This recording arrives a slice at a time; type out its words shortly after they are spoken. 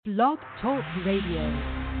Blog Talk Radio.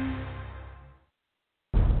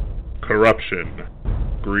 Corruption,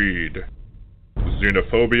 greed,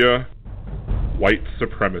 xenophobia, white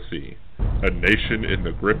supremacy, a nation in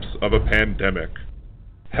the grips of a pandemic,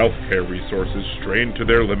 healthcare resources strained to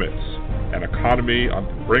their limits, an economy on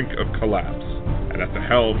the brink of collapse, and at the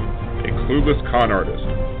helm, a clueless con artist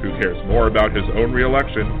who cares more about his own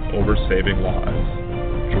re-election over saving lives.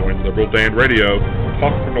 Join Liberal Dan Radio,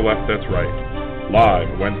 talk from the left that's right.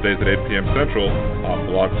 Live Wednesdays at 8 p.m. Central on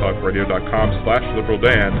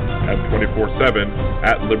blogtalkradio.com/liberaldan and 24/7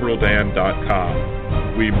 at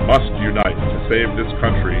liberaldan.com. We must unite to save this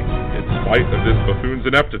country in spite of this buffoon's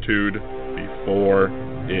ineptitude before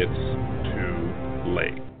it's too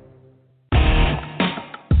late.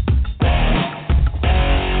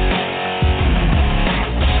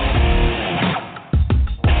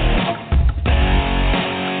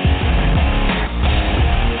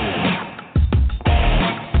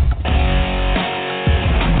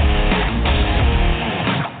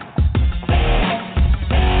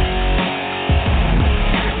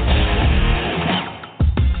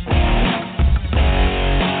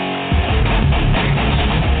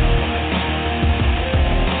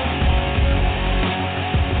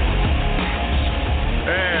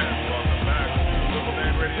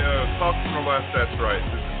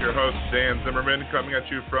 Coming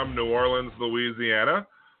at you from New Orleans, Louisiana.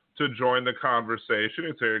 To join the conversation,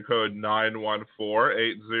 it's area code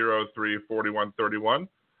 914-803-4131.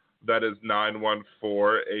 That is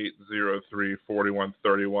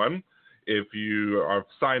 914-803-4131. If you are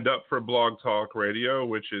signed up for Blog Talk Radio,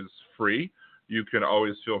 which is free, you can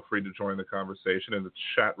always feel free to join the conversation in the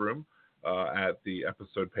chat room at the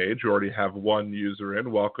episode page. You already have one user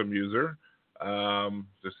in. Welcome, user.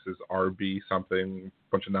 This is RB something,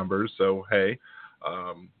 bunch of numbers, so hey.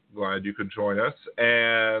 Glad you could join us,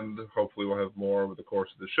 and hopefully we'll have more over the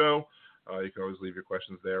course of the show. You can always leave your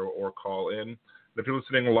questions there or call in. And if you're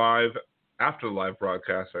listening live, after the live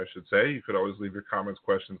broadcast, I should say, you could always leave your comments,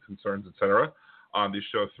 questions, concerns, etc. on the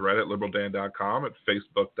show thread at liberaldan.com, at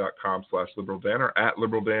facebook.com/liberaldan, or at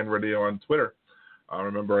liberaldanradio on Twitter.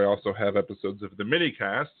 Remember, I also have episodes of the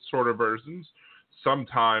minicast, shorter versions.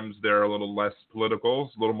 Sometimes they're a little less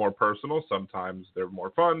political, a little more personal. Sometimes they're more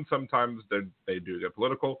fun. Sometimes they do get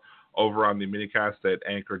political. Over on the minicast at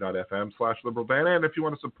anchor.fm/liberaldan. And if you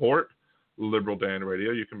want to support Liberal Dan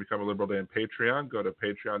Radio, you can become a Liberal Dan Patreon. Go to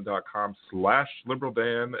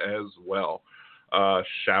patreon.com/liberaldan as well.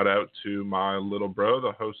 Shout out to my little bro,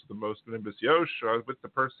 the host of the Most Nimbus Yosh with the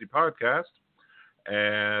Percy podcast.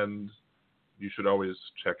 And you should always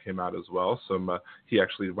check him out as well. He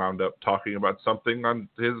actually wound up talking about something on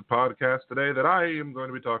his podcast today that I am going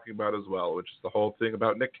to be talking about as well, which is the whole thing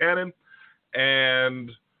about Nick Cannon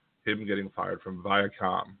and him getting fired from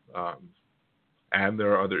Viacom. And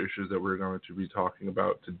there are other issues that we're going to be talking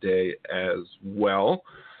about today as well.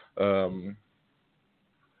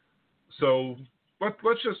 So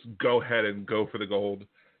let's just go ahead and go for the gold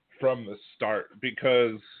from the start,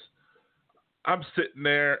 because I'm sitting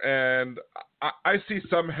there and I see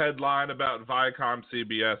some headline about Viacom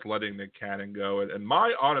CBS letting Nick Cannon go, and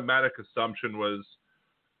my automatic assumption was,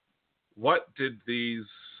 what did they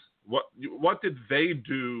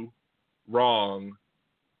do wrong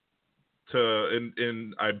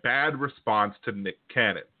in a bad response to Nick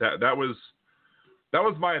Cannon? That was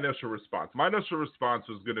my initial response. My initial response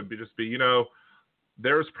was going to be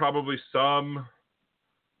there's probably some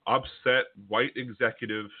upset white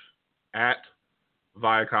executive at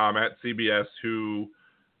Viacom, at CBS, who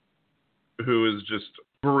is just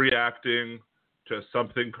reacting to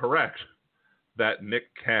something correct that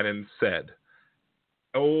Nick Cannon said.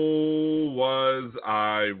 Oh, was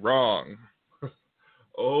I wrong?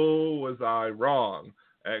 Oh, was I wrong?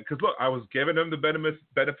 Because look, I was giving him the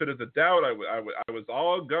benefit of the doubt. I was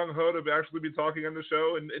all gung-ho to actually be talking on the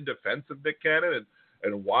show in defense of Nick Cannon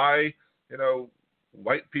and why,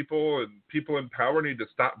 white people and people in power need to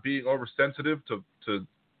stop being oversensitive to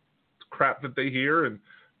crap that they hear, and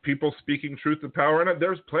people speaking truth to power. And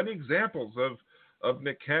there's plenty of examples of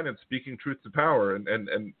Nick Cannon speaking truth to power.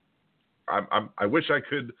 And I wish I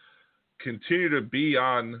could continue to be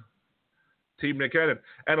on Team Nick Cannon.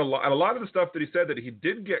 And a lot of the stuff that he said that he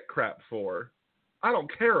did get crap for, I don't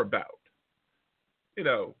care about.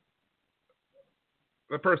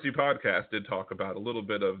 The Percy podcast did talk about a little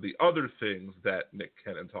bit of the other things that Nick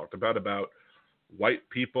Cannon talked about white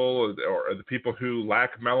people or the people who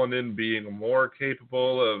lack melanin being more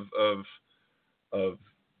capable of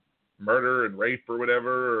murder and rape or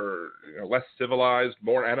whatever, or less civilized,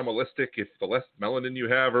 more animalistic if the less melanin you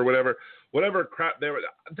have or whatever crap there.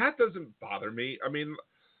 That doesn't bother me. I mean,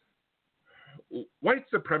 white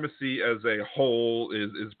supremacy as a whole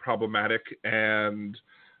is problematic, and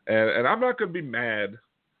I'm not going to be mad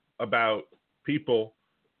about people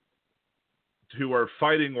who are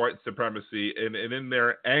fighting white supremacy and in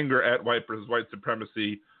their anger at white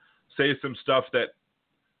supremacy say some stuff that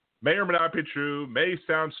may or may not be true, may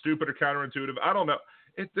sound stupid or counterintuitive. I don't know.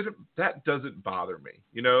 That doesn't bother me.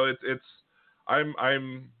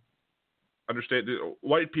 I'm understand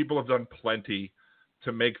white people have done plenty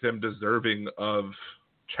to make them deserving of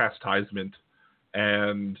chastisement,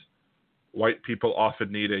 and white people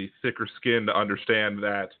often need a thicker skin to understand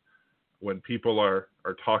that when people are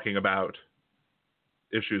talking about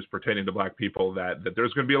issues pertaining to black people, that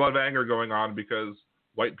there's going to be a lot of anger going on because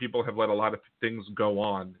white people have let a lot of things go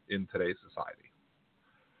on in today's society.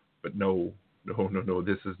 But no,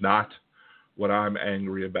 this is not what I'm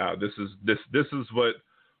angry about. This is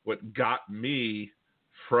what got me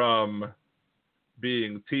from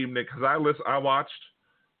being Team Nick, because I watched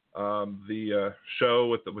the show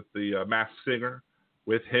with the Masked Singer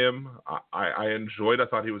with him. I enjoyed. I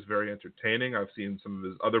thought he was very entertaining. I've seen some of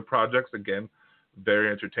his other projects, again,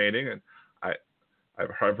 very entertaining, and I've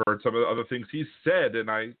heard some of the other things he said,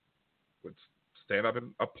 and I would stand up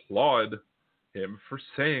and applaud him for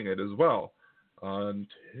saying it as well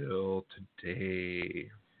until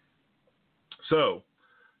today. So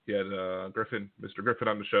he had Mr. Griffin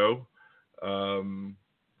on the show,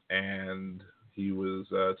 and he was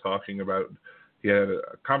talking about, he had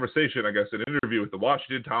a conversation, I guess, an interview with the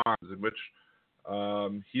Washington Times, in which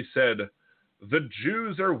he said, "The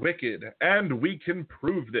Jews are wicked, and we can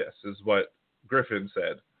prove this," is what Griffin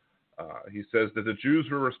said. He says that the Jews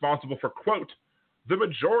were responsible for, quote, "the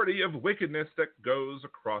majority of wickedness that goes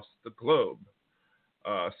across the globe."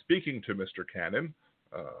 Speaking to Mr. Cannon,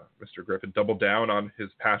 Mr. Griffin doubled down on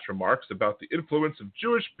his past remarks about the influence of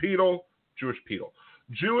Jewish people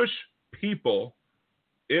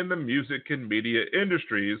in the music and media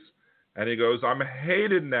industries, and he goes, "I'm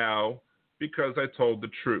hated now because I told the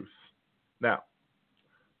truth." Now,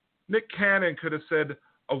 Nick Cannon could have said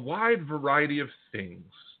a wide variety of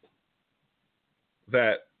things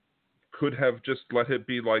that could have just let it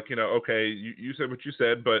be like, okay, you said what you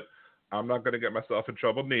said, but I'm not going to get myself in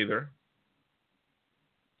trouble neither.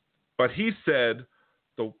 But he said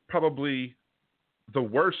probably the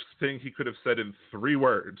worst thing he could have said in 3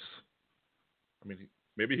 words. I mean,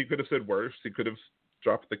 maybe he could have said worse. He could have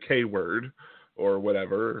dropped the K word or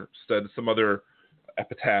whatever, said some other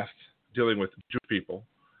epitaph dealing with Jewish people.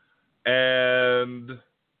 And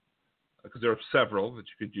because there are several that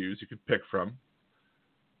you could use, you could pick from.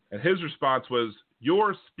 And his response was,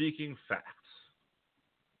 "You're speaking facts."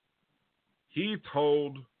 He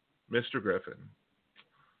told Mr. Griffin,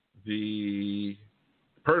 the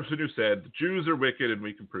person who said the Jews are wicked and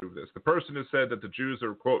we can prove this, the person who said that the Jews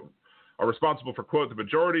are, quote, are responsible for, quote, the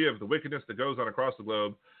majority of the wickedness that goes on across the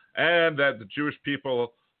globe, and that the Jewish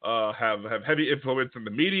people have heavy influence in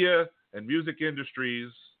the media and music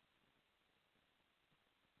industries.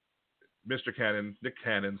 Mr. Cannon, Nick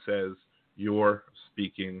Cannon, says, "You're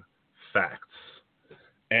speaking facts."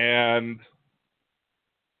 And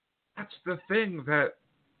that's the thing that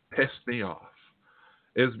pissed me off,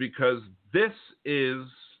 is because this is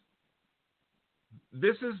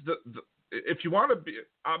the if you want to be,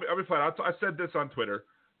 I'll be flat. I said this on Twitter.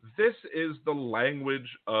 This is the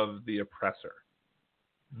language of the oppressor.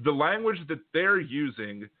 The language that they're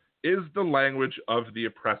using is the language of the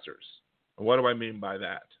oppressors. And what do I mean by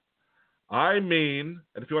that? I mean,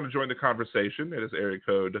 and if you want to join the conversation, it is area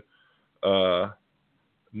code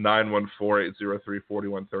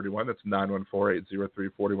 914-803-4131. That's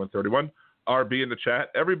 914-803-4131. RB in the chat.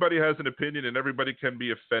 Everybody has an opinion and everybody can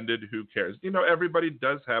be offended. Who cares? Everybody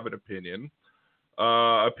does have an opinion.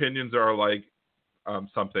 Opinions are like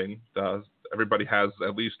something. Everybody has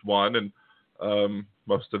at least one, and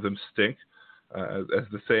most of them stink, as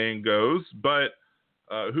the saying goes. But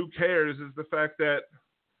who cares is the fact that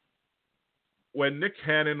when Nick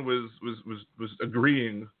Cannon was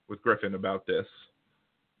agreeing with Griffin about this,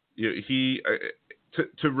 he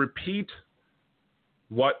to repeat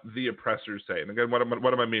what the oppressors say. And again, what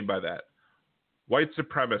do I mean by that? White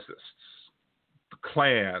supremacists, the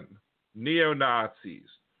Klan, neo-Nazis,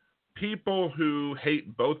 people who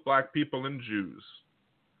hate both black people and Jews.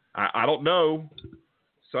 I don't know.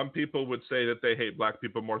 Some people would say that they hate black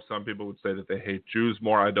people more. Some people would say that they hate Jews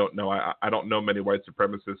more. I don't know. I don't know many white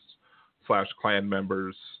supremacists / Klan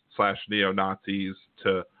members / neo-Nazis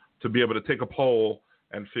to be able to take a poll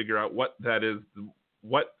and figure out what that is,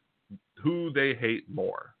 who they hate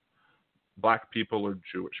more, black people or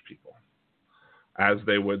Jewish people, as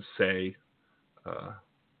they would say,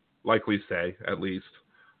 likely say at least.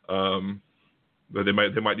 But they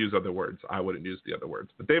might use other words. I wouldn't use the other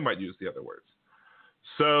words, but they might use the other words.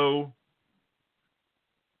 So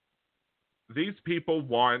these people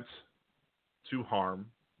want to harm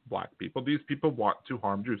black people. These people want to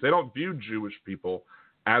harm Jews. They don't view Jewish people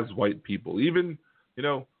as white people. Even,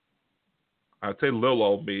 I'd say little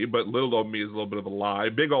old me, but little old me is a little bit of a lie.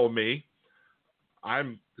 Big old me,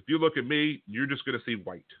 if you look at me, you're just going to see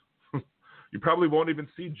white. You probably won't even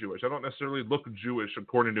see Jewish. I don't necessarily look Jewish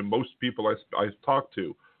according to most people I talk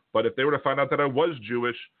to. But if they were to find out that I was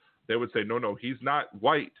Jewish, they would say, no, he's not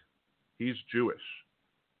white. He's Jewish.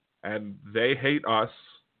 And they hate us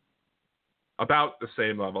about the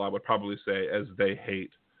same level, I would probably say, as they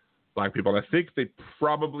hate black people. And I think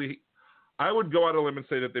I would go out on a limb and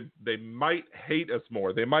say that they might hate us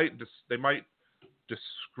more. They might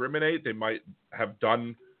discriminate. They might have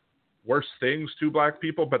done worse things to black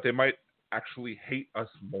people, but they might actually hate us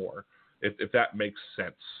more, if that makes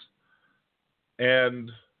sense.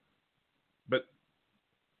 But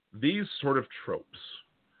these sort of tropes,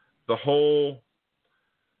 the whole,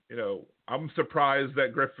 I'm surprised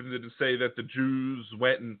that Griffin didn't say that the Jews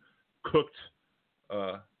went and cooked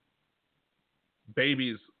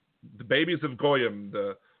babies, the babies of Goyim,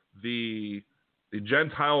 the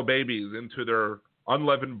Gentile babies into their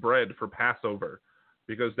unleavened bread for Passover,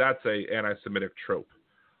 because that's a anti-Semitic trope.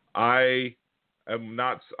 I'm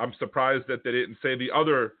surprised that they didn't say the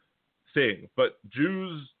other thing, but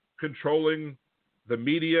Jews controlling the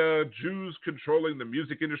media, Jews controlling the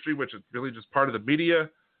music industry, which is really just part of the media,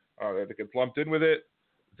 that gets lumped in with it.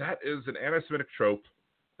 That is an anti-Semitic trope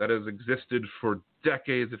that has existed for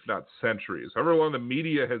decades, if not centuries. However long the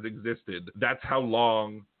media has existed, that's how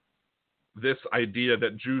long this idea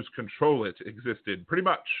that Jews control it existed, pretty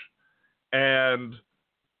much. And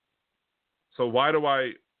so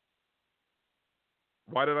I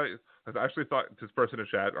actually thought this person in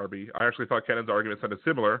chat, RB, I actually thought Kennan's argument sounded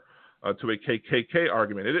similar to a KKK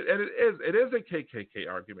argument. It is a KKK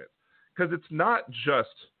argument, because it's not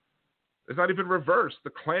even reversed.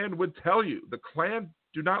 The Klan would tell you, the Klan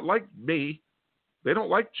do not like me. They don't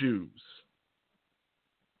like Jews.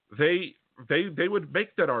 They would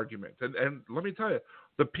make that argument. And let me tell you,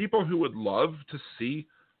 the people who would love to see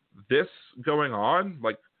this going on,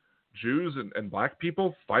 like Jews and black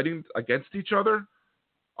people fighting against each other,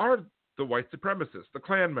 are the white supremacists, the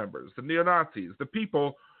Klan members, the neo-Nazis, the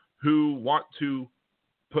people who want to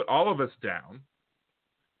put all of us down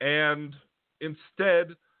and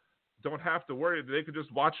instead don't have to worry. They could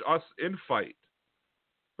just watch us infight.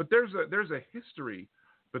 But there's a history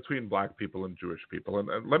between black people and Jewish people.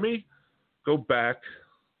 And let me go back.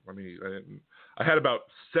 I had about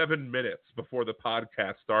 7 minutes before the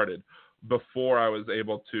podcast started, before I was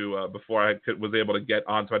able to get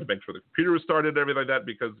on, so I had to make sure the computer was started and everything like that,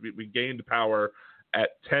 because we gained power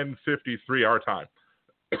at 10:53 our time.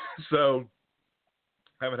 So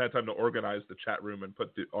I haven't had time to organize the chat room and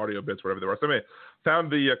put the audio bits wherever they were. So anyway,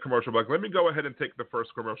 found the commercial break. Let me go ahead and take the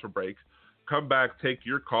first commercial break. Come back, take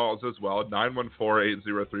your calls as well,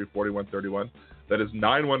 914-803-4131. That is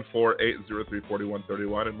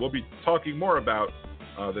 914-803-4131. And we'll be talking more about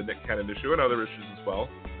the Nick Cannon issue and other issues as well.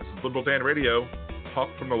 This is Liberal Dan Radio. Talk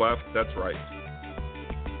from the left, that's right.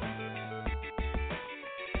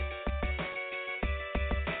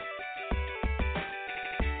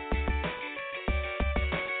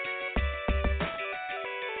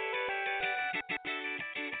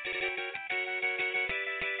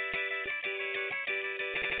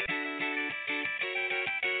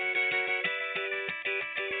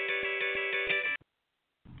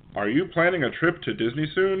 Are you planning a trip to Disney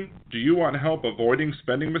soon? Do you want help avoiding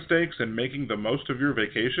spending mistakes and making the most of your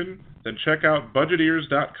vacation? Then check out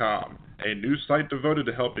Budgeteers.com, a new site devoted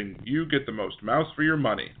to helping you get the most mouse for your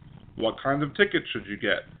money. What kinds of tickets should you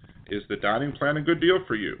get? Is the dining plan a good deal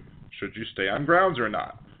for you? Should you stay on grounds or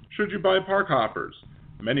not? Should you buy park hoppers?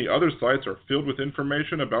 Many other sites are filled with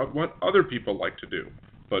information about what other people like to do,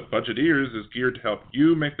 but Budgeteers is geared to help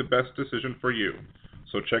you make the best decision for you.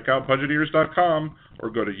 So check out Budgeteers.com or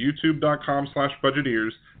go to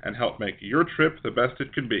YouTube.com/Budgeteers and help make your trip the best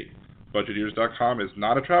it can be. Budgeteers.com is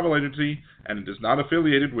not a travel agency, and it is not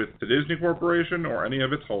affiliated with the Disney Corporation or any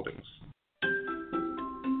of its holdings.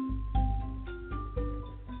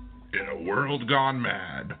 In a world gone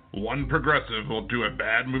mad, one progressive will do a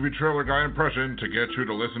bad movie trailer guy impression to get you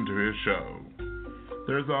to listen to his show.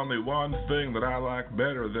 There's only one thing that I like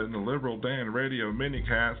better than the Liberal Dan Radio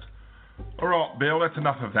minicast. Alright, Bill, that's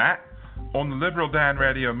enough of that. On the Liberal Dan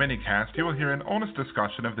Radio minicast, you will hear an honest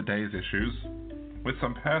discussion of the day's issues, with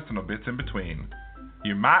some personal bits in between.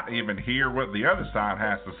 You might even hear what the other side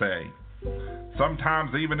has to say,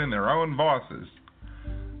 sometimes even in their own voices.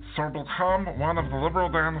 So become one of the Liberal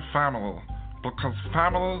Dan family, because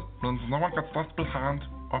family means no one gets left behind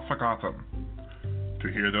or forgotten.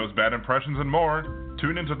 To hear those bad impressions and more,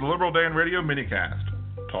 tune into the Liberal Dan Radio minicast.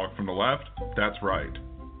 Talk from the left, that's right.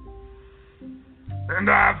 And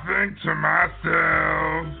I think to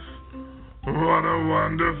myself, what a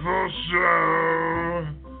wonderful show.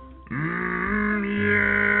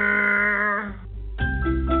 Yeah.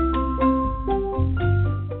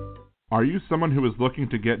 Are you someone who is looking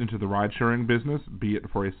to get into the ride-sharing business, be it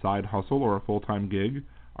for a side hustle or a full-time gig?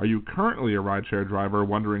 Are you currently a rideshare driver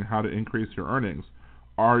wondering how to increase your earnings?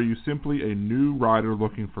 Are you simply a new rider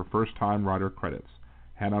looking for first-time rider credits?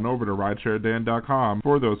 Head on over to ridesharedan.com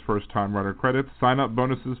for those first-time rider credits, sign-up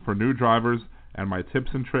bonuses for new drivers, and my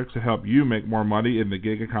tips and tricks to help you make more money in the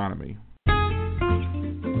gig economy.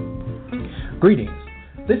 Greetings.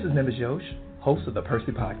 This is Nimbus Yosh, host of the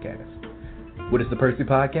Percy Podcast. What is the Percy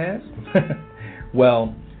Podcast?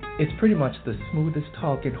 Well, it's pretty much the smoothest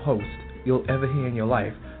talking host you'll ever hear in your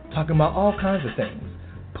life, talking about all kinds of things.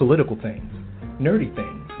 Political things, nerdy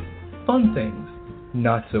things, fun things,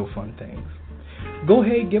 not so fun things. Go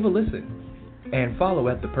ahead, give a listen, and follow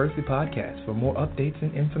at the Percy Podcast for more updates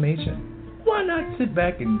and information. Why not sit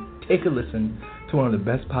back and take a listen to one of the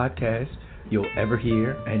best podcasts you'll ever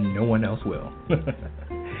hear, and no one else will.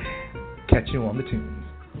 Catch you on the tunes.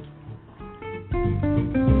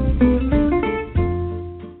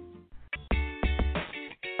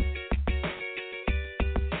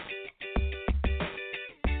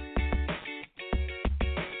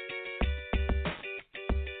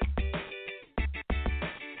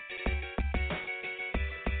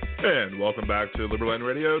 And welcome back to Liberland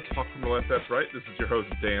Radio, Talk from the Left, that's right. This is your host,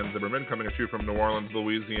 Dan Zimmerman, coming at you from New Orleans,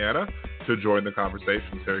 Louisiana. To join the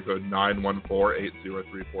conversation, area code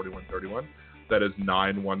 914-803-4131. That is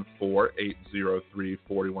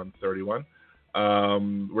 914-803-4131.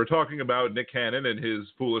 We're talking about Nick Cannon and his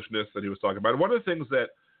foolishness that he was talking about. One of the things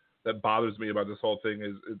that bothers me about this whole thing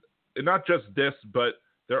is not just this, but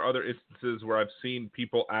there are other instances where I've seen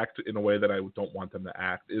people act in a way that I don't want them to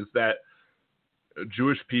act, is that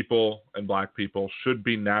Jewish people and black people should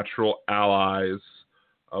be natural allies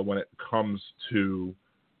when it comes to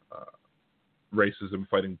racism,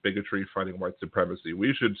 fighting bigotry, fighting white supremacy.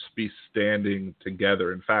 We should be standing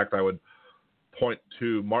together. In fact, I would point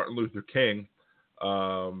to Martin Luther King,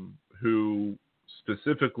 who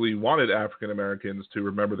specifically wanted African Americans to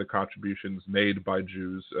remember the contributions made by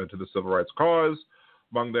Jews to the civil rights cause.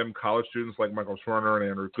 Among them, college students like Michael Schwerner and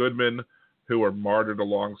Andrew Goodman, who were martyred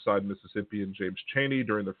alongside Mississippian James Chaney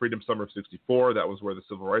during the Freedom Summer of '64. That was where the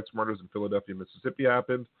civil rights murders in Philadelphia, Mississippi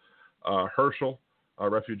happened. Herschel, a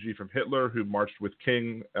refugee from Hitler who marched with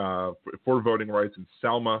King for voting rights in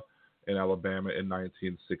Selma in Alabama in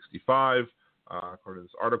 1965. According to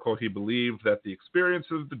this article, he believed that the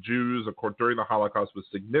experiences of the Jews during the Holocaust was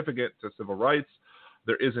significant to civil rights.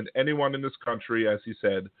 There isn't anyone in this country, as he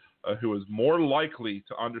said, who is more likely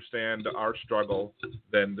to understand our struggle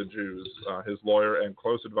than the Jews. His lawyer and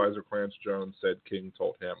close advisor, Clarence Jones, said King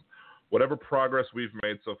told him, whatever progress we've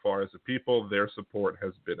made so far as a people, their support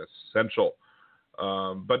has been essential.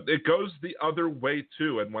 But it goes the other way,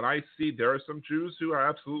 too. And when I see there are some Jews who are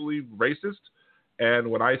absolutely racist,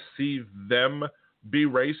 and when I see them be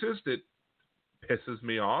racist, it pisses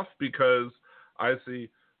me off because I see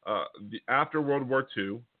after World War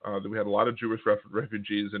II, we had a lot of Jewish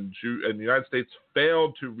refugees, and the United States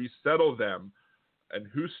failed to resettle them. And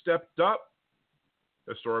who stepped up?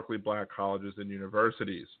 Historically black colleges and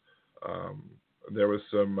universities. There was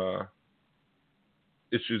some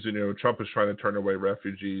issues, Trump was trying to turn away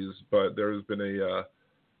refugees, but there has been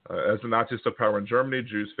as the Nazis took power in Germany,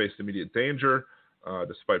 Jews faced immediate danger,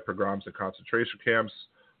 despite pogroms and concentration camps.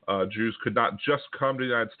 Jews could not just come to the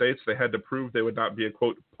United States. They had to prove they would not be a,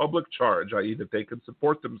 quote, public charge, i.e. that they could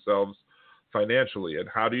support themselves financially. And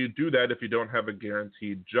how do you do that if you don't have a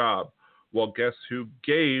guaranteed job? Well, guess who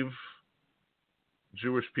gave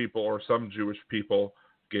Jewish people, or some Jewish people,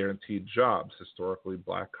 guaranteed jobs? Historically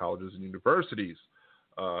black colleges and universities,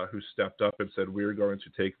 who stepped up and said, we're going to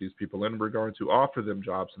take these people in, we're going to offer them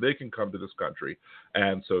jobs so they can come to this country.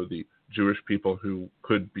 And so the Jewish people who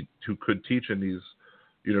could teach in these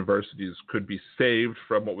universities could be saved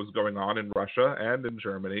from what was going on in Russia and in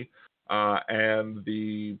Germany, and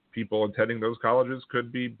the people attending those colleges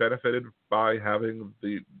could be benefited by having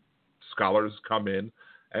the scholars come in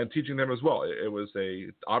and teaching them as well. It was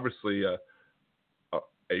obviously a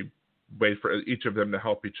way for each of them to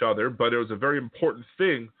help each other, but it was a very important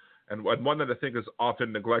thing, and one that I think is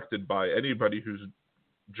often neglected by anybody who's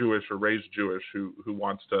Jewish or raised Jewish who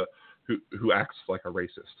acts like a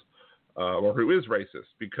racist. Or who is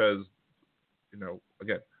racist, because,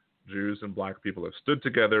 again, Jews and black people have stood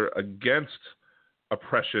together against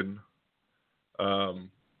oppression,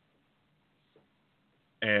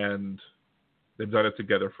 and they've done it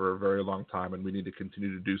together for a very long time, and we need to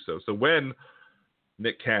continue to do so. So when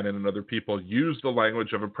Nick Cannon and other people use the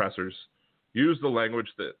language of oppressors, use the language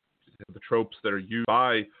that the tropes that are used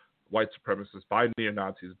by white supremacists, by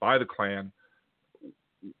neo-Nazis, by the Klan,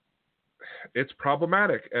 it's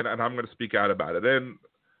problematic, and I'm going to speak out about it. And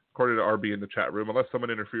according to RB in the chat room, unless someone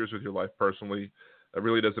interferes with your life personally, it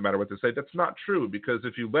really doesn't matter what they say. That's not true, because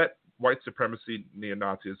if you let white supremacy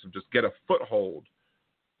neo-Nazism just get a foothold,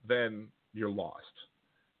 then you're lost.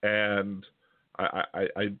 And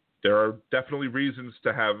there are definitely reasons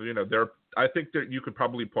to have, I think that you could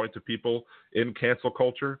probably point to people in cancel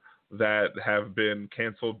culture that have been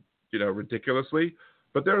canceled, ridiculously.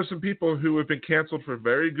 But there are some people who have been canceled for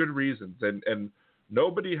very good reasons, and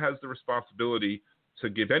nobody has the responsibility to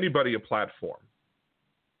give anybody a platform.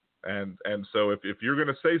 And so if you're going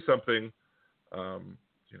to say something,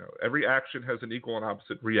 every action has an equal and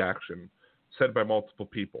opposite reaction, said by multiple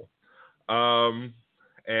people. And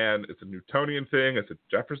it's a Newtonian thing, it's a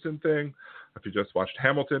Jefferson thing, if you just watched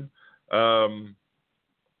Hamilton.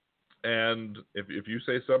 And if you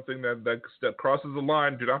say something that crosses the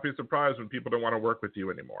line, do not be surprised when people don't want to work with you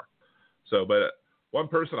anymore. So, but one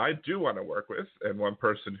person I do want to work with, and one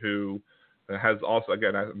person who has also,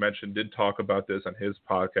 again, I mentioned, did talk about this on his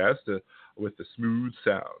podcast with the smooth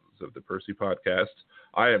sounds of the Percy podcast.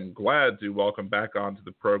 I am glad to welcome back onto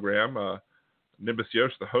the program Nimbus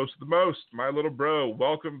Yosh, the host of the most, my little bro.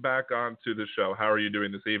 Welcome back onto the show. How are you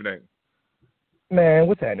doing this evening? Man,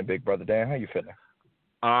 what's happening, big brother Dan? How you feeling?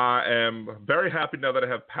 I am very happy now that I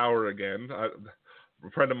have power again. A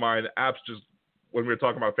friend of mine, Apps, just when we were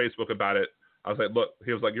talking about Facebook about it, I was like, look,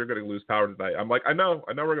 he was like, you're going to lose power tonight. I'm like, I know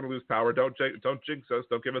we're going to lose power. Don't jinx us.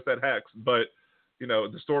 Don't give us that hex. But,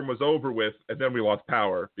 the storm was over with, and then we lost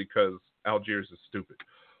power because Algiers is stupid.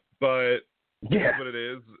 But that's what it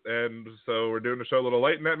is. And so we're doing the show a little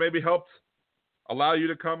late, and that maybe helped allow you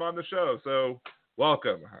to come on the show. So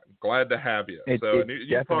welcome. I'm glad to have you.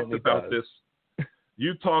 You talked about this.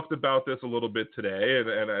 You talked about this a little bit today,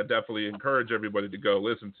 and I definitely encourage everybody to go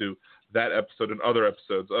listen to that episode and other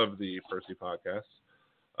episodes of the Percy podcast.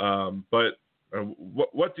 But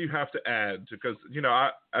what do you have to add? Because,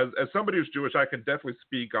 as somebody who's Jewish, I can definitely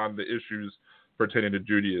speak on the issues pertaining to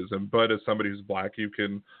Judaism. But as somebody who's black, you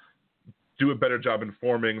can do a better job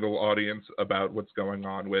informing the audience about what's going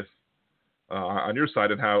on with on your side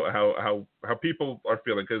and how people are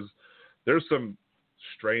feeling. Because there's some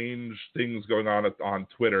strange things going on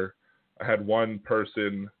Twitter. I had one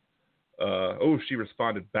person, she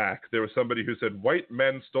responded back. There was somebody who said, white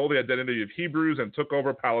men stole the identity of Hebrews and took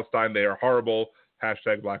over Palestine. They are horrible.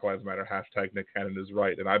 Hashtag Black Lives Matter. Hashtag Nick Cannon is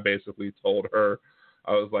right. And I basically told her,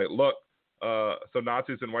 I was like, look, so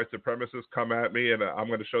Nazis and white supremacists come at me, and I'm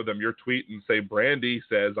going to show them your tweet and say, Brandy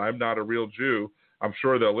says I'm not a real Jew. I'm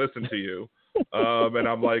sure they'll listen to you. And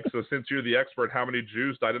I'm like, so since you're the expert, how many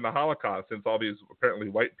Jews died in the Holocaust? Since all these apparently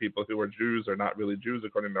white people who are Jews are not really Jews,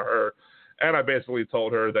 according to her. And I basically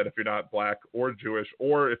told her that if you're not black or Jewish,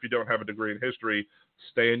 or if you don't have a degree in history,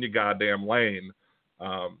 stay in your goddamn lane.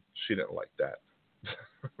 She didn't like that.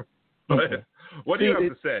 But what do you have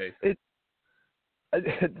to say?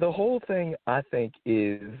 The whole thing, I think,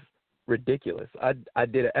 is ridiculous. I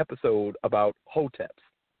did an episode about hoteps,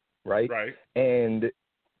 right? Right. And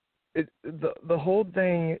the whole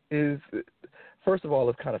thing is, first of all,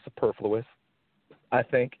 it's kind of superfluous, I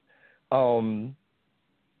think.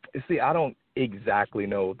 See, I don't exactly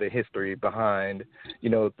know the history behind,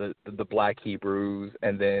 the black Hebrews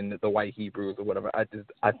and then the white Hebrews or whatever.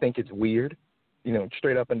 I think it's weird,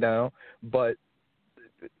 straight up and down. But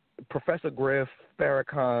Professor Griff,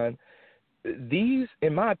 Farrakhan, these,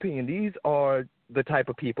 in my opinion, these are the type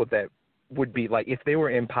of people that would be like, if they were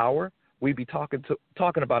in power, we'd be talking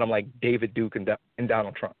about them like David Duke and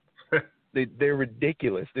Donald Trump. They're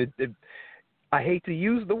ridiculous. I hate to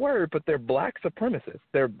use the word, but they're black supremacists.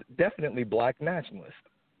 They're definitely black nationalists.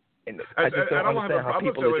 And I just don't understand how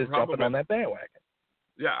people are just jumping on that bandwagon.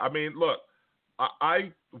 Yeah, I mean, look,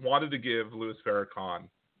 I wanted to give Louis Farrakhan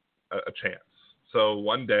a chance. So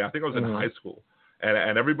one day, I think I was in high school,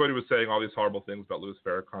 and everybody was saying all these horrible things about Louis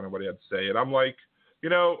Farrakhan and what he had to say. And I'm like,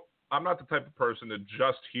 I'm not the type of person to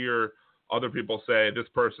just hear other people say this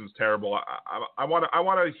person's terrible. I want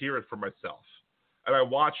to hear it for myself. And I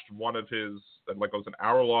watched one of his, like it was an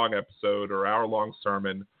hour-long episode or hour-long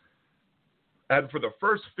sermon. And for the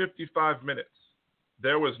first 55 minutes,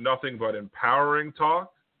 there was nothing but empowering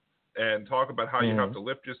talk and talk about how you have to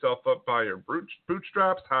lift yourself up by your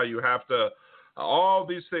bootstraps, how you have to all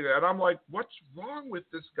these things. And I'm like, what's wrong with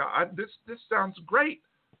this guy? This sounds great.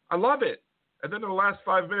 I love it. And then in the last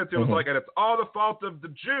 5 minutes, it was like, and it's all the fault of the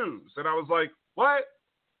Jews. And I was like, what?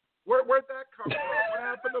 Where'd that come from? What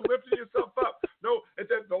happened to lifting yourself up? No, and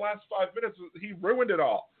then the last 5 minutes, he ruined it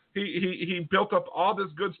all. He built up all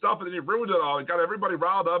this good stuff, and then he ruined it all. He got everybody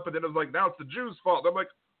riled up, and then it was like, now it's the Jews' fault. I'm like,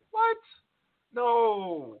 what?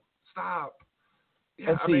 No, stop.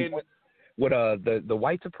 Yeah, I mean, what the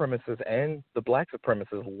white supremacists and the black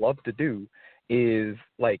supremacists love to do is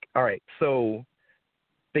like, all right, so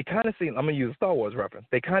they kind of see, I'm going to use a Star Wars reference,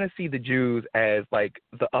 they kind of see the Jews as like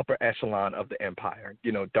the upper echelon of the empire.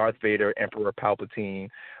 You know, Darth Vader, Emperor Palpatine,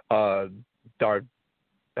 Darth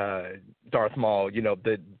Maul, you know,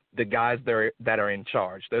 the guys that are in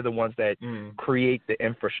charge. They're the ones that create the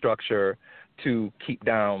infrastructure to keep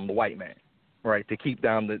down the white man, right? To keep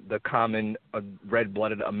down the common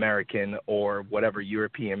red-blooded American or whatever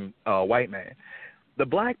European white man. The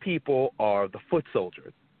black people are the foot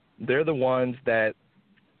soldiers. They're the ones that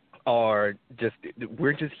are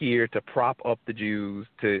we're just here to prop up the Jews,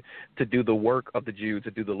 to do the work of the Jews,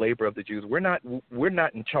 to do the labor of the Jews. We're not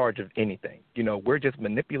in charge of anything. You know, we're just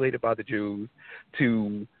manipulated by the Jews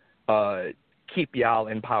to keep y'all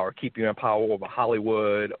in power, keep you in power over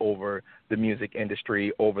Hollywood, over the music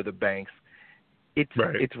industry, over the banks.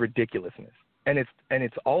 It's ridiculousness. And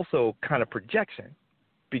it's also kind of projection,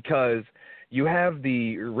 because you have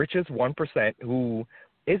the richest 1% who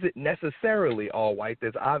isn't necessarily all white.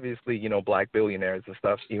 There's obviously, you know, black billionaires and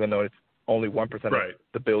stuff, even though it's only 1% of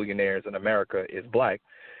the billionaires in America is black.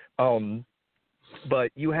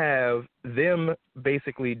 But you have them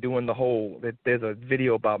basically doing the whole, there's a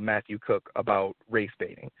video about Matthew Cook about race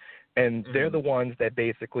baiting. And they're the ones that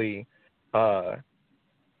basically, they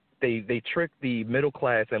trick the middle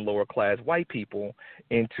class and lower class white people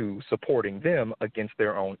into supporting them against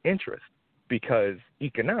their own interests. Because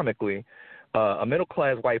economically, a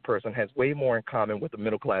middle-class white person has way more in common with a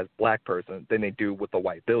middle-class black person than they do with a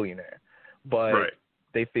white billionaire. But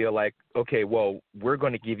they feel like, okay, well, we're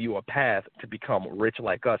going to give you a path to become rich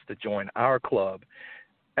like us, to join our club.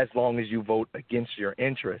 As long as you vote against your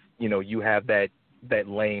interests, you know, you have that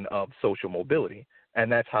lane of social mobility.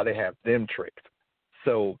 And that's how they have them tricked.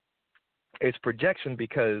 So it's projection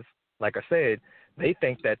because, like I said, they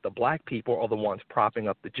think that the black people are the ones propping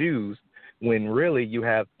up the Jews, when really you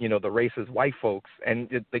have, you know, the racist white folks and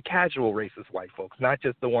the casual racist white folks, not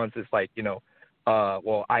just the ones that's like, you know,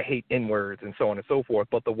 well, I hate N-words and so on and so forth,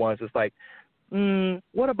 but the ones that's like,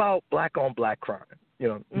 what about black on black crime?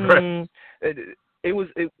 You know, it was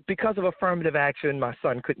because of affirmative action, my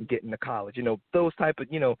son couldn't get into college. You know, those type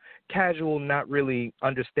of, you know, casual, not really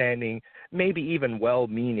understanding, maybe even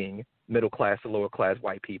well-meaning middle class to lower class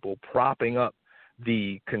white people propping up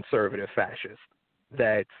the conservative fascists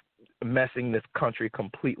that's messing this country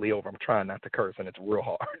completely over. I'm trying not to curse, and it's real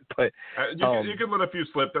hard. But you can let a few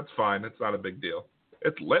slip. That's fine. It's not a big deal.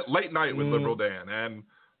 It's late night with Liberal Dan and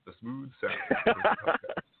the Smooth Sound.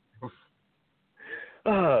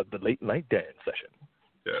 The late night Dan session.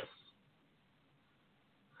 Yes.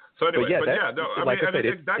 So anyway, that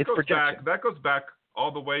goes back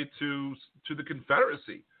all the way to the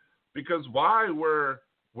Confederacy, because why were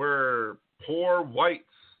poor whites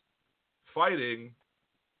fighting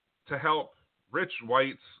to help rich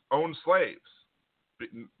whites own slaves?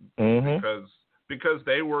 Because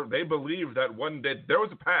they believed that one day there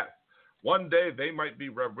was a path. One day they might be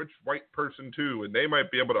a rich white person too, and they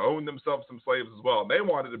might be able to own themselves some slaves as well. And they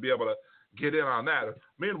wanted to be able to get in on that.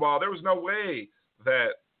 Meanwhile, there was no way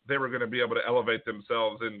that they were going to be able to elevate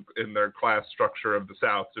themselves in their class structure of the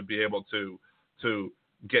South to be able to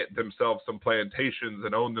get themselves some plantations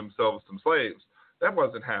and own themselves some slaves. That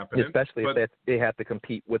wasn't happening. Especially if they have to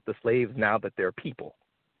compete with the slaves now that they're people.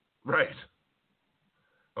 Right.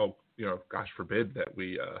 Oh, you know, gosh forbid that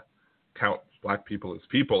we count black people as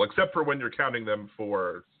people, except for when you're counting them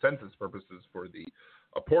for census purposes, for the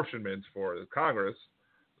apportionment for the Congress,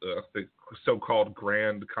 the so-called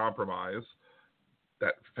Grand Compromise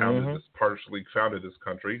that partially founded this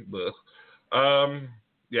country.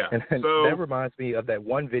 Yeah. And so that reminds me of that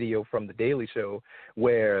one video from The Daily Show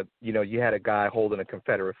where, you know, you had a guy holding a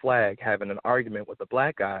Confederate flag having an argument with a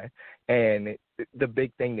black guy. And the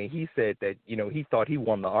big thing that he said that, you know, he thought he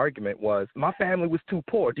won the argument was, my family was too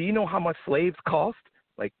poor. Do you know how much slaves cost?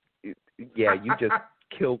 Like, yeah, you just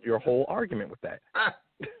killed your whole argument with that.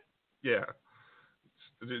 Yeah.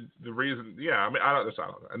 The reason, I mean, I don't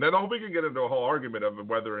know. And then we can get into a whole argument of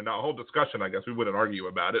whether or not, a whole discussion, I guess we wouldn't argue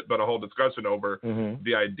about it, but a whole discussion over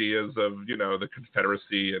the ideas of, you know, the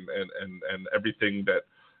Confederacy and everything that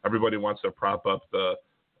everybody wants to prop up a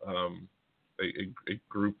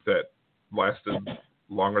group that didn't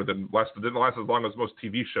last as long as most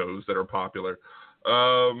TV shows that are popular.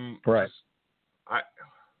 Right.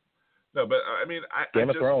 Game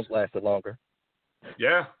of Thrones lasted longer.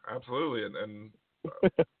 Yeah, absolutely, and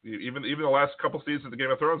even the last couple seasons of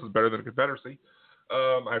Game of Thrones is better than Confederacy.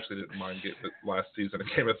 I actually didn't mind the last season of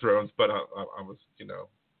Game of Thrones, but I was,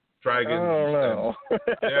 dragons. Oh no.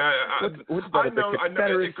 Which I know.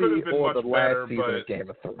 It could have been much better, but Game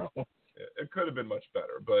of Thrones. It could have been much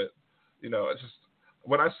better, but it's just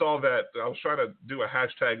when I saw that, I was trying to do a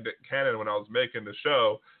hashtag Nick Cannon when I was making the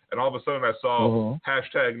show, and all of a sudden I saw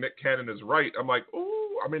hashtag Nick Cannon is right. I'm like, ooh,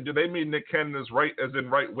 do they mean Nick Cannon is right as in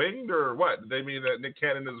right winged, or what? Do they mean that Nick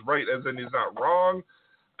Cannon is right as in he's not wrong?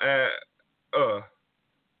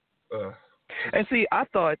 And see, I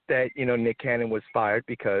thought that, Nick Cannon was fired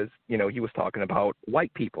because, he was talking about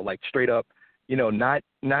white people, like straight up, not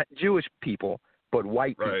Jewish people, but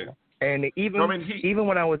white people. And even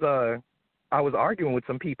when I was arguing with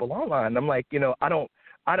some people online, I'm like,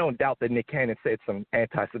 I don't doubt that Nick Cannon said some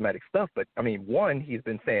anti-Semitic stuff, but one, he's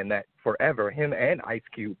been saying that forever, him and Ice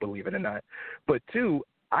Cube, believe it or not. But two,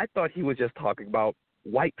 I thought he was just talking about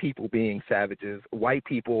white people being savages, white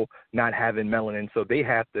people not having melanin, so they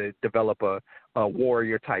have to develop a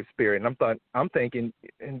warrior type spirit. And I'm thinking,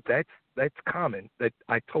 and that's common. That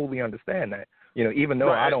I totally understand that. Even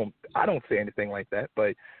though I don't say anything like that,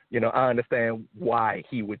 but I understand why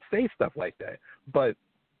he would say stuff like that. But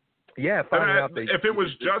yeah, finding out that if it was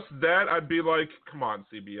just that, I'd be like, come on,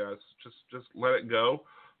 CBS, just let it go,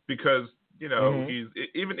 because he's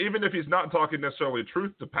even if he's not talking necessarily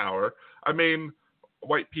truth to power.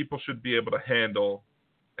 White people should be able to handle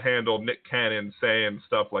Nick Cannon saying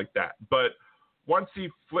stuff like that. But once he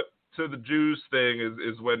flipped to the Jews thing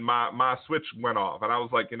is when my switch went off, and I was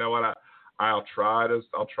like, you know what, I'll try to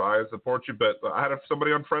support you, but I had somebody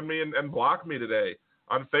unfriend me and block me today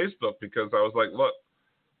on Facebook because I was like, look,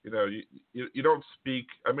 you don't speak.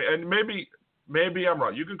 And maybe I'm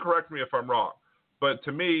wrong. You can correct me if I'm wrong, but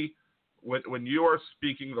to me, when you are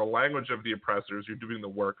speaking the language of the oppressors, you're doing the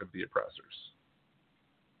work of the oppressors.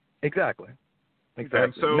 Exactly.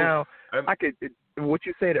 And so, now, what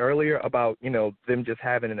you said earlier about, them just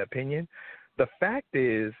having an opinion, the fact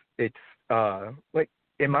is it's,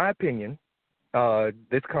 in my opinion,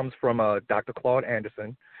 this comes from Dr. Claude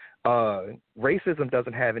Anderson, racism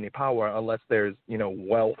doesn't have any power unless there's,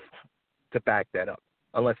 wealth to back that up,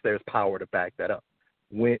 unless there's power to back that up.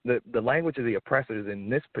 When the language of the oppressors in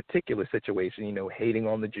this particular situation, hating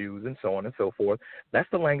on the Jews and so on and so forth, that's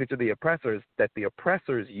the language of the oppressors that the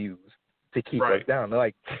oppressors use to keep us down.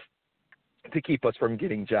 Like, to keep us from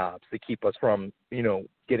getting jobs, to keep us from,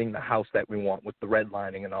 getting the house that we want with the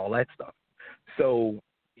redlining and all that stuff. So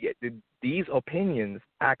these opinions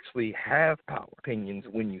actually have power, opinions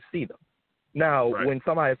when you see them. Now, when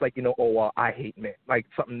somebody's like, I hate men, like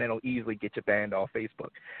something that'll easily get you banned off Facebook.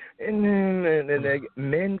 And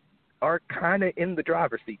men are kind of in the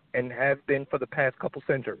driver's seat and have been for the past couple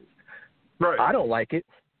centuries. Right. I don't like it,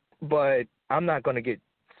 but I'm not going to get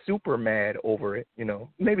super mad over it,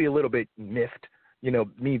 maybe a little bit miffed,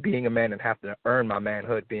 me being a man and have to earn my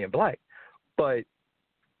manhood being black. But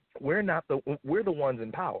we're the ones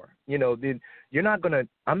in power. I'm not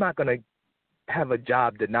going to have a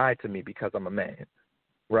job denied to me because I'm a man,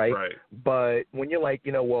 right? But when you're like,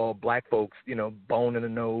 black folks, bone in the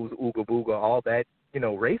nose, ooga booga, all that,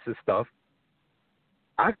 racist stuff,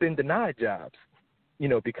 I've been denied jobs,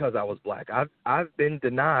 because I was black. I've been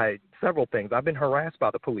denied several things. I've been harassed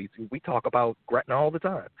by the police. We talk about Gretna all the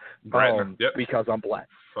time, because I'm black.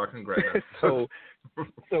 Fucking Gretna. so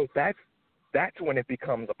that's when it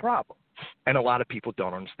becomes a problem. And a lot of people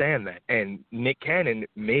don't understand that. And Nick Cannon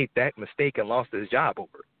made that mistake and lost his job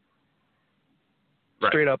over it.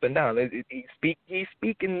 Straight up and down. He's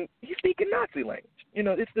speaking Nazi language.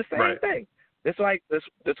 It's the same thing. That's why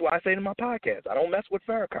I say in my podcast, I don't mess with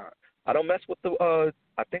Farrakhan. I don't mess with the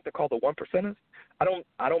I think they're called the One Percenters. I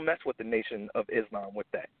don't mess with the Nation of Islam with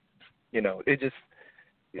that. No.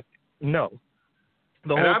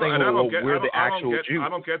 The whole thing we're the actual Jews. I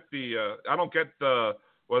don't get the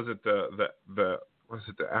was it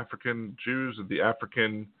the African Jews or the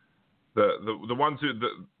African the ones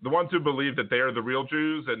who believe that they are the real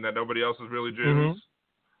Jews and that nobody else is really Jews.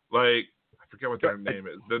 Like, I forget what their name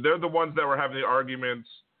is. They're the ones that were having the arguments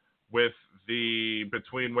with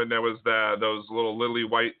between when there was those little lily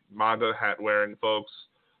white MAGA hat wearing folks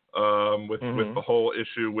with the whole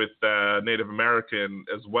issue with Native American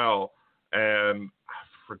as well. And I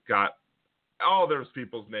forgot all those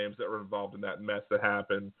people's names that were involved in that mess that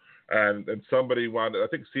happened. And somebody I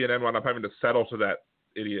think CNN wound up having to settle to that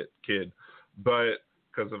idiot kid, but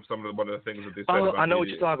because of one of the things that they said about I know what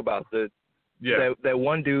you're talking about. The Yeah. That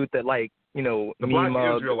one dude that the Black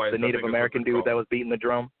Nima, Israelites, the Native American dude that was beating the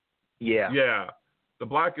drum. Yeah. Yeah. The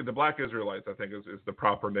Black Israelites, I think, is the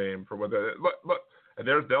proper name for what they look. And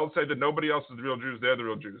they'll say that nobody else is the real Jews; they're the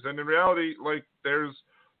real Jews. And in reality, there's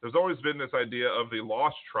always been this idea of the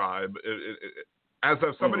lost tribe. As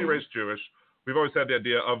somebody raised Jewish, we've always had the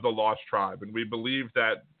idea of the lost tribe, and we believe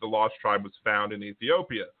that the lost tribe was found in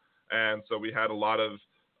Ethiopia. And so we had a lot of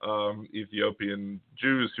Ethiopian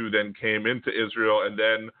Jews who then came into Israel, and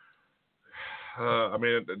then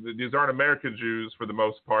these aren't American Jews for the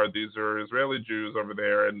most part. These are Israeli Jews over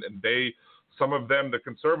there, and some of them, the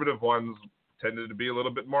conservative ones, tended to be a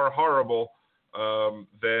little bit more horrible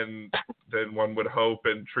than one would hope,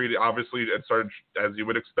 and obviously, and started, as you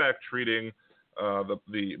would expect, treating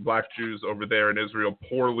the Black Jews over there in Israel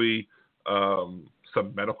poorly.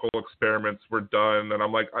 Some medical experiments were done, and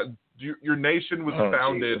I'm like, your nation was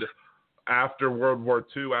founded after World War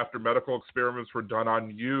II, after medical experiments were done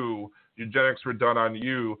on you, eugenics were done on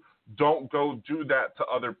you. Don't go do that to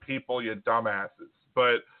other people, you dumbasses.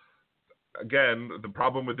 But again, the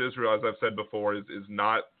problem with Israel, as I've said before, is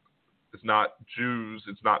not Jews,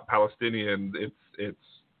 it's not Palestinians,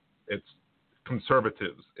 it's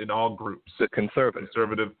conservatives in all groups. The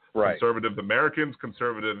conservative Americans,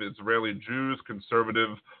 conservative Israeli Jews,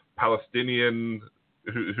 conservative Palestinian,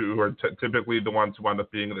 who are typically the ones who wind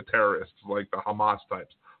up being the terrorists, like the Hamas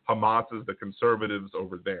types. Hamas is the conservatives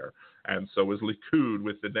over there, and so is Likud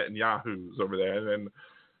with the Netanyahus over there.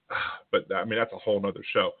 But that's a whole other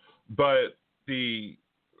show. But the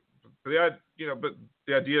idea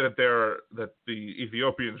that the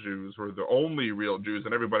Ethiopian Jews were the only real Jews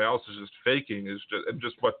and everybody else is just faking is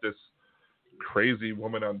just what this crazy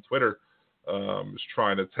woman on Twitter is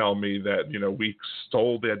trying to tell me, that we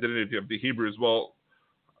stole the identity of the Hebrews. Well,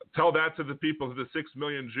 tell that to the people, to the 6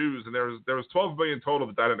 million Jews, and there was 12 million total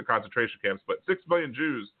that died in the concentration camps, but 6 million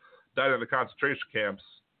Jews died in the concentration camps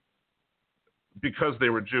because they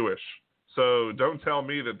were Jewish. So don't tell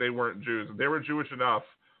me that they weren't Jews. They were Jewish enough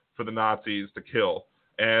for the Nazis to kill.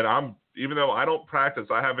 And even though I don't practice,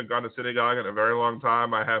 I haven't gone to synagogue in a very long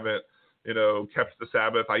time. I haven't, kept the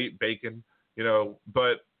Sabbath. I eat bacon,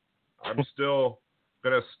 but I'm still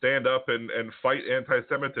going to stand up and fight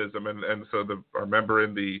anti-Semitism. And so our member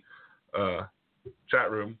in the chat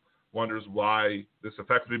room wonders why this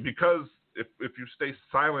affects me. Because if you stay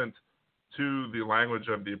silent to the language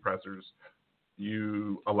of the oppressors,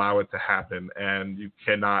 you allow it to happen, and you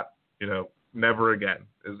cannot, never again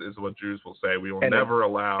is what Jews will say. We will never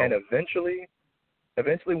allow. And eventually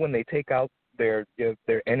when they take out their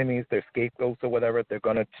enemies, their scapegoats or whatever, they're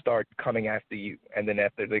going to start coming after you. And then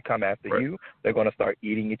after they come after you, they're going to start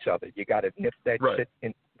eating each other. You got to nip that shit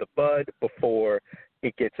in the bud before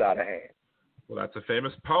it gets out of hand. Well, that's a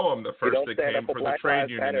famous poem. The first that came for the trade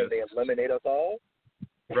unionists. They eliminate us all.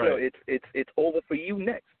 Right. It's over for you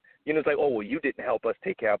next. It's like, oh, well, you didn't help us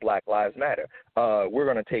take care of Black Lives Matter. We're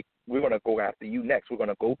gonna go after you next. We're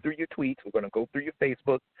gonna go through your tweets. We're gonna go through your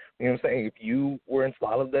Facebook. You know what I'm saying? If you were in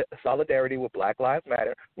solidarity with Black Lives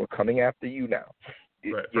Matter, we're coming after you now.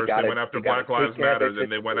 Right. First they went after Black Lives Matter, then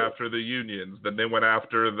they went after the unions, then they went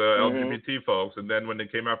after the LGBT folks, and then when they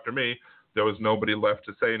came after me, there was nobody left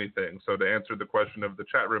to say anything. So to answer the question of the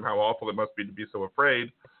chat room, how awful it must be to be so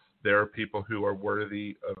afraid, there are people who are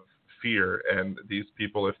worthy of fear, and these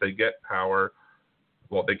people, if they get power,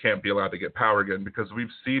 well, they can't be allowed to get power again, because we've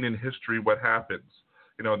seen in history what happens.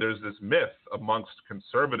 There's this myth amongst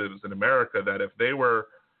conservatives in America that if they were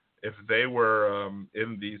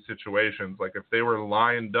in these situations, like if they were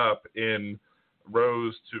lined up in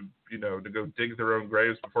rows to go dig their own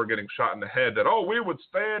graves before getting shot in the head, that we would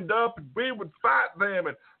stand up and we would fight them,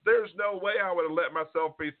 and there's no way I would have let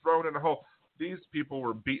myself be thrown in a hole. These people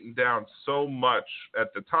were beaten down so much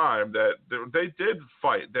at the time that they did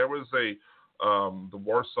fight. There was the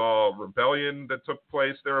Warsaw Rebellion that took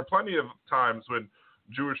place. There were plenty of times when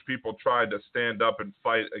Jewish people tried to stand up and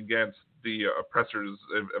fight against the oppressors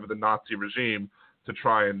of the Nazi regime to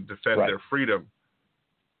try and defend their freedom.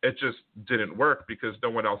 It just didn't work because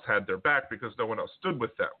no one else had their back, because no one else stood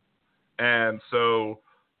with them. And so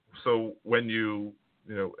when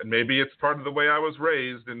and maybe it's part of the way I was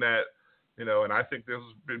raised, in that, and I think this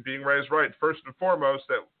is being raised right, first and foremost,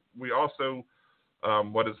 that we also,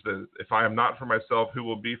 if I am not for myself, who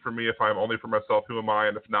will be for me? If I am only for myself, who am I?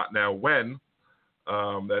 And if not now, when?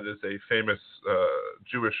 That is a famous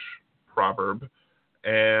Jewish proverb.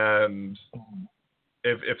 And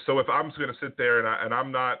if I'm just going to sit there and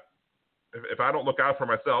I'm not, if I don't look out for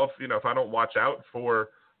myself, if I don't watch out for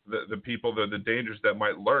the people, the dangers that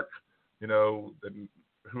might lurk, then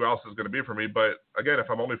who else is going to be for me? But again, if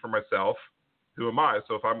I'm only for myself, who am I?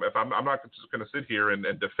 So if I'm not just going to sit here and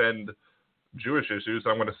defend Jewish issues,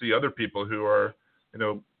 I'm going to see other people who are,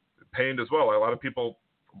 pained as well. A lot of people,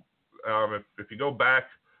 if you go back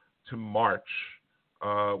to March,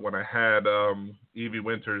 when I had Evie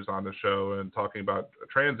Winters on the show and talking about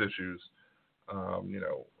trans issues,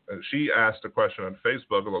 she asked a question on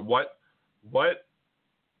Facebook about what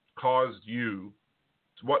caused you,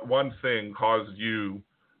 what one thing caused you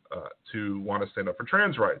to want to stand up for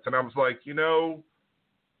trans rights? And I was like,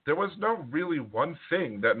 there was no really one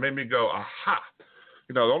thing that made me go, aha.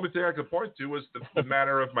 The only thing I could point to was the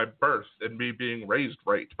manner of my birth and me being raised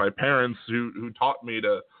right by parents who taught me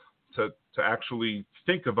to actually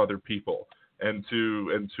think of other people and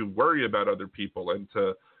to worry about other people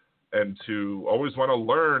and to always want to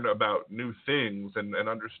learn about new things and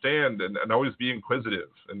understand and always be inquisitive.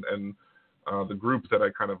 And the group that I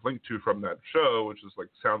kind of linked to from that show, which is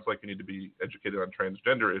sounds like you need to be educated on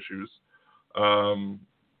transgender issues.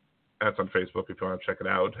 That's on Facebook if you want to check it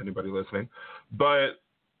out, anybody listening. But,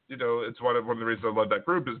 it's one of the reasons I love that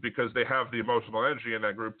group is because they have the emotional energy in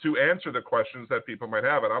that group to answer the questions that people might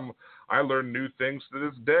have. And I learn new things to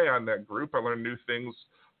this day on that group. I learn new things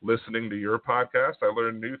listening to your podcast. I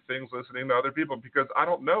learn new things listening to other people because I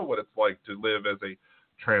don't know what it's like to live as a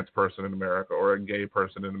trans person in America or a gay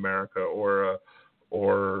person in America or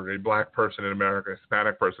a black person in America, a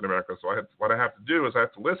Hispanic person in America. So what I have to do is I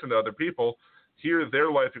have to listen to other people, hear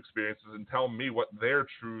their life experiences, and tell me what their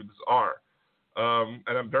truths are. And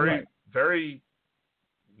I'm very, very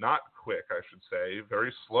not quick, I should say,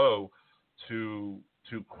 very slow to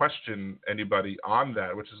question anybody on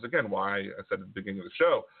that, which is again why I said at the beginning of the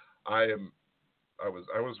show, I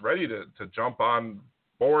was ready to jump on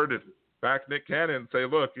board and back Nick Cannon and say,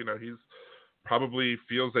 look, he's probably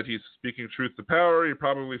feels that he's speaking truth to power. He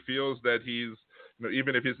probably feels that he's,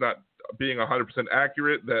 even if he's not being 100%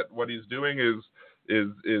 accurate, that what he's doing is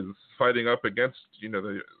fighting up against,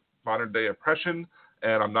 the modern day oppression,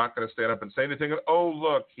 and I'm not going to stand up and say anything. And, oh,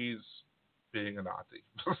 look, he's being a Nazi,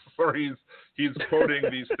 or he's quoting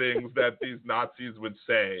these things that these Nazis would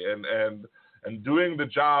say, and doing the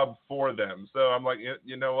job for them. So I'm like,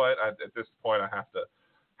 you know what? At this point, I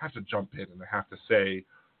have to jump in and I have to say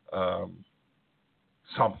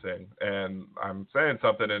something, and I'm saying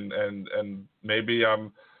something, and maybe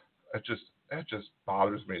it just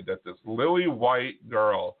bothers me that this lily white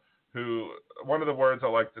girl, who one of the words I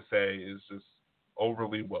like to say is just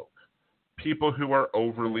overly woke. People who are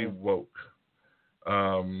overly woke.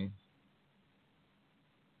 And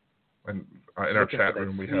in our chat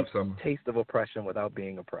room we have some taste of oppression without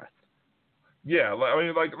being oppressed. Yeah,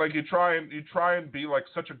 like you try and be like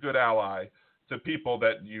such a good ally to people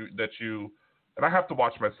that you and I have to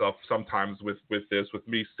watch myself sometimes with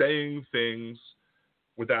me saying things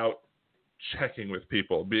without checking with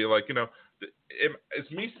people. Be like, is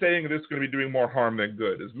me saying this going to be doing more harm than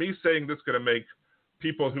good? Is me saying this going to make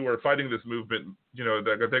people who are fighting this movement,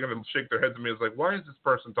 they're going to shake their heads at me as like, why is this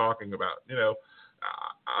person talking about?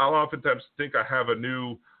 I'll oftentimes think I have a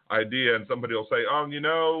new idea, and somebody will say,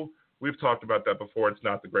 oh, we've talked about that before. It's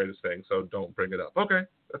not the greatest thing, so don't bring it up. Okay,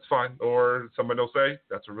 that's fine. Or somebody will say,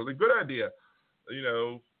 that's a really good idea.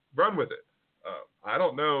 Run with it. I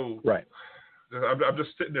don't know. Right. I'm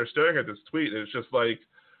just sitting there staring at this tweet, and it's just like,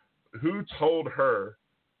 who told her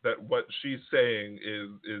that what she's saying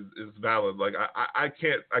is valid? Like, I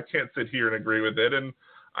can't sit here and agree with it, and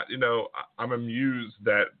I'm amused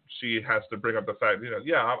that she has to bring up the fact,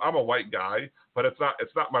 I'm a white guy, but it's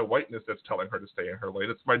not my whiteness that's telling her to stay in her lane.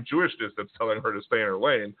 It's my Jewishness that's telling her to stay in her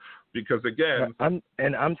lane, because again, I'm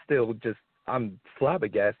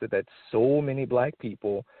flabbergasted that so many black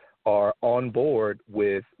people are on board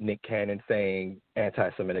with Nick Cannon saying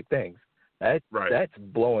anti-Semitic things. That's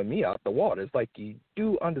blowing me out the water. It's like, you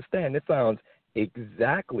do understand this sounds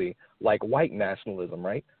exactly like white nationalism,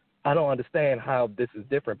 right? I don't understand how this is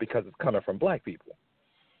different because it's coming from black people.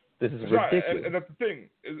 This is ridiculous. And that's the thing,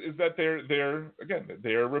 is that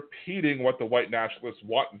they're repeating what the white nationalists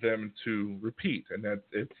want them to repeat, and that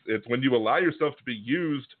it's when you allow yourself to be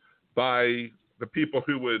used by the people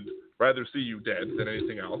who would rather see you dead than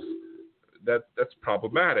anything else, that's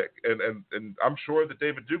problematic. And I'm sure the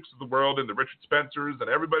David Dukes of the world and the Richard Spencers and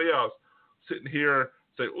everybody else sitting here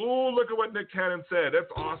say, "Oh, look at what Nick Cannon said.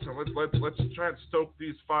 That's awesome. Let's try and stoke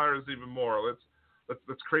these fires even more.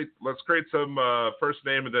 Let's create some first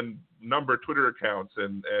name and then number Twitter accounts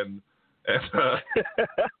and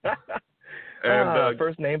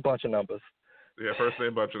first name bunch of numbers." Yeah, first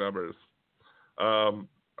name bunch of numbers.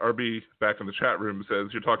 RB back in the chat room says,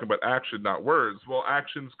 you're talking about action, not words. Well,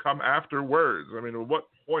 actions come after words. I mean, at what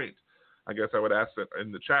point, I guess I would ask that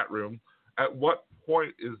in the chat room, at what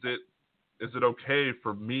point is it is it okay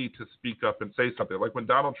for me to speak up and say something? Like when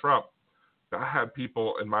Donald Trump, I had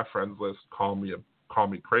people in my friends list call me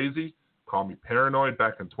crazy, call me paranoid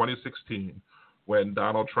back in 2016 when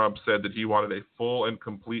Donald Trump said that he wanted a full and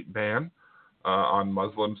complete ban on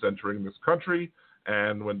Muslims entering this country.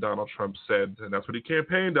 And when Donald Trump said, and that's what he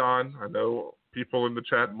campaigned on, I know people in the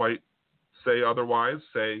chat might say otherwise,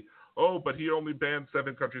 say, oh, but he only banned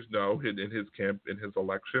 7 countries. No, in his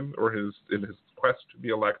election, or in his quest to be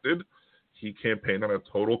elected, he campaigned on a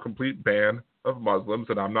total, complete ban of Muslims,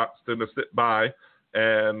 and I'm not going to sit by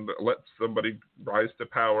and let somebody rise to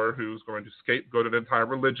power who's going to scapegoat an entire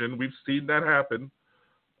religion. We've seen that happen.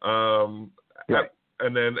 Yep.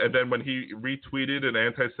 And then when he retweeted an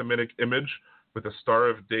anti-Semitic image with a Star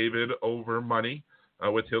of David over money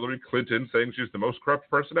with Hillary Clinton saying she's the most corrupt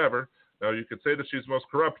person ever. Now, you could say that she's the most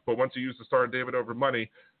corrupt, but once you use the Star of David over money,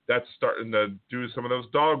 that's starting to do some of those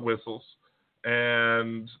dog whistles.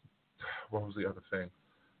 And what was the other thing?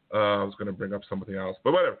 I was going to bring up something else,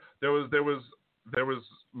 but whatever. There was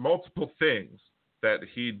multiple things that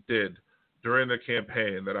he did during the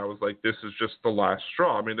campaign that I was like, this is just the last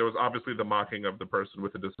straw. I mean, there was obviously the mocking of the person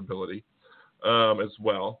with a disability as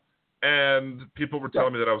well. And people were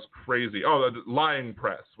telling me that I was crazy. Oh, the lying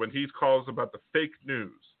press, when he calls about the fake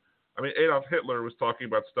news. I mean, Adolf Hitler was talking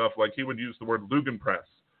about stuff like he would use the word Lügenpresse,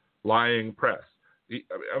 lying press.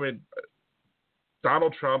 I mean,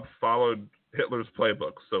 Donald Trump followed Hitler's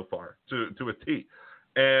playbook so far to a T.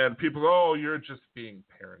 And people, oh, you're just being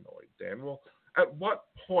paranoid, Dan. Well, at what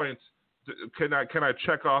point can I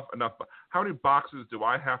check off enough? How many boxes do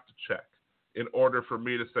I have to check in order for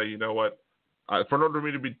me to say, you know what, in order for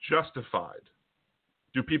me to be justified?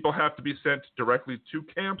 Do people have to be sent directly to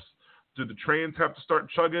camps? Do the trains have to start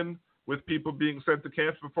chugging with people being sent to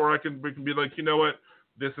camps before we can be like, you know what,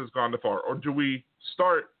 this has gone too far? Or do we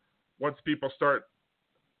start once the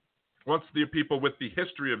people with the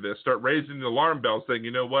history of this start raising the alarm bells, saying,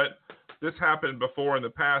 you know what, this happened before in the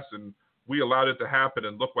past and we allowed it to happen,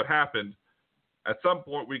 and look what happened. At some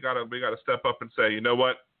point, we gotta step up and say, you know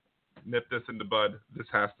what, nip this in the bud. This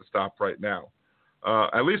has to stop right now.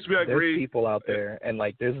 At least we agree. There's people out there, and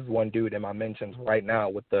like there's this one dude in my mentions right now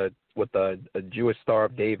with a Jewish Star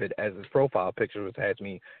of David as his profile picture, which has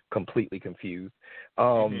me completely confused.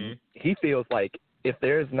 He feels like if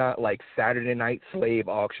there's not like Saturday night slave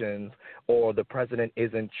auctions, or the president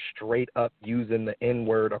isn't straight up using the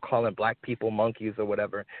N-word or calling black people monkeys or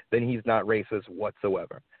whatever, then he's not racist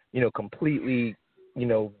whatsoever. Completely,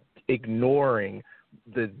 ignoring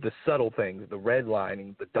the subtle things, the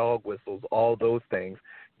redlining, the dog whistles, all those things,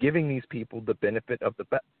 giving these people the benefit of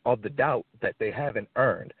the doubt that they haven't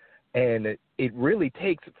earned. And it really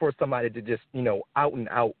takes for somebody to just, out and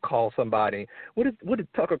out call somebody. What did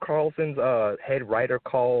Tucker Carlson's head writer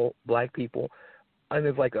call black people? And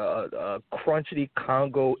it's like a crunchety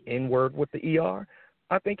Congo N-word with the ER,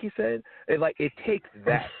 I think he said. It takes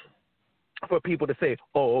that for people to say,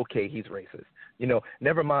 oh, okay, he's racist.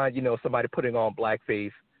 Never mind, somebody putting on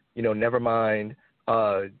blackface, never mind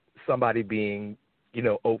somebody being,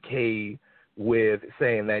 okay with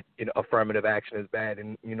saying that, affirmative action is bad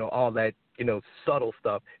and, all that, subtle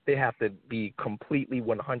stuff. They have to be completely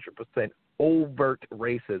 100% overt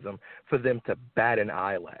racism for them to bat an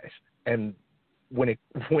eyelash. And when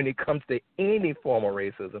it comes to any form of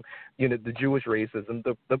racism, the Jewish racism,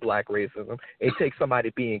 the black racism, it takes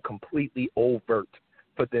somebody being completely overt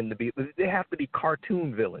for them to be. They have to be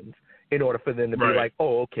cartoon villains in order for them to be like,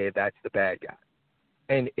 oh, okay, that's the bad guy.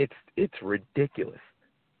 And it's ridiculous.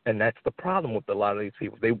 And that's the problem with a lot of these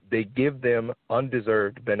people. They give them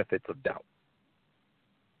undeserved benefits of doubt.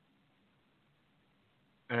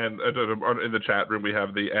 And in the chat room, we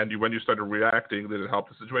have when you started reacting, did it help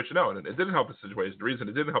the situation? No, and it didn't help the situation. The reason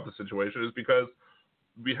it didn't help the situation is because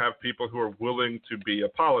we have people who are willing to be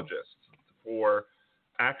apologists for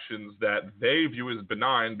actions that they view as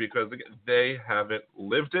benign because they haven't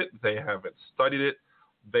lived it, they haven't studied it,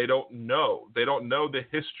 they don't know the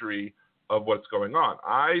history of what's going on.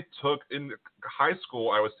 I took in high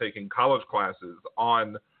school, I was taking college classes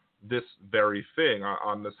on this very thing,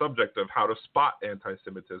 on the subject of how to spot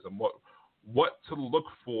anti-Semitism, what to look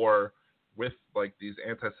for with like these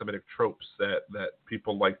anti-Semitic tropes that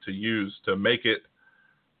people like to use to make it,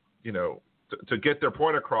 to get their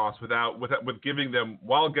point across with giving them,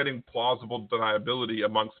 while getting plausible deniability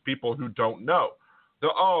amongst people who don't know.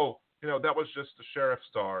 That was just a sheriff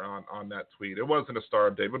star on that tweet. It wasn't a Star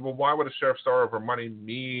of David. Well, why would a sheriff star over money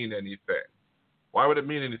mean anything? Why would it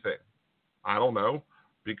mean anything? I don't know.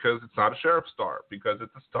 Because it's not a sheriff star. Because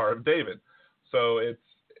it's a Star of David. So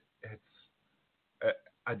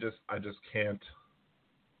I just can't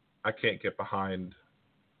get behind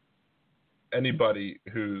anybody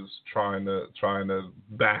who's trying to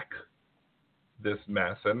back this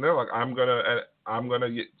mess, and they're like, I'm gonna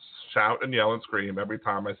shout and yell and scream every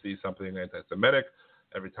time I see something anti-Semitic,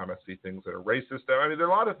 every time I see things that are racist. I mean, there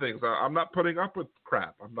are a lot of things. I'm not putting up with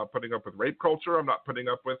crap. I'm not putting up with rape culture. I'm not putting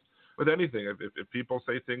up with anything. If people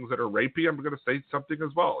say things that are rapey, I'm going to say something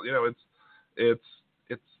as well. You know,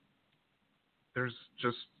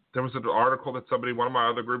 there was an article that one of my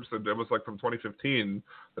other groups, that it was like from 2015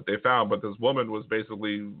 that they found, but this woman was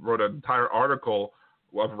basically wrote an entire article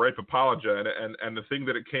of rape apologia, and the thing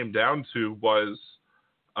that it came down to was,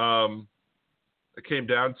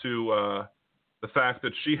 the fact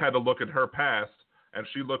that she had to look at her past, and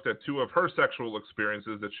she looked at 2 of her sexual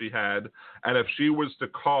experiences that she had, and if she was to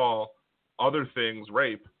call other things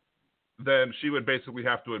rape, then she would basically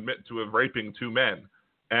have to admit to raping 2 men.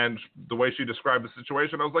 And the way she described the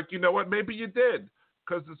situation, I was like, you know what, maybe you did,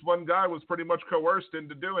 because this one guy was pretty much coerced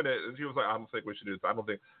into doing it, and she was like, I don't think we should do this. I don't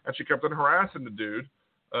think, and she kept on harassing the dude.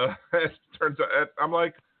 It turns out, I'm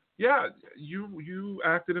like, yeah, you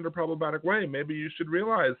acted in a problematic way. Maybe you should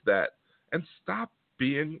realize that and stop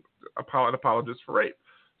being an apologist for rape.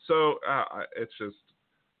 So it's just,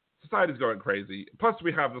 society's going crazy. Plus,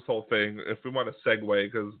 we have this whole thing, if we want to segue,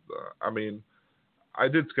 because, I mean, I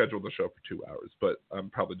did schedule the show for 2 hours, but I'm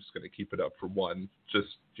probably just going to keep it up for 1. Just,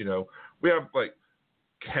 you know, we have, like,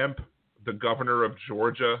 Kemp, the governor of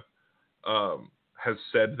Georgia, has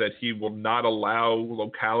said that he will not allow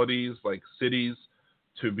localities, like cities,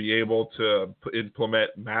 to be able to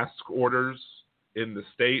implement mask orders in the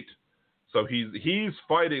state. So he's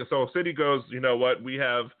fighting. So a city goes, you know what? We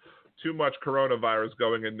have too much coronavirus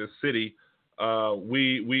going in this city. We're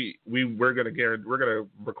going to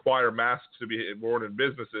require masks to be worn in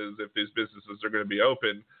businesses if these businesses are going to be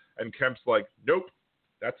open. And Kemp's like, nope,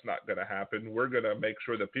 that's not going to happen. We're going to make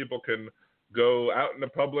sure that people can go out in the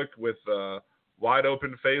public with wide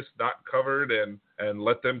open face, not covered, and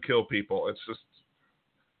let them kill people. It's just,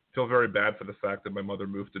 I feel very bad for the fact that my mother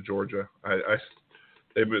moved to Georgia.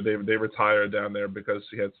 They retired down there because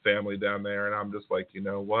she has family down there, and I'm just like, you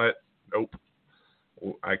know what? Nope.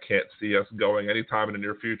 I can't see us going anytime in the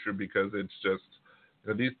near future, because it's just,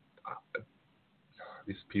 you know,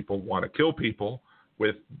 these people want to kill people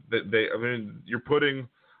with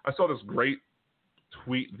I saw this great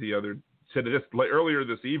tweet earlier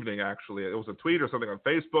this evening, actually. It was a tweet or something on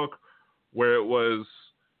Facebook where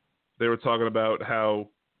they were talking about how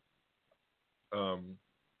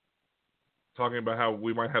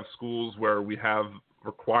we might have schools where we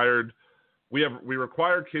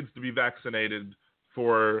require kids to be vaccinated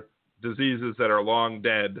for diseases that are long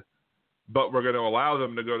dead, but we're going to allow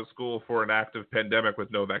them to go to school for an active pandemic with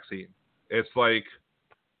no vaccine. It's like,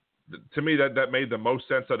 to me, that made the most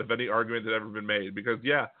sense out of any argument that ever been made, because,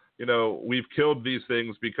 yeah, you know, we've killed these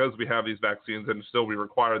things because we have these vaccines, and still we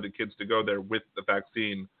require the kids to go there with the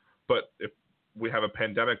vaccine. But if we have a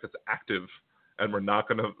pandemic that's active, and we're not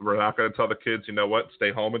gonna tell the kids, you know what,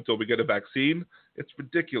 stay home until we get a vaccine, it's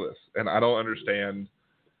ridiculous, and I don't understand.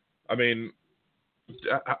 I mean,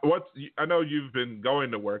 I know you've been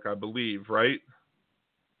going to work, I believe, right?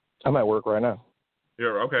 I'm at work right now. Yeah.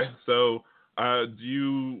 Okay. So, is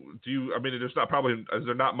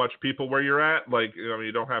there not much people where you're at? Like, I mean,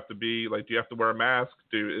 you don't have to be like, do you have to wear a mask?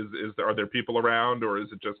 Are there people around, or is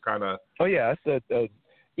it just kind of? Oh yeah, I said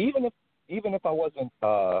even if I wasn't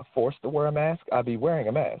forced to wear a mask, I'd be wearing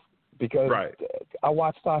a mask, because right. I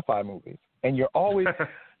watch sci-fi movies, and you're always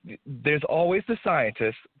there's always the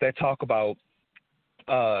scientists that talk about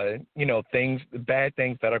bad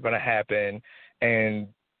things that are going to happen, and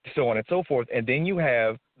so on and so forth. And then you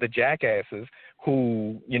have the jackasses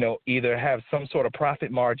who, you know, either have some sort of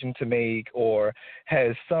profit margin to make, or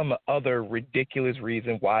has some other ridiculous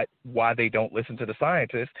reason why they don't listen to the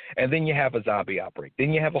scientists. And then you have a zombie outbreak.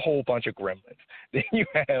 Then you have a whole bunch of gremlins. Then you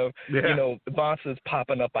have, monsters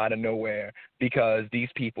popping up out of nowhere because these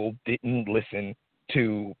people didn't listen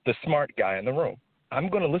to the smart guy in the room. I'm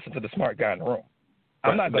going to listen to the smart guy in the room.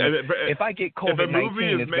 I'm not going to. If I get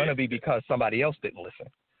COVID-19, it's going to be because somebody else didn't listen.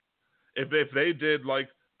 If they did like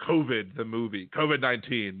COVID, the movie,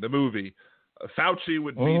 COVID-19, the movie, Fauci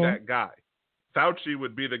would be that guy. Fauci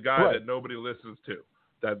would be the guy that nobody listens to,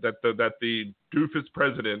 that the doofus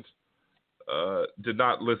president did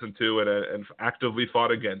not listen to and actively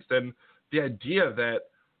fought against. And the idea that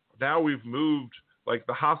now we've moved, like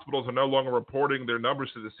the hospitals are no longer reporting their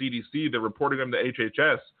numbers to the CDC, they're reporting them to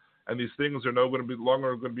HHS, and these things are no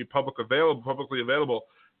longer going to be publicly available,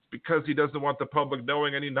 because he doesn't want the public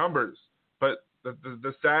knowing any numbers. But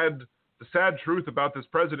the sad truth about this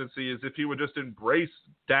presidency is, if he would just embrace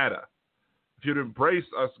data, if you'd embrace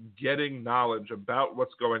us getting knowledge about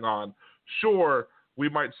what's going on, sure, we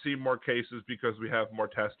might see more cases because we have more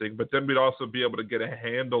testing, but then we'd also be able to get a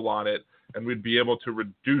handle on it, and we'd be able to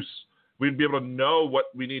we'd be able to know what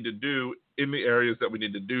we need to do in the areas that we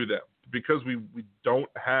need to do them. Because we don't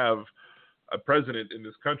have a president in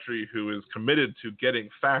this country who is committed to getting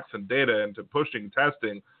facts and data and to pushing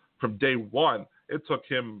testing from day one. It took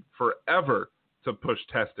him forever to push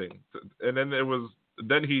testing. And then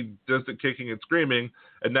he does the kicking and screaming.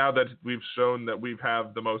 And now that we've shown that we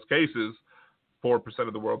have the most cases, 4%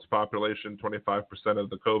 of the world's population, 25% of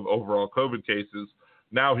the overall COVID cases,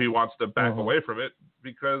 now he wants to back away from it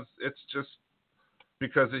because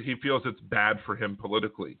he feels it's bad for him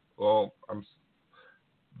politically. Well,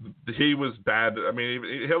 he was bad. I mean,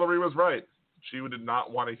 Hillary was right. She did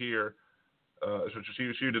not want to hear.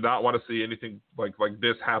 She did not want to see anything like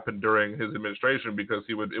this happen during his administration because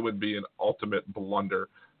it would be an ultimate blunder,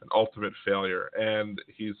 an ultimate failure, and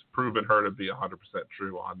he's proven her to be 100%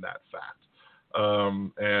 true on that fact.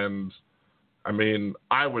 And I mean,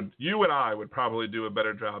 you and I would probably do a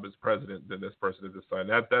better job as president than this person at this time.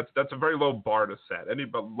 That's a very low bar to set. A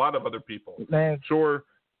lot of other people, man, sure,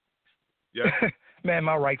 yeah. Man,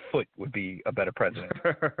 my right foot would be a better president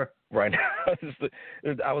right now.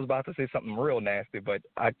 I was about to say something real nasty, but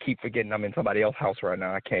I keep forgetting I'm in somebody else's house right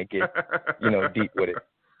now. I can't get, deep with it.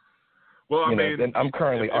 Well, I mean, I'm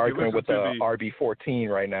currently arguing with the RB14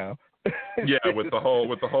 right now. Yeah, with the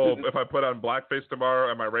whole. If I put on blackface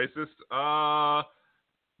tomorrow, am I racist?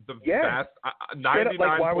 Vast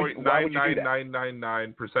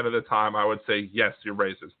 99.99999% of the time, I would say yes, you're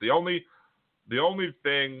racist. The only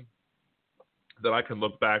thing that I can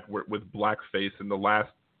look back with blackface in the last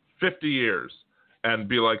 50 years and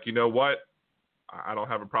be like, you know what, I don't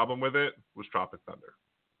have a problem with it, was Tropic Thunder.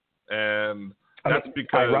 And that's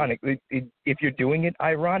because... Ironically, if you're doing it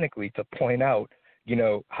ironically to point out,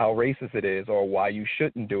 how racist it is or why you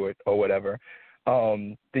shouldn't do it or whatever,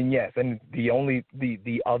 then yes. And the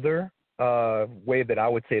other way that I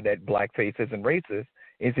would say that blackface isn't racist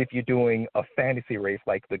is if you're doing a fantasy race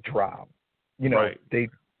like the Drow. Right.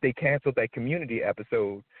 They canceled that Community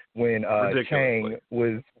episode when Chang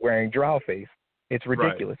was wearing drow face. It's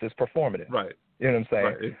ridiculous. Right. It's performative. Right. You know what I'm saying?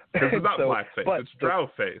 Right. Because it's not blackface. It's drow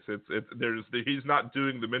face. He's not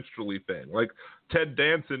doing the minstrelly thing. Like Ted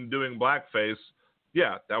Danson doing blackface.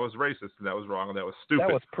 Yeah, that was racist and that was wrong and that was stupid.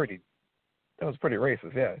 That was pretty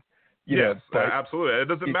racist. Yeah. Yes, absolutely. It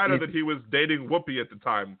doesn't matter that he was dating Whoopi at the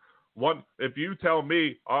time. If you tell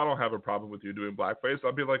me, I don't have a problem with you doing blackface,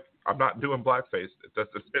 I'll be like, I'm not doing blackface.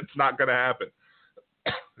 It's not going to happen.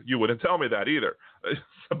 You wouldn't tell me that either.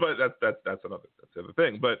 But that's the other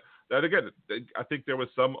thing. But that again, I think there was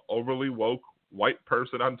some overly woke white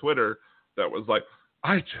person on Twitter that was like,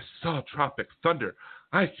 I just saw Tropic Thunder.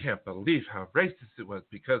 I can't believe how racist it was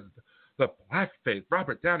because the blackface,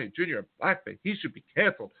 Robert Downey Jr. blackface, he should be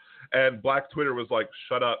canceled. And Black Twitter was like,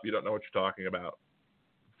 shut up, you don't know what you're talking about.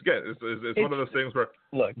 Again, it's one of those things where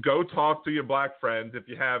go talk to your black friends if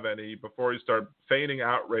you have any before you start feigning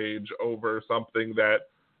outrage over something that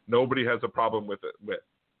nobody has a problem with.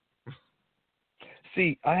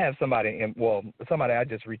 See, I have somebody I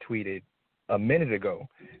just retweeted a minute ago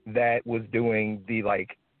that was doing the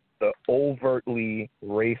overtly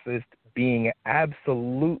racist, being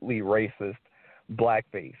absolutely racist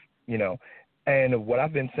blackface, And what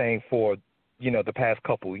I've been saying for the past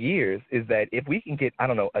couple years is that if we can get,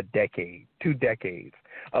 a decade, 2 decades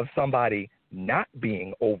of somebody not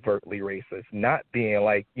being overtly racist, not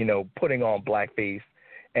being putting on blackface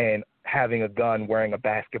and having a gun, wearing a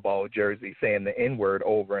basketball jersey, saying the N-word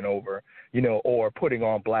over and over, or putting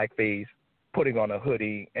on blackface, putting on a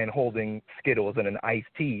hoodie and holding Skittles and an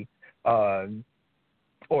iced tea, or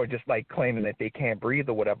just claiming that they can't breathe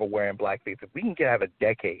or whatever, wearing blackface. If we can have a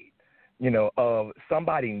decade, of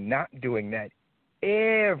somebody not doing that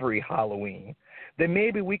every Halloween, then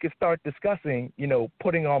maybe we could start discussing,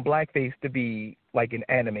 putting on blackface to be like an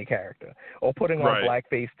anime character, or putting on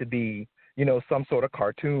blackface to be, some sort of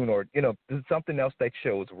cartoon, or, something else that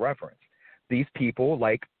shows reverence. These people,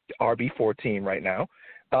 like RB14 right now,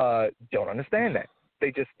 don't understand that.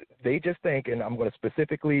 They just think, and I'm going to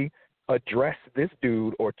specifically address this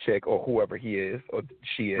dude or chick or whoever he is or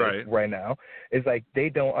she is right now, is they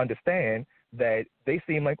don't understand that they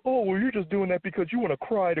seem like, oh, well, you're just doing that because you want to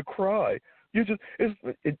cry.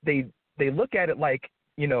 They look at it like,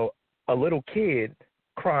 a little kid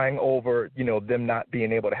crying over, them not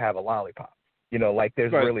being able to have a lollipop.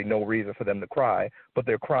 There's really no reason for them to cry, but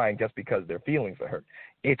they're crying just because their feelings are hurt.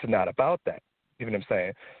 It's not about that. You know what I'm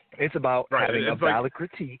saying? It's about having a valid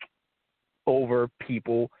critique over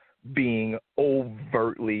people being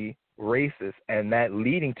overtly racist, and that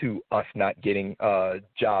leading to us not getting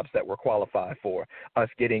jobs that we're qualified for, us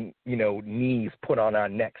getting, knees put on our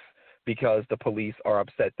necks because the police are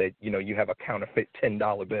upset that, you have a counterfeit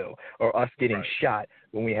 $10 bill, or us getting shot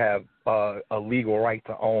when we have a legal right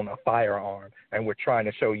to own a firearm and we're trying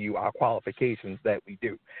to show you our qualifications that we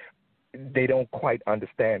do. They don't quite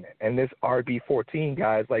understand it. And this RB14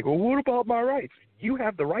 guy is like, well, what about my rights? You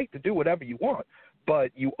have the right to do whatever you want,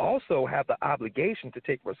 but you also have the obligation to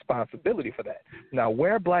take responsibility for that. Now,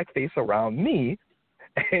 wear blackface around me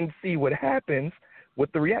and see what happens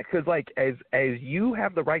with the react. Because, as you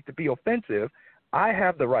have the right to be offensive, I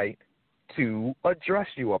have the right to address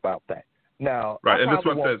you about that. Now, I and this probably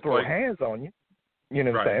one won't says, throw hands on you. You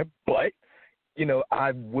know what I'm saying? But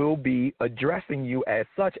I will be addressing you as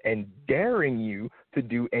such and daring you to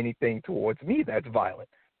do anything towards me that's violent,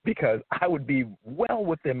 because I would be well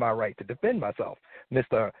within my right to defend myself.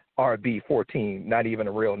 Mr. RB14, not even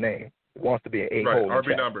a real name, wants to be an a-hole.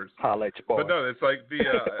 RB numbers. Holla at your boy. But no, it's like the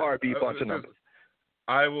RB bunch of numbers.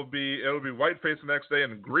 It'll be white face the next day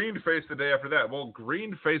and green face the day after that. Well,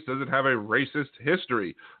 green face doesn't have a racist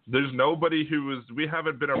history. There's nobody we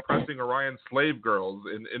haven't been oppressing Orion slave girls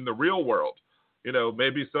in the real world.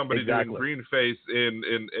 Maybe somebody doing green face in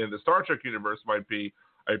the Star Trek universe might be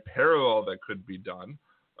a parallel that could be done.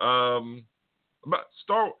 But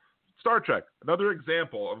Star Trek, another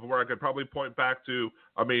example of where I could probably point back to.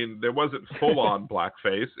 I mean, there wasn't full on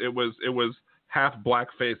blackface. It was half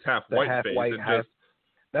blackface, half whiteface.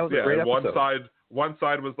 That was a great episode. episode. One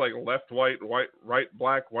side was like left white, right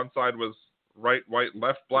black. One side was right white,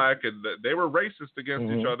 left black, and they were racist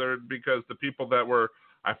against each other because the people that were,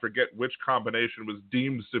 I forget which combination, was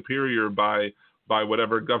deemed superior by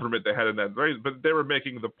whatever government they had in that race. But they were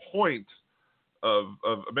making the point of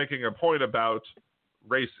making a point about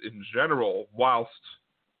race in general, whilst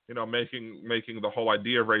making the whole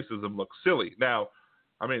idea of racism look silly. Now,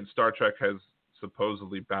 I mean, Star Trek has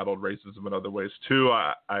supposedly battled racism in other ways too.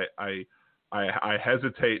 I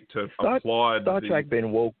hesitate to applaud. Star Trek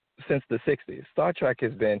been woke since the 60s. Star Trek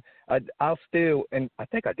has been. I'll still, and I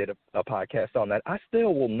think I did a podcast on that. I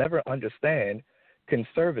still will never understand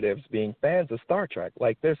conservatives being fans of Star Trek.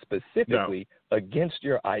 Like, they're specifically against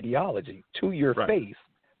your ideology to your face.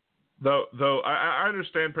 Though I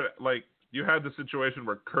understand, like, you had the situation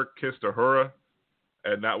where Kirk kissed Uhura,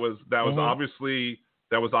 and that was obviously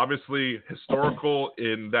historical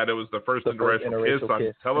in that it was the first interracial kiss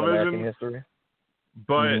on television. History.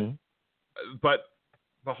 But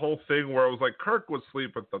the whole thing where it was like Kirk would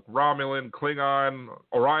sleep with the Romulan, Klingon,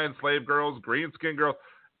 Orion slave girls, green skin girls.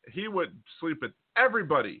 He would sleep with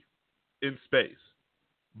everybody in space.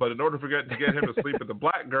 But in order to get him to sleep with the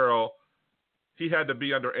black girl, he had to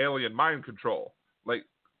be under alien mind control. Like,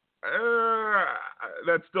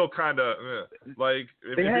 that's still kind of like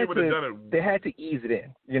if he would have done it. They had to ease it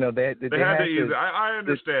in. They had to ease it. I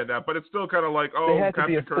understand that, but it's still kind of like,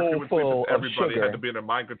 Captain Kirk would sleep with everybody. Had to be under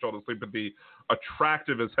mind control to sleep with the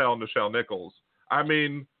attractive as hell Nichelle Nichols. I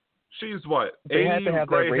mean, she's what? They had to have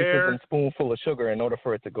that hair? racism spoonful of sugar in order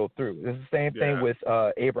for it to go through. It's the same thing with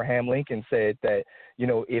Abraham Lincoln said that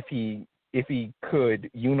if he could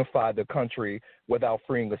unify the country without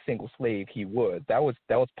freeing a single slave, he would. That was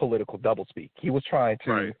political doublespeak. He was trying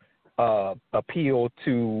to appeal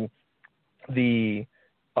to the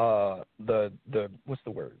what's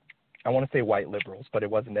the word? I want to say white liberals, but it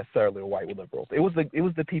wasn't necessarily the white liberals. It was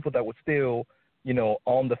the people that were still,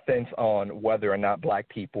 on the fence on whether or not black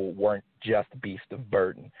people weren't just beasts of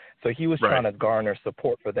burden. So he was trying to garner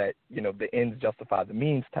support for that, the ends justify the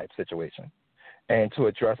means type situation. And to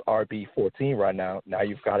address RB14 right now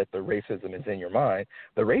you've got it, the racism is in your mind.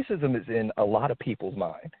 The racism is in a lot of people's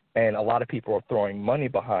mind, and a lot of people are throwing money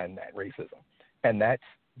behind that racism. And that's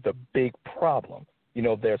the big problem.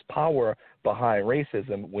 There's power behind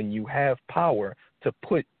racism when you have power to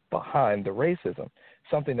put behind the racism,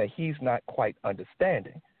 something that he's not quite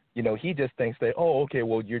understanding. He just thinks that,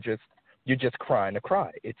 you're just crying to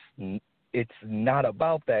cry. It's not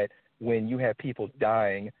about that when you have people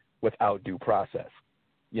dying without due process.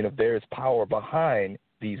 There's power behind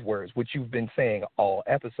these words, which you've been saying all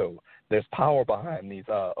episode. There's power behind these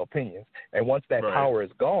opinions. And once that power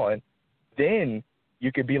is gone, then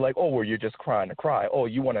you could be like, you're just crying to cry.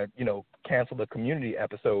 You want to, cancel the community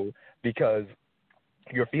episode because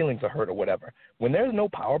your feelings are hurt or whatever. When there's no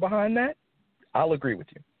power behind that, I'll agree with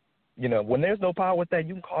you. When there's no power with that,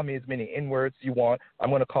 you can call me as many N-words you want.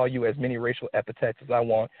 I'm going to call you as many racial epithets as I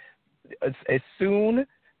want. As soon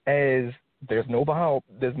as there's no power,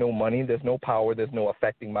 there's no money, there's no power, there's no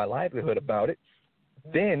affecting my livelihood about it,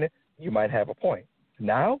 then you might have a point.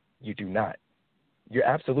 Now, you do not. You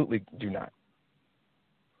absolutely do not.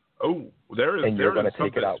 Oh, there is. And you're going to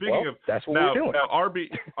take it out. Speaking well, of, that's what now, we're doing. Now,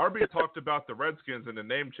 RB talked about the Redskins and the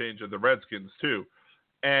name change of the Redskins too,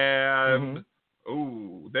 and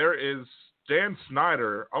there is Dan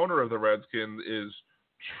Snyder, owner of the Redskins, is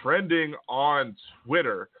trending on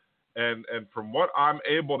Twitter, and from what I'm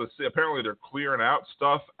able to see, apparently they're clearing out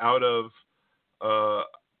stuff out of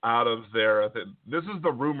there. This is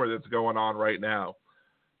the rumor that's going on right now.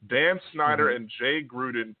 Dan Snyder and Jay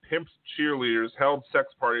Gruden pimped cheerleaders, held sex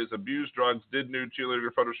parties, abused drugs, did nude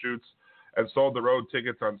cheerleader photo shoots, and sold the road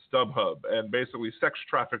tickets on StubHub, and basically sex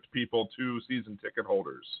trafficked people to season ticket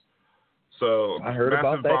holders. So I heard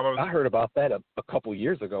about that. I heard about that a couple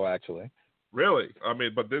years ago, actually. Really? I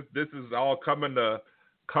mean, but this is all coming to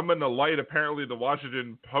light. Apparently, the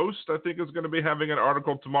Washington Post, I think, is going to be having an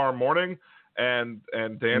article tomorrow morning, and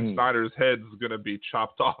Dan Snyder's head's going to be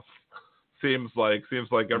chopped off. Seems like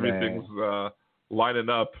everything's lining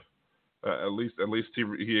up. At least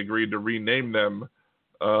he agreed to rename them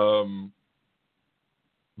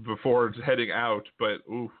before heading out. But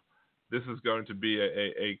this is going to be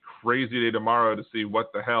a crazy day tomorrow to see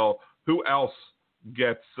what the hell. Who else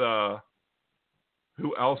gets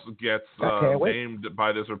named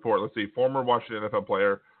by this report? Let's see. Former Washington NFL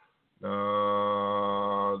player.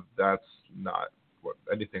 That's not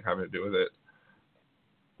anything having to do with it.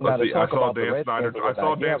 Let's see. I saw Dan Snyder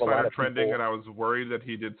trending, and I was worried that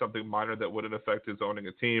he did something minor that wouldn't affect his owning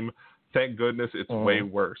a team. Thank goodness it's way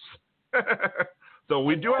worse. So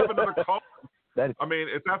we do have another call. I mean,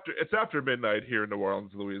 it's after midnight here in New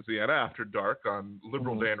Orleans, Louisiana, after dark on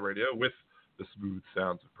Liberal Dan Radio with the Smooth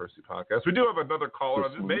Sounds of Percy podcast. We do have another caller.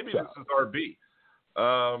 Maybe this is RB.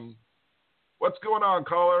 What's going on,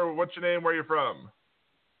 caller? What's your name? Where are you from?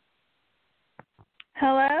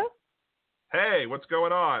 Hello? Hey, what's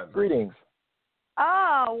going on? Greetings.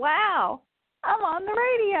 Oh, wow. I'm on the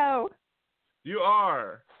radio. You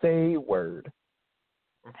are. Say word.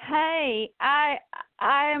 Hey,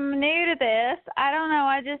 I'm new to this. I don't know.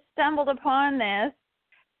 I just stumbled upon this.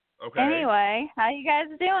 Okay. Anyway, how you guys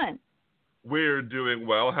doing? We're doing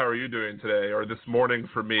well. How are you doing today? Or this morning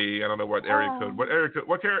for me? I don't know what area code. What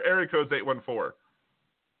area code's 814?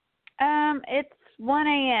 It's 1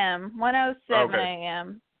 a.m. 1:07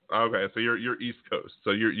 a.m. Okay, so you're East Coast.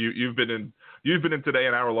 So you've been in today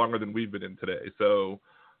an hour longer than we've been in today. So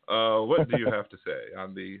what do you have to say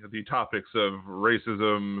on the topics of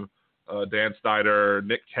racism, Dan Snyder,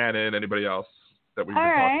 Nick Cannon, anybody else that we've been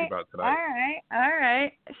talking about tonight? All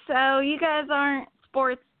right. So you guys aren't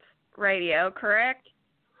sports radio, correct?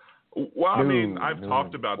 Well, I mean, I've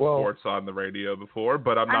talked about sports on the radio before,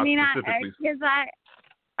 but I'm not specifically.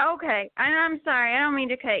 Okay, and I'm sorry. I don't mean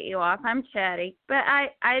to cut you off. I'm chatty. But I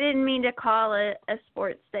didn't mean to call it a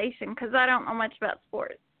sports station because I don't know much about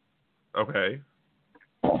sports. Okay.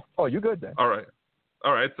 Oh, you good then. All right.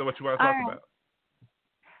 So what you want to talk about?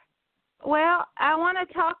 Well, I want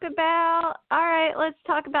to talk about, let's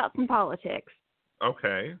talk about some politics.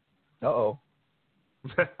 Okay. Uh-oh.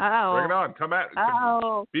 Bring it on. Come at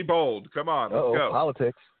it. Be bold. Come on. Let's go.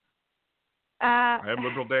 Politics. I am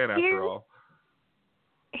Liberal Dan after all.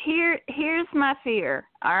 Here's my fear,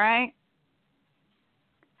 all right?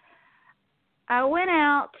 I went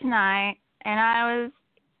out tonight, and I was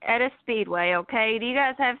at a speedway, okay? Do you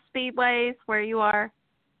guys have speedways where you are?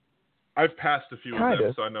 I've passed a few of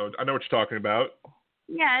them, so I know what you're talking about.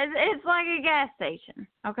 Yeah, it's like a gas station,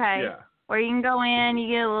 okay? Yeah. Where you can go in,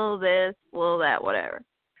 you get a little this, a little that, whatever.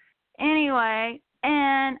 Anyway,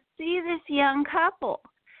 and see this young couple,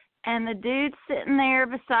 and the dude's sitting there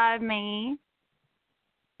beside me,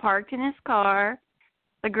 parked in his car.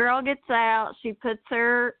 The girl gets out. She puts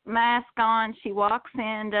her mask on. She walks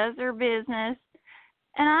in, does her business.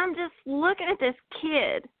 And I'm just looking at this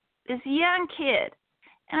kid, this young kid.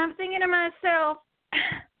 And I'm thinking to myself,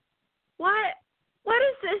 what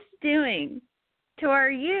is this doing to our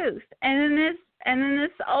youth? And then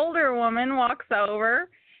this older woman walks over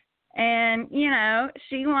and,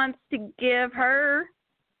 she wants to give her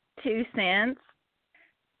 2 cents.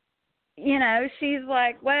 She's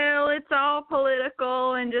like, well, it's all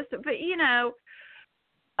political and but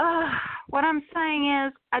what I'm saying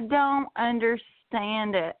is I don't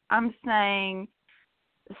understand it. I'm saying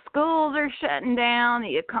the schools are shutting down,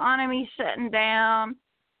 the economy's shutting down.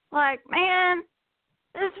 Like, man,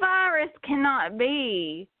 this virus cannot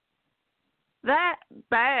be that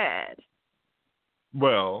bad.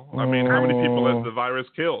 Well, I mean, how many people has the virus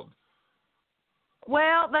killed?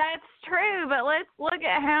 Well, that's true, but let's look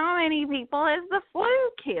at how many people has the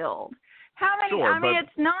flu killed. How many? Sure, I'm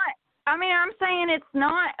saying it's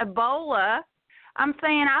not Ebola. I'm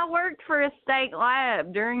saying I worked for a state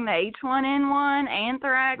lab during the H1N1,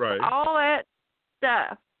 anthrax, all that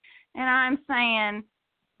stuff. And I'm saying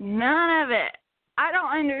none of it. I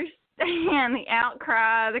don't understand the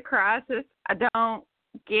outcry, the crisis. I don't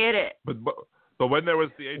get it. But when there was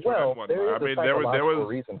the H1N1, Well, there is there was a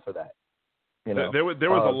reason for that. You know, there was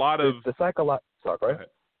a lot of the psychological. Sorry, go ahead.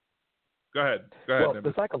 Go ahead. Well,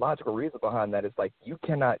 Nimbus. the psychological reason behind that is like you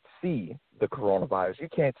cannot see the coronavirus. You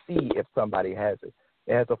can't see if somebody has it.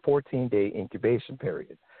 It has a 14-day incubation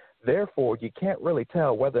period. Therefore, you can't really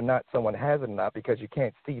tell whether or not someone has it or not because you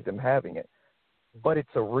can't see them having it. But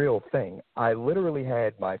it's a real thing. I literally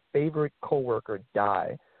had my favorite coworker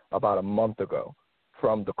die about a month ago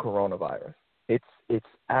from the coronavirus. It's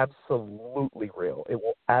absolutely real. It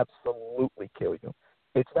will absolutely kill you.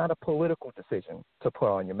 It's not a political decision to put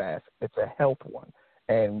on your mask. It's a health one.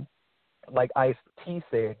 And like Ice-T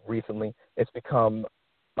said recently, it's become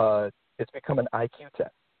an IQ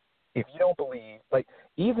test. If you don't believe, like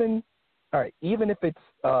even if it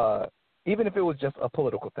was just a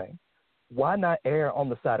political thing, why not err on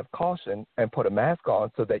the side of caution and put a mask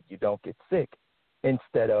on so that you don't get sick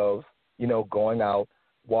instead of, going out,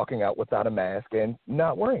 walking out without a mask and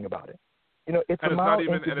not worrying about it? It's a mild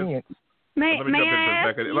inconvenience. May I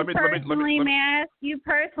ask you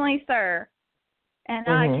personally, sir, and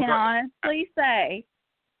I can honestly say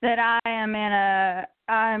that I'm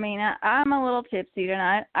a little tipsy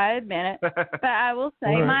tonight. I admit it, but I will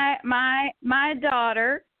say my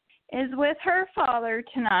daughter is with her father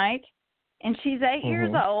tonight, and she's 8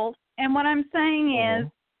 years old. And what I'm saying is,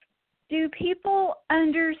 do people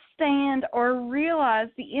understand or realize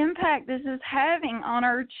the impact this is having on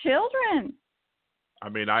our children? I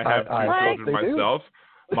mean, I have two children myself.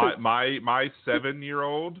 My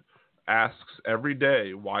 7-year-old asks every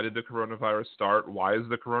day, why did the coronavirus start? Why is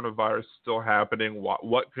the coronavirus still happening?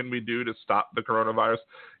 What can we do to stop the coronavirus?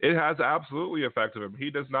 It has absolutely affected him. He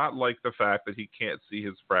does not like the fact that he can't see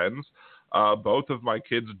his friends. Both of my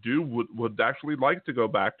kids would actually like to go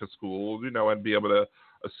back to school, and be able to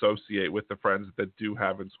associate with the friends that do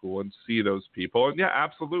have in school and see those people. And yeah,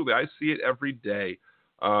 absolutely. I see it every day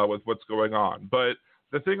with what's going on. But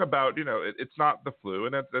the thing about, it's not the flu,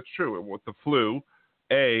 and that's true. With the flu,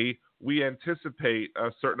 we anticipate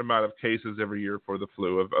a certain amount of cases every year for the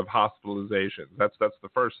flu of hospitalizations. That's the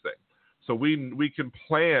first thing. So we can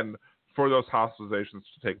plan for those hospitalizations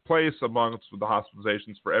to take place amongst the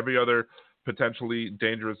hospitalizations for every other potentially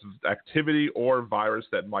dangerous activity or virus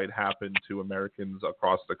that might happen to Americans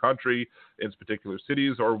across the country in particular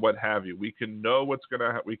cities or what have you. We can know what's going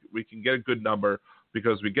to we can get a good number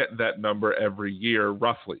because we get that number every year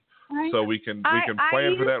roughly. So we can plan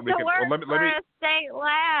for that. We can let me a state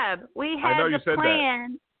lab. We had to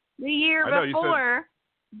plan the year before.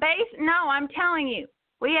 No, I'm telling you.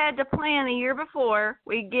 We had to plan the year before.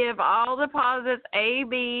 We give all deposits A,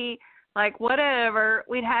 B, like whatever.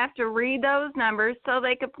 We'd have to read those numbers so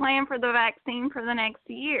they could plan for the vaccine for the next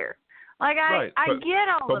year. Like I get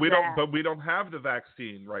all of that. But we don't have the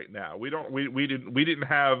vaccine right now. We didn't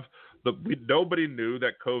have nobody knew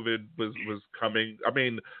that COVID was coming. I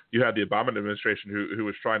mean, you had the Obama administration who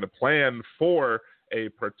was trying to plan for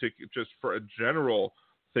just for a general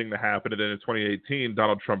thing to happen, and then in 2018,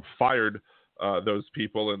 Donald Trump fired those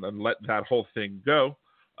people and let that whole thing go.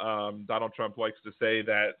 Donald Trump likes to say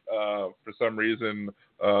that for some reason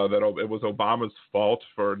that it was Obama's fault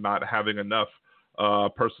for not having enough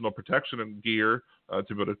personal protection and gear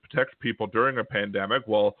to be able to protect people during a pandemic.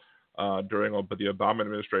 Well, during the Obama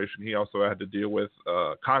administration, he also had to deal with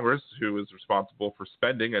Congress, who is responsible for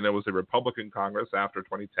spending, and it was a Republican Congress after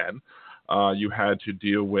 2010. You had to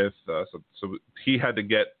deal with, so he had to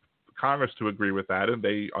get Congress to agree with that, and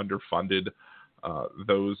they underfunded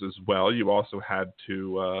those as well. You also had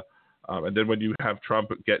to, and then when you have Trump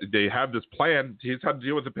they have this plan. He's had to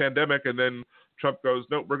deal with the pandemic, and then Trump goes,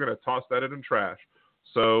 nope, we're going to toss that in the trash.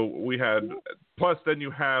 So we had, plus then you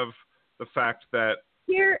have the fact that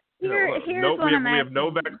we have no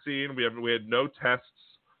vaccine. We had no tests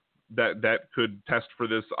that could test for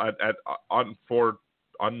this for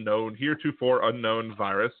heretofore unknown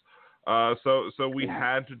virus. So we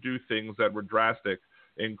had to do things that were drastic,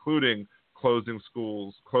 including closing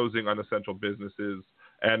schools, closing unessential businesses,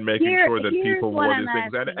 and making sure that people wore these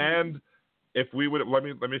things. And if we would let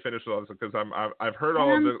me finish all this because I've heard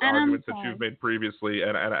all of the arguments that you've made previously,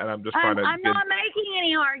 and I'm just trying to. I'm not making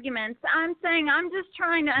any arguments. I'm saying I'm just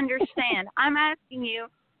trying to understand. I'm asking you,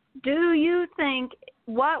 do you think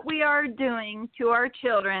what we are doing to our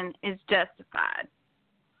children is justified?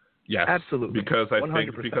 Yes, absolutely. Because I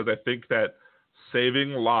think that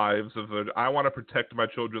saving lives I want to protect my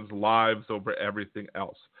children's lives over everything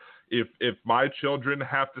else. If my children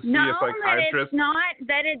have to see a psychiatrist,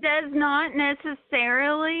 that it does not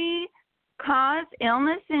necessarily cause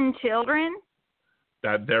illness in children?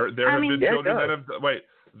 That there have been children that have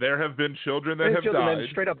there have been children that have children died. that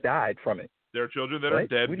straight up died from it. There are children that are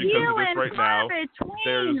dead because Few of this and right far now.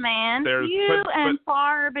 between, man. Few and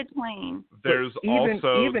far between. There's even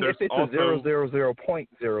there's if it's also, a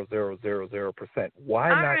 0.000%, why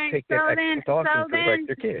All not right, take that so extra then- precaution so to protect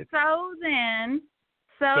your kids? So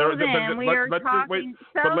then we let's are just talking. wait,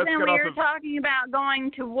 So but let's then get we off are of- talking about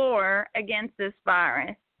going to war against this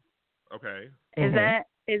virus. Okay. Is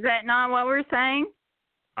that not what we're saying?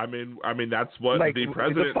 I mean that's what Like, the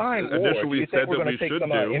president define war. initially Do you said think we're that gonna we take should some,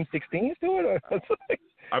 do. M16s to it? Or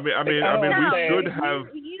I mean, don't we understand. should have.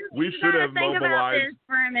 We should gotta have think about mobilized. this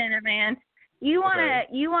for a minute, man. You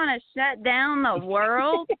wanna shut down the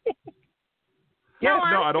world? Yeah,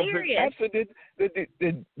 I'm I don't think- serious.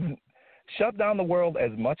 Absolutely. Shut down the world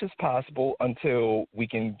as much as possible until we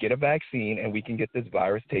can get a vaccine and we can get this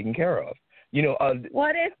virus taken care of. You know,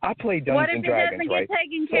 What if I play what Dungeons if and it Dragons, doesn't right? get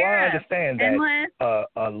taken So care I of? understand that Unless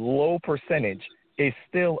a low percentage is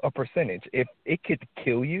still a percentage. If it could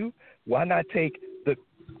kill you, why not take the?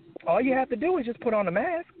 All you have to do is just put on a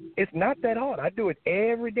mask. It's not that hard. I do it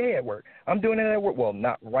every day at work. I'm doing it at work. Well,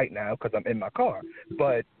 not right now because I'm in my car,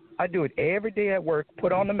 but I do it every day at work.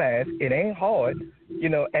 Put on the mask. It ain't hard, you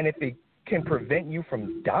know. And if it can prevent you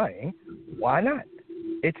from dying, why not?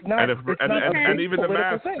 It's not. And, a even the political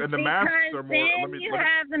masks thing. and the masks are more. Then you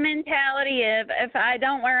have the mentality of if I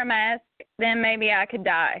don't wear a mask, then maybe I could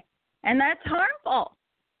die, and that's harmful.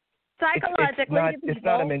 Psychologically, it's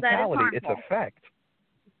not a mentality. It's a fact.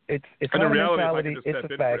 It's and not in a reality, mentality.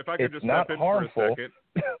 It's a fact. If I could It's just not step in harmful. for a second.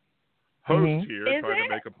 Host Mhm. here Is trying it? to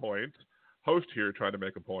make a point. Host here trying to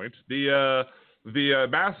make a point. The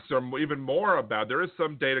masks are even more about. There is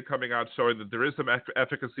some data coming out showing that there is some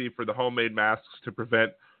efficacy for the homemade masks to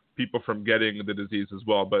prevent people from getting the disease as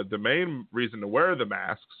well. But the main reason to wear the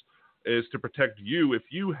masks is to protect you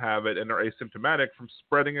if you have it and are asymptomatic from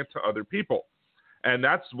spreading it to other people. And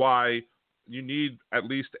that's why you need at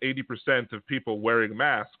least 80% of people wearing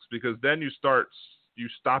masks, because then you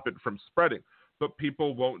stop it from spreading. But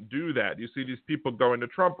people won't do that. You see these people going to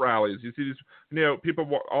Trump rallies. You see these, people,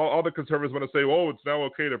 all the conservatives want to say, oh, it's now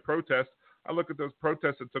okay to protest. I look at those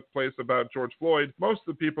protests that took place about George Floyd. Most of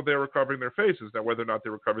the people there were covering their faces. Now, whether or not they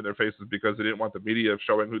were covering their faces because they didn't want the media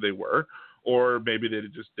showing who they were, or maybe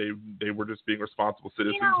they were just being responsible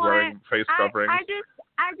citizens wearing face coverings.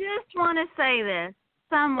 I just want to say this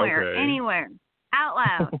somewhere, Okay. anywhere, out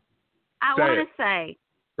loud. I Say want it. to say,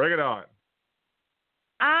 Bring it on.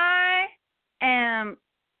 I am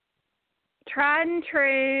tried and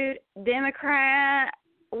true Democrat,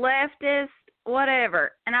 leftist,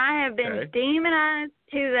 whatever, and I have been demonized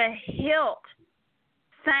to the hilt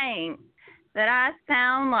saying that I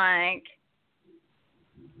sound like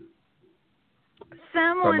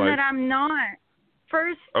someone that I'm not. For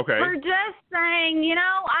just saying,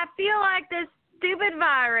 I feel like this stupid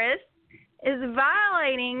virus is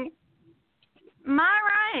violating my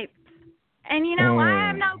rights. And, I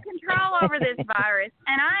have no control over this virus,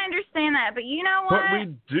 and I understand that. But you know what? But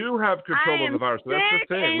we do have control of the virus. That's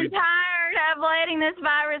the thing. I am sick and tired of letting this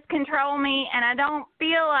virus control me, and I don't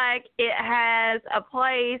feel like it has a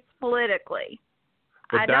place politically.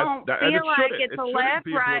 But I don't feel like it's a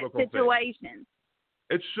left-right Thing. situation.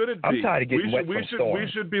 It shouldn't be. I'm tired of getting wet from storms.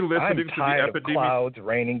 We should be listening I'm tired to the of clouds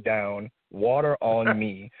raining down, water on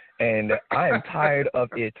me, and I am tired of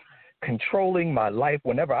it controlling my life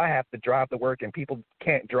whenever I have to drive to work and people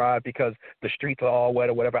can't drive because the streets are all wet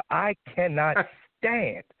or whatever. I cannot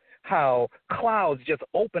stand how clouds just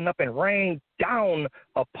open up and rain down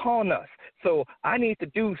upon us. So I need to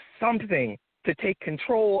do something to take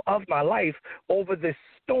control of my life over this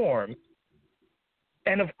storm.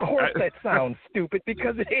 And of course that sounds stupid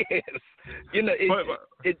because it is.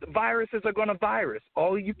 Viruses are going to virus.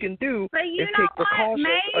 All you can do is take precautions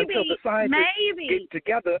until the scientists get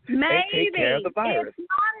together and take care of the virus.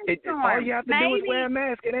 All you have to do is wear a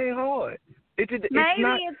mask. It ain't hard. It's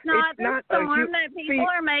not the storm that people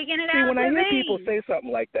are making it out to be. When I hear people say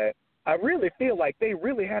something like that, I really feel like they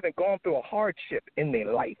really haven't gone through a hardship in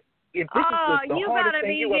their life. If this is the hardest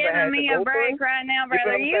thing you ever had to go through, you gotta be giving me a break right now,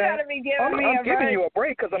 brother. You gotta be giving me a break. I'm giving you a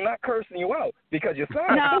break because I'm not cursing you out because you're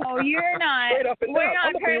sorry. No, you're not. We're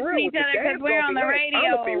not cursing each other because we're on the radio.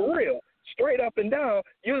 I'm gonna be real, straight up and down.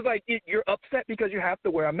 You're like you're upset because you have to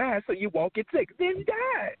wear a mask so you won't get sick. Then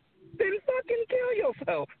die. Then fucking kill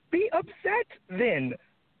yourself. Be upset then.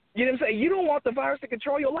 You know what I'm saying? You don't want the virus to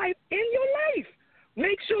control your life in your life.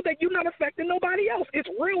 Make sure that you're not affecting nobody else. It's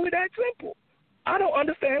really that simple. I don't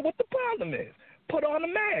understand what the problem is. Put on a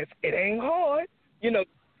mask. It ain't hard.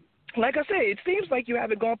 Like I said, it seems like you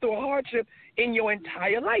haven't gone through a hardship in your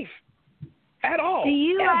entire life. at all. Do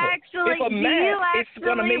you ever. actually? If a do mask you is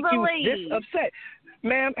going to actually make you believe? this upset,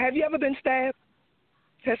 ma'am, have you ever been stabbed?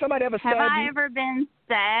 Has somebody ever stabbed Have I you? ever been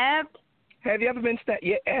stabbed? Have you ever been stabbed?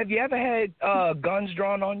 Yeah. Have you ever had guns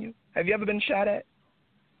drawn on you? Have you ever been shot at?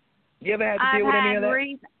 You ever had to deal with any of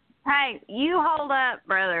that? Hey, you hold up,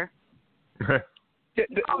 brother. Hold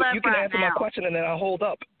up You can right answer now. my question and then I'll hold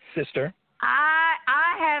up, sister. I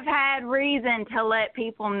have had reason to let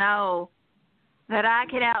people know that I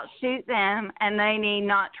could outshoot them and they need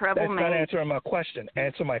not trouble That's me. not answering my question.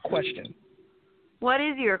 Answer my question. What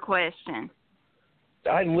is your question?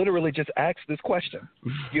 I literally just asked this question.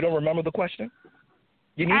 You don't remember the question?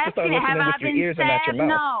 You need to start Have listening I with your been ears and not your stabbed?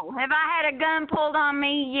 mouth. No. Have I had a gun pulled on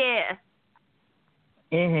me? Yes.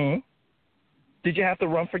 Mm-hmm. Did you have to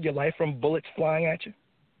run for your life from bullets flying at you?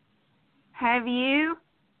 Have you?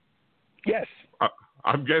 Yes.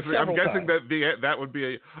 I'm guessing Several times. that would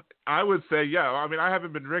be I would say, yeah. I mean, I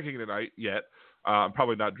haven't been drinking tonight yet. I'm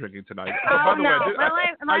probably not drinking tonight. Oh, By the no. way,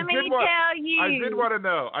 Let me tell you. I did want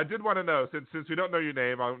to know, since we don't know your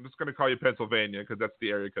name, I'm just going to call you Pennsylvania because that's the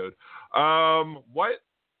area code.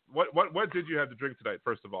 What did you have to drink tonight?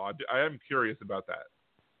 First of all, I am curious about that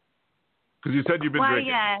because you said you've been drinking.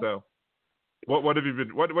 Yeah. So, what have you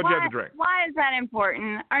been? What did you have to drink? Why is that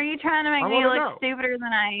important? Are you trying to make me look stupider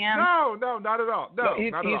than I am? No, not at all. No,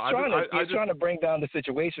 he's not at all. He's trying to bring down the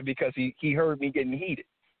situation because he heard me getting heated.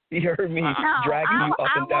 He heard me dragging you up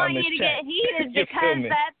and down this chat. I want you to get heated because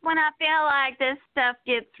that's when I feel like this stuff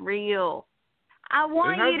gets real. I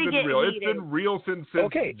want you to get heated. It's been real since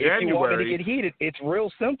okay, January. If you want me to get heated, it's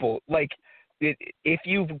real simple. Like, if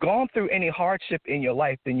you've gone through any hardship in your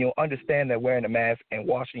life, then you'll understand that wearing a mask and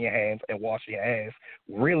washing your hands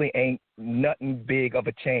really ain't nothing big of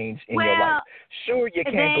a change in your life. Sure, you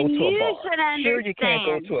can't go to a bar. Sure, you can't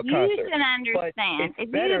go to a concert. You should understand. But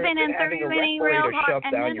if you've been in through any real hard,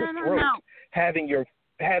 shoved down your throat,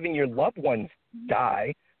 having your loved ones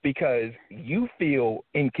die because you feel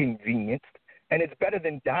inconvenienced, and it's better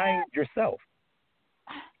than dying yourself.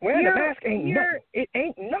 Wearing a mask ain't nothing. It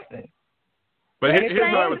ain't nothing. But here's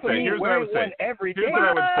what I would say. Here's what I would say.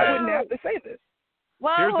 I wouldn't have to say this.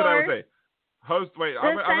 Well, here's what I would say. Host, wait.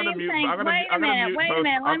 I'm gonna mute. Wait a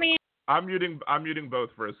minute. I'm muting both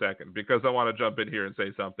for a second because I want to jump in here and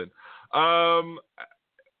say something.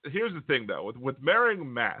 Here's the thing though, with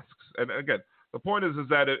wearing masks, and again, the point is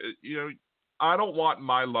that I don't want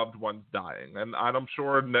my loved ones dying, and I'm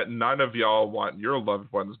sure that none of y'all want your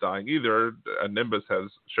loved ones dying either. Nimbus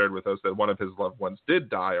has shared with us that one of his loved ones did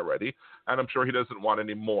die already, and I'm sure he doesn't want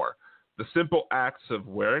any more. The simple acts of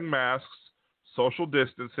wearing masks, social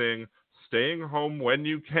distancing, staying home when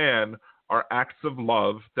you can are acts of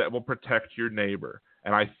love that will protect your neighbor.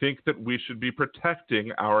 And I think that we should be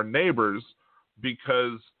protecting our neighbors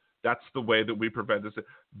because that's the way that we prevent this.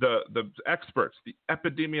 The experts, the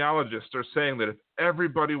epidemiologists are saying that if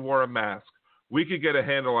everybody wore a mask, we could get a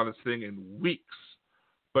handle on this thing in weeks.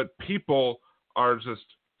 But people are just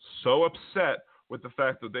so upset with the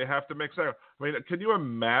fact that they have to make sacrifices. I mean, can you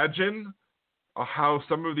imagine how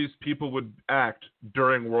some of these people would act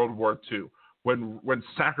during World War II when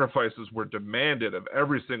sacrifices were demanded of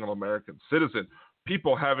every single American citizen?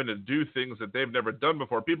 People having to do things that they've never done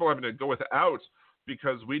before. People having to go without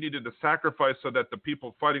because we needed to sacrifice so that the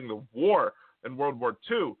people fighting the war in World War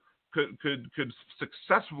II could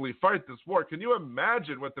successfully fight this war. Can you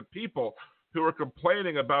imagine what the people who are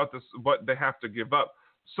complaining about this, what they have to give up?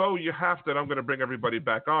 So you have to, and I'm going to bring everybody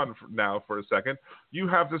back on now for a second, you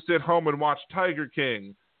have to sit home and watch Tiger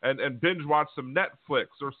King and binge watch some Netflix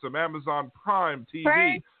or some Amazon Prime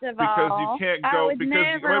TV because you can't go. I would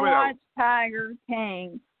never watch Tiger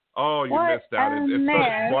King. Oh, you missed out. It's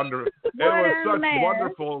such wonderful. It was such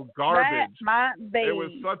wonderful garbage. That might be. It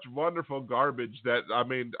was such wonderful garbage that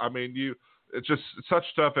it's just such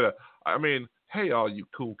stuff. I mean, hey, all you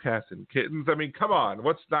cool cats and kittens. I mean, come on.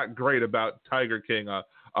 What's not great about Tiger King?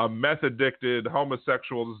 A meth addicted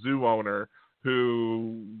homosexual zoo owner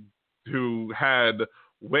who had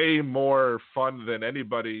way more fun than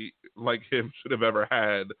anybody like him should have ever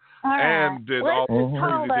had, and did all the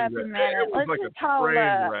crazy things. It was like a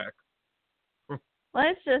train wreck.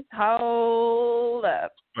 Let's just hold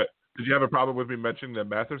up. But did you have a problem with me mentioning the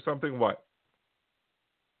meth or something? What?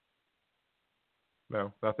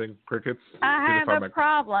 No, nothing. Crickets. I have a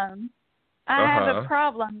problem. I have a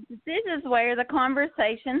problem. This is where the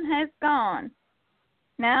conversation has gone.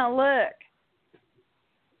 Now look.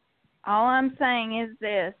 All I'm saying is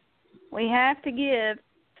this. We have to give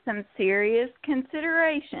some serious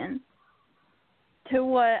consideration to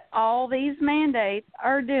what all these mandates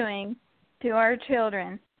are doing to our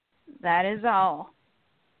children. That is all.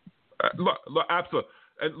 Look, absolutely.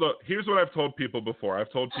 And look, here's what I've told people before.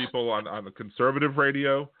 I've told people on the conservative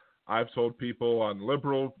radio. I've told people on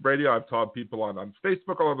liberal radio. I've told people on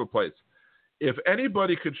Facebook, all over the place. If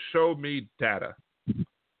anybody could show me data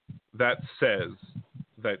that says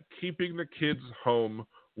that keeping the kids home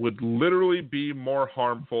would literally be more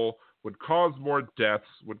harmful, would cause more deaths,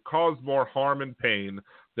 would cause more harm and pain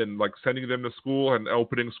than like sending them to school and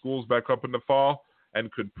opening schools back up in the fall,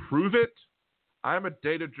 and could prove it, I'm a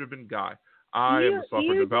data-driven guy. I am a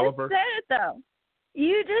software developer. You just said it, though.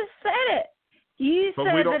 You just said it. You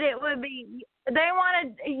said that it would be.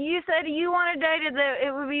 You said you wanted data that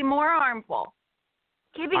it would be more harmful.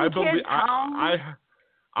 Keeping kids home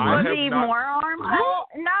would be more harmful.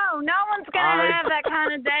 No one's gonna have that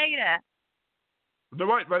kind of data. No,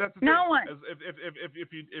 right, but that's the no thing. one.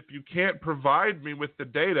 If you can't provide me with the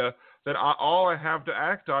data, then all I have to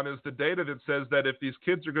act on is the data that says that if these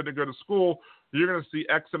kids are going to go to school, you're going to see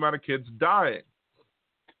X amount of kids dying.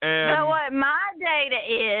 And so what my data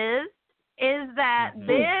is that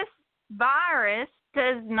this virus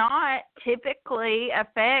does not typically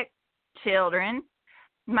affect children.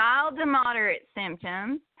 Mild to moderate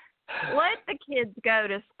symptoms. Let the kids go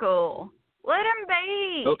to school. Let them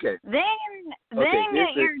be. Okay. Then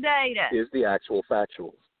get your data. Here's the actual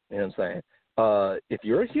factuals. You know what I'm saying? If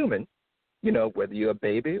you're a human, you know, whether you're a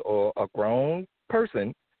baby or a grown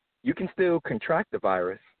person, you can still contract the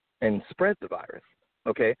virus and spread the virus.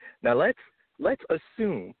 Okay? Now let's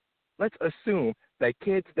assume that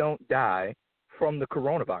kids don't die from the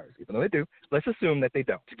coronavirus, even though they do. Let's assume that they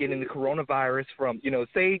don't. Getting the coronavirus from,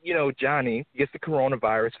 say, Johnny gets the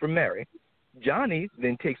coronavirus from Mary. Johnny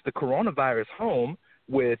then takes the coronavirus home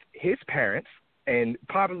with his parents and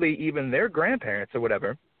probably even their grandparents or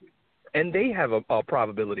whatever, and they have a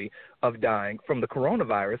probability of dying from the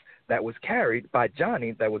coronavirus that was carried by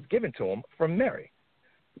Johnny that was given to him from Mary.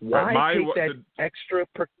 Why not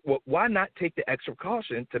take the extra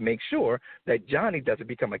caution to make sure that Johnny doesn't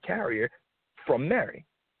become a carrier from Mary?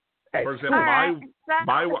 For example,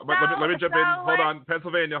 let me jump in. Hold on,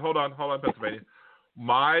 Pennsylvania.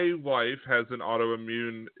 My wife has an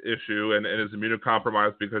autoimmune issue and is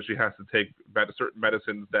immunocompromised because she has to take certain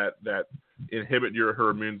medicines that inhibit her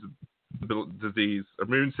immune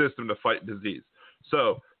system to fight disease.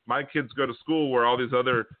 So my kids go to school where all these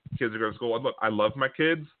other kids are going to school. And look, I love my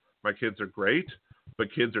kids. My kids are great, but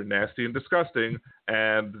kids are nasty and disgusting.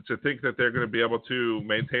 And to think that they're going to be able to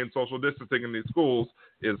maintain social distancing in these schools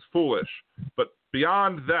is foolish. But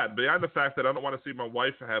beyond the fact that I don't want to see my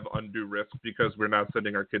wife have undue risk because we're not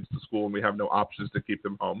sending our kids to school and we have no options to keep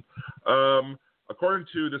them home. According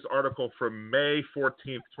to this article from May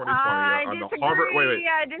 14th, 2020, on the Harvard. Wait.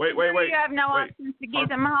 You have no options to keep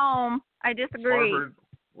them home. I disagree. Harvard.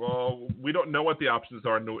 Well, we don't know what the options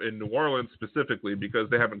are in New Orleans specifically because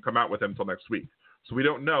they haven't come out with them until next week. So we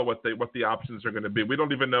don't know what the options are going to be. We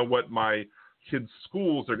don't even know what my kids'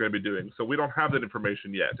 schools are going to be doing. So we don't have that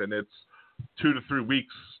information yet, and it's 2 to 3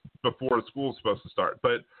 weeks before school's supposed to start.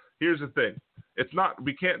 But here's the thing: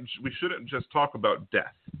 we shouldn't just talk about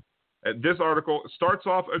death. And this article starts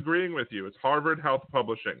off agreeing with you. It's Harvard Health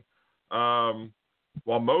Publishing.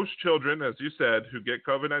 While most children, as you said, who get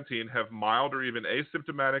COVID-19 have mild or even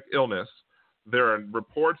asymptomatic illness, there are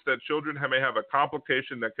reports that children may have a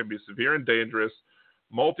complication that can be severe and dangerous,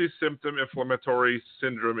 multi-symptom inflammatory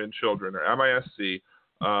syndrome in children, or MIS-C,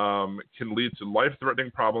 can lead to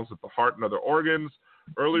life-threatening problems with the heart and other organs.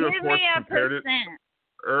 Early reports compared it to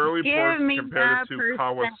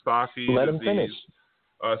Kawasaki Let him disease. finish.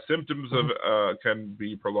 Symptoms of can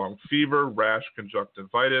be prolonged fever, rash,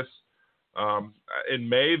 conjunctivitis. In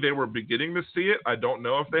May, they were beginning to see it. I don't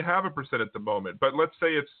know if they have a percent at the moment, but let's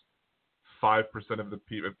say it's 5% of the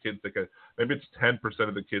kids that get. Maybe it's 10%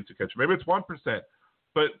 of the kids who catch it. Maybe it's 1%.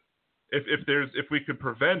 But if we could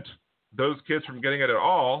prevent those kids from getting it at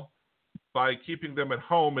all by keeping them at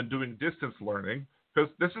home and doing distance learning, because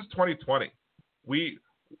this is 2020. We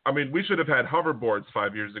should have had hoverboards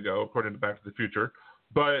 5 years ago, according to Back to the Future,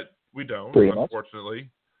 but we don't, unfortunately.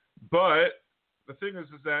 But the thing is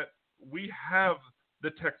that we have the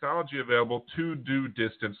technology available to do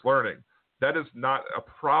distance learning. That is not a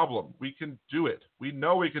problem. We can do it. We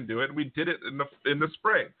know we can do it, and we did it in the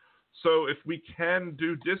spring. So if we can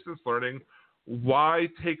do distance learning, why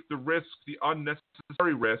take the risk, the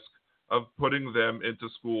unnecessary risk of putting them into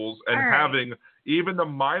schools and having even the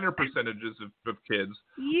minor percentages of kids,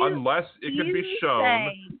 unless it can be shown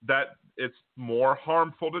that it's more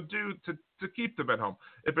harmful to keep them at home.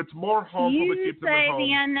 If it's more harmful to keep them at home. You say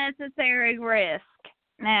the unnecessary risk.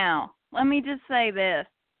 Now, let me just say this.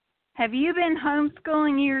 Have you been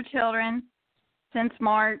homeschooling your children since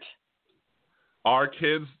March? Our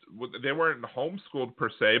kids they weren't homeschooled per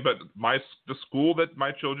se, but the school that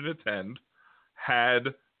my children attend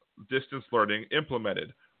had distance learning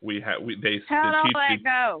implemented. They How'd all that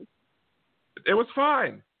go? It was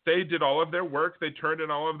fine. They did all of their work. They turned in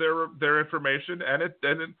all of their information, and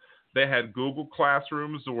they had Google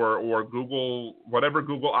Classrooms or Google, whatever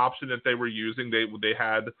Google option that they were using. They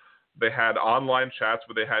had online chats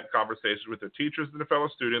where they had conversations with their teachers and their fellow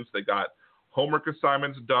students. They got homework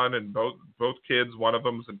assignments done, and both kids. One of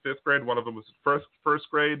them was in 5th grade. One of them was in first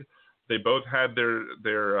grade. They both had their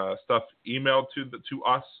stuff emailed to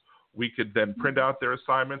us. We could then print out their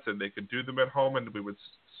assignments, and they could do them at home, and we would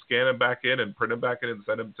scan them back in and print them back in and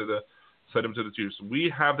send them to the teachers. We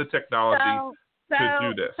have the technology to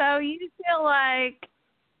do this. So you feel like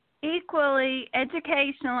equally,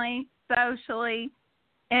 educationally, socially,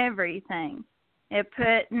 everything, it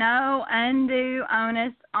put no undue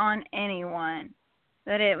onus on anyone.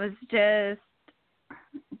 That it was just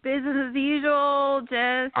business as usual.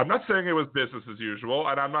 I'm not saying it was business as usual,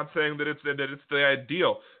 and I'm not saying that it's the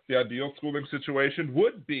ideal. The ideal schooling situation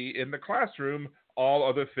would be in the classroom, all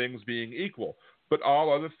other things being equal. But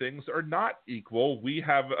all other things are not equal. We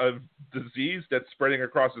have a disease that's spreading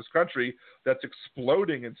across this country that's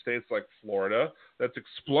exploding in states like Florida, that's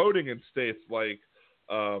exploding in states like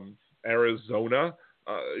Arizona.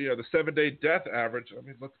 The 7-day death average, let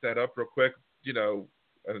me look that up real quick.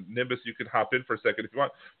 Nimbus, you can hop in for a second if you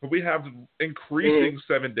want. But we have increasing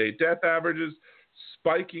 7-day death averages,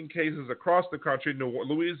 spiking cases across the country.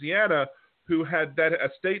 Louisiana, who had a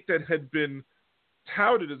state that had been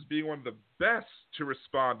touted as being one of the best to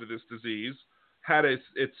respond to this disease, had its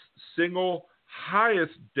single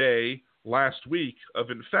highest day last week of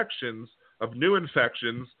new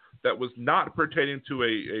infections that was not pertaining to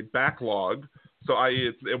a backlog. So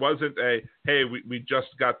it wasn't hey, we just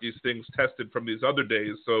got these things tested from these other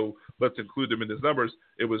days, so let's include them in these numbers.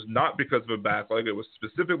 It was not because of a backlog. It was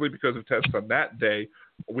specifically because of tests on that day.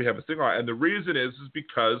 We have a single, and the reason is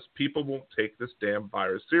because people won't take this damn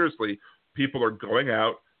virus seriously. People are going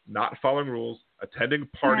out, not following rules, attending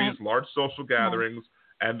parties, right. Large social gatherings,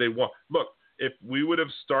 and they want. Look, if we would have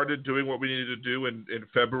started doing what we needed to do in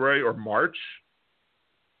February or March,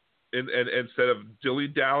 instead of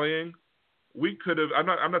dilly-dallying, we could have. I'm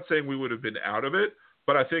not saying we would have been out of it,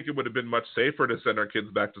 but I think it would have been much safer to send our kids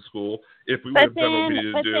back to school if we would have done what we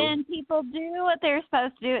needed to do. But then people do what they're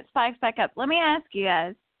supposed to do. It spikes back up. Let me ask you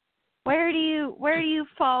guys, where do you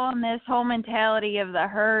fall on this whole mentality of the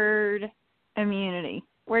herd immunity?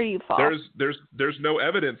 Where do you fall? There's no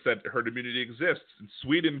evidence that herd immunity exists. And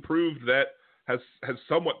Sweden proved that has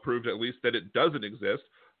somewhat proved at least that it doesn't exist,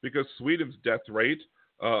 because Sweden's death rate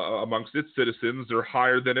amongst its citizens are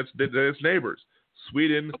higher than its neighbors.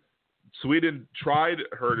 Sweden tried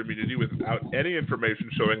herd immunity without any information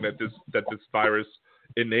showing that this virus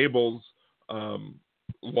enables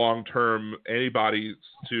long-term antibodies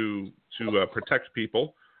to protect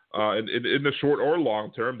people in the short or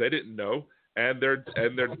long term. They didn't know, and their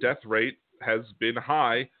death rate has been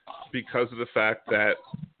high because of the fact that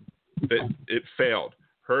it failed.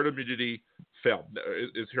 Herd immunity failed.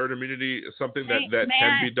 Is herd immunity something that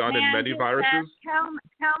can be done in many viruses?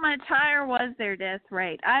 How much higher was their death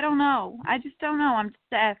rate? I don't know. I just don't know. I'm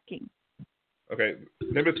just asking. Okay,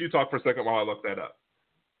 Nimbus, you talk for a second while I look that up.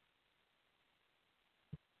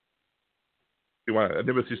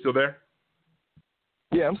 Nimbus, you still there?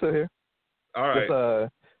 Yeah, I'm still here. All right.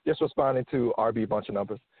 Just responding to RB bunch of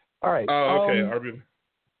numbers. All right. Oh, okay. RB.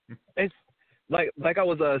 It's like I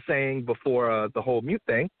was saying before the whole mute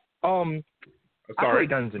thing. Sorry. I play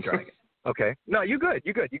Dungeons and Dragons. Okay. No, you're good.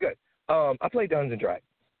 I play Dungeons and Dragons,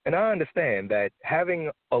 and I understand that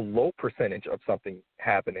having a low percentage of something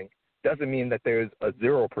happening doesn't mean that there's a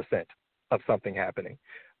 0% of something happening.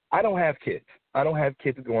 I don't have kids. I don't have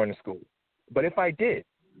kids going to school. But if I did,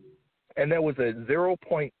 and there was a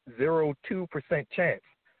 0.02% chance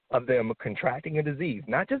of them contracting a disease,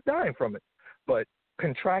 not just dying from it, but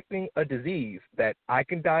contracting a disease that I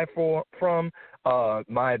can die from,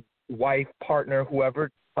 my wife, partner,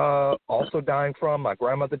 whoever also dying from, my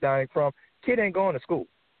grandmother dying from, kid ain't going to school.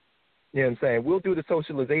 You know what I'm saying? We'll do the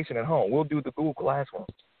socialization at home. We'll do the Google Classroom,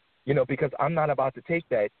 because I'm not about to take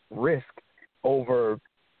that risk over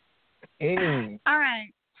any All right.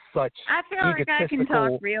 such I feel like I can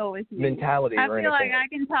talk real with you. Mentality I or feel anything. like I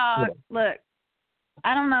can talk. Look,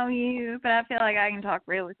 I don't know you, but I feel like I can talk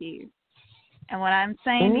real with you. And what I'm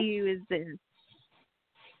saying to you is this.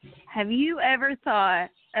 Have you ever thought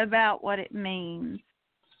about what it means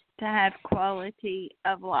to have quality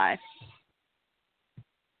of life?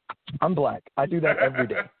 I'm black. I do that every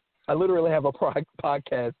day. I literally have a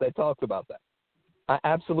podcast that talks about that. I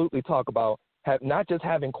absolutely talk about have not just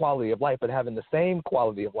having quality of life, but having the same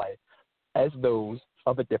quality of life as those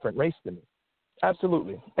of a different race than me.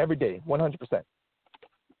 Absolutely. Every day, 100%.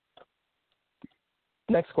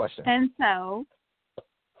 Next question. And so,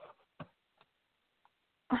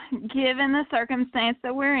 given the circumstance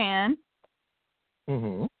that we're in,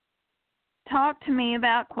 Mm-hmm. talk to me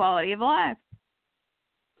about quality of life.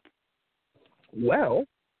 Well,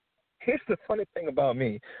 here's the funny thing about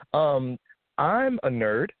me. I'm a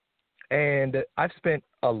nerd, and I've spent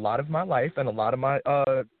a lot of my life and a lot of my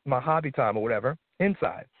hobby time or whatever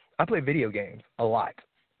inside. I play video games a lot.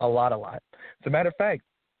 As a matter of fact,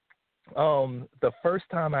 the first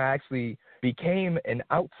time I actually became an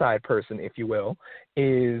outside person, if you will,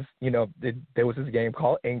 is, there was this game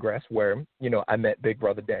called Ingress where, I met Big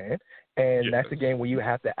Brother Dan, and Yes. that's a game where you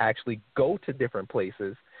have to actually go to different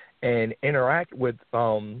places and interact with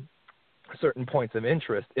certain points of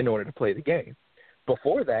interest in order to play the game.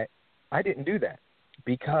 Before that, I didn't do that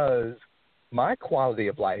because my quality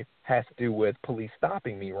of life has to do with police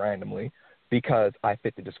stopping me randomly because I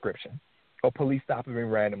fit the description, or police stopping me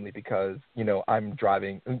randomly because I'm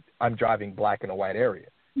driving black in a white area.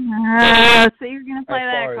 So you're gonna play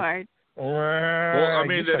that card. Well, I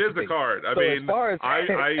mean, that is a card. I mean,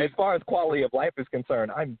 as far as quality of life is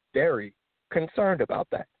concerned, I'm very concerned about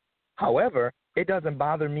that. However, it doesn't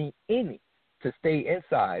bother me any to stay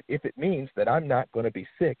inside if it means that I'm not going to be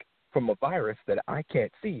sick from a virus that I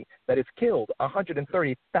can't see that has killed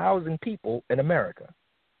 130,000 people in America.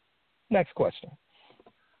 Next question.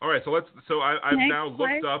 All right, so I've now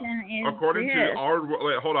looked up according to our.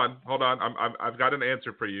 Wait, hold on. I've got an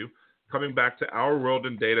answer for you. Coming back to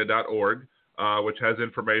ourworldindata.org, which has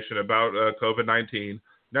information about COVID-19.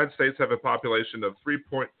 United States have a population of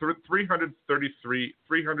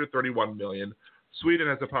 331 million. Sweden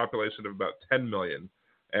has a population of about 10 million.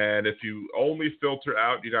 And if you only filter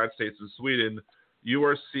out United States and Sweden, you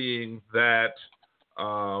are seeing that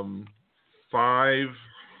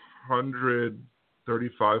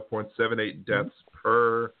 535.78 deaths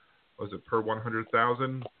per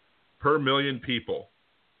 100,000 per million people.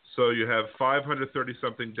 So you have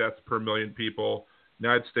 530-something deaths per million people.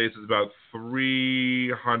 United States is about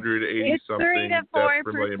 380-something deaths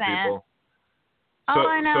per million people. All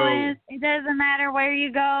I know is it doesn't matter where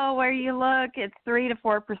you go, where you look, it's 3 to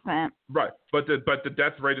 4%. Right, but the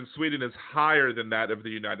death rate in Sweden is higher than that of the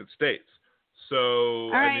United States. So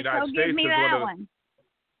all right, the United so States give me is that one of one.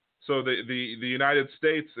 So the United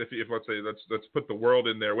States, if let's say let's put the world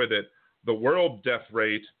in there with it, the world death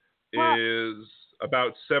rate is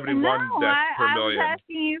about 71 deaths per million. I was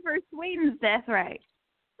asking you for Sweden's death rate.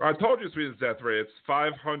 I told you Sweden's death rate. It's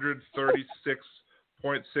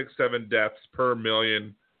 536.67 deaths per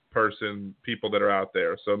million people that are out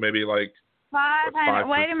there. So maybe like 500.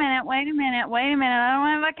 Wait a minute. I don't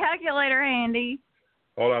have a calculator handy.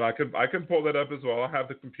 Hold on, I can pull that up as well. I have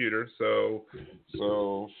the computer, so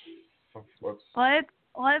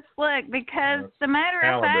let's look, because the matter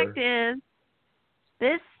of fact is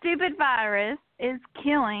this stupid virus is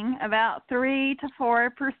killing about 3 to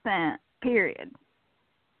 4%. Period.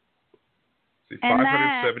 See,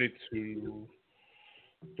 572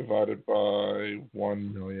 divided by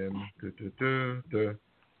 1 million.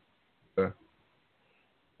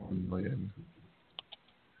 1 million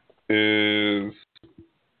is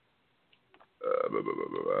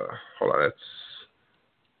hold on,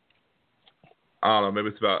 I don't know, maybe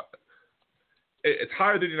it's about it's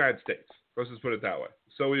higher than the United States. Let's just put it that way.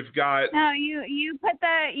 So we've got you put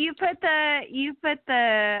the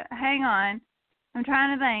hang on. I'm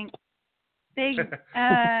trying to think. Big but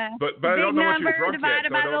big I don't know what number you drunk divided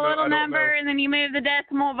yet, by the little number, and then you move the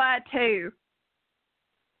decimal by 2.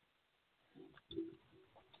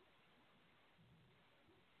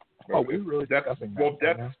 Oh, we really discussing that. Well,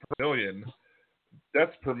 deaths per million.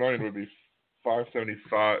 Deaths per million would be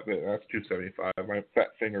 575. That's 275. My fat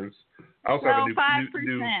fingers. I also have a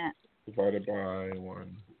new divided by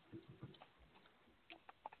 1.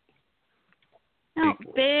 No,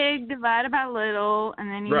 big divided by little, and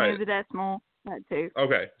then you move the decimal by 2.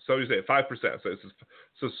 Okay, so you say 5%.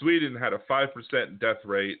 So Sweden had a 5% death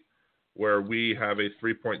rate, where we have a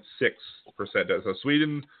 3.6% death. So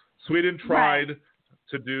Sweden tried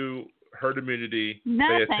to do herd immunity.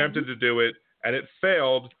 Nothing. They attempted to do it, and it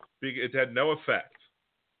failed. It had no effect.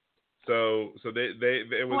 So they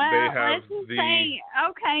have say,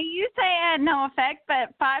 okay, you say it had no effect,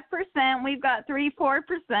 but 5%, we've got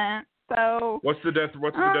 3-4%. So what's the death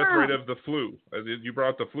rate of the flu? You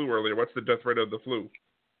brought the flu earlier. What's the death rate of the flu?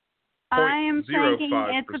 I am thinking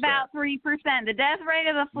it's about 3%. The death rate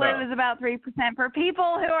of the flu is about 3% for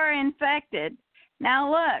people who are infected.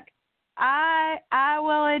 Now look, I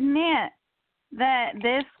will admit that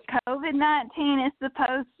this COVID-19 is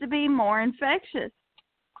supposed to be more infectious.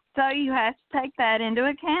 So you have to take that into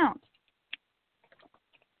account.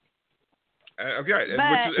 Okay,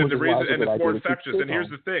 But- and the reason, and it's more idea to keep infectious. And here's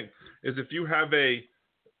the thing: is if you have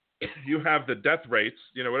the death rates,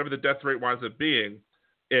 whatever the death rate winds up being,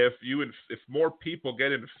 if more people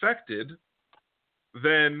get infected,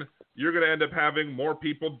 then you're going to end up having more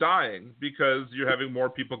people dying because you're having more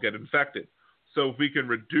people get infected. So if we can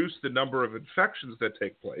reduce the number of infections that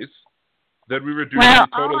take place, then we reduce the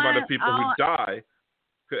total amount of people who die,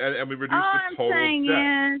 and we reduce the total All I'm saying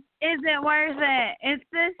death. is it worth it? It's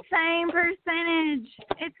the same percentage.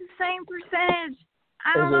 It's the same percentage.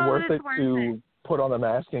 I don't Is know it worth if it it's worth to it. put on a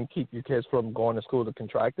mask and keep your kids from going to school to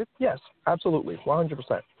contract it? Yes, absolutely,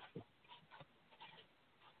 100%.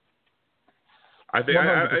 I think 100%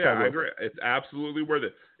 I worth agree. It's absolutely worth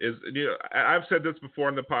it. I've said this before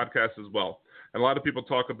in the podcast as well. And a lot of people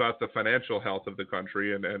talk about the financial health of the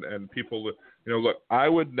country, and people, look, I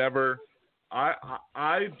would never.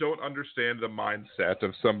 I don't understand the mindset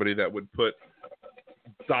of somebody that would put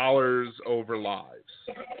dollars over lives.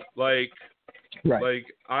 Like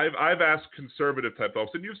I've asked conservative type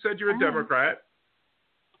folks, and you said you're a Democrat.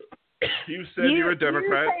 You said you're a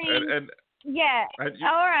Democrat, and yeah.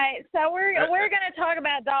 All right. So we're going to talk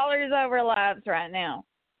about dollars over lives right now.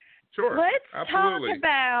 Sure. Let's talk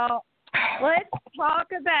about.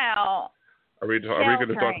 Are we going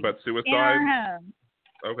to talk about suicide? In our home.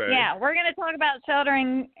 Okay. Yeah, we're going to talk about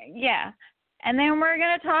sheltering. Yeah, and then we're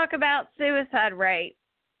going to talk about suicide rates,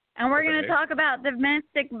 and we're going to talk about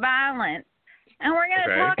domestic violence, and we're going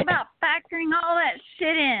to talk about factoring all that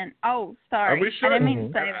shit in. Oh, sorry. Are we sure? I didn't mean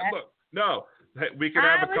to say that. Look, no. Hey, we can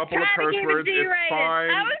have a couple of curse words. It's fine.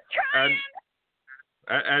 I was trying.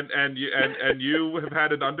 And you have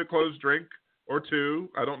had an undisclosed drink or two.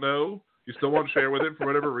 I don't know. You still won't share with it for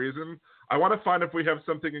whatever reason. I want to find if we have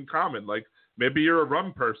something in common. Like maybe you're a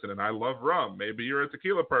rum person and I love rum. Maybe you're a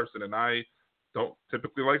tequila person and I don't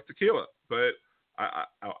typically like tequila. But I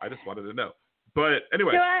just wanted to know. But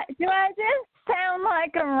anyway. Do I just sound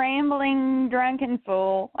like a rambling drunken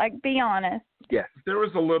fool? Like, be honest. Yes. There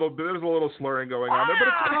was a little slurring going on there, but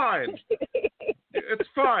it's fine. It's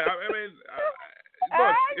fine. I mean, look,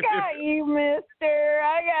 I got you, mister.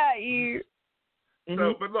 I got you.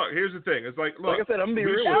 So, but look, here's the thing. It's like, look. Like I said, I'm gonna be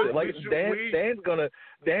real with it. Like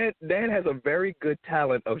Dan has a very good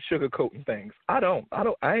talent of sugarcoating things. I ain't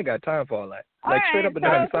got time for all that. All like straight right, up and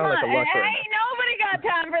down, you sound like a lush right Ain't nobody got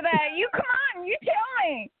time for that. You come on, you tell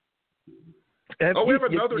me. now. We have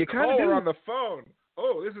another you caller on the phone.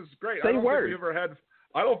 Oh, this is great. Say I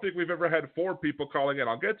don't think we've ever had 4 people calling in.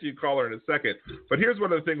 I'll get to you, caller, in a second. But here's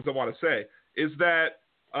one of the things I want to say is that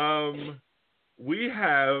we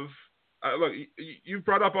have look. You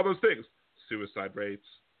brought up all those things: suicide rates,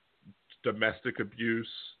 domestic abuse,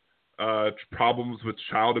 problems with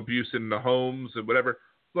child abuse in the homes, and whatever.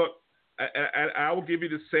 Look, I will give you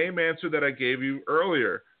the same answer that I gave you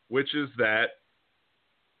earlier, which is that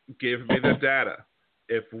give me the data.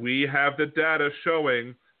 If we have the data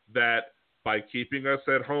showing that by keeping us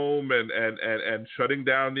at home and shutting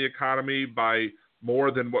down the economy by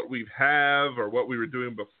more than what we have or what we were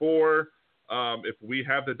doing before, if we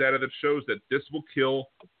have the data that shows that this will kill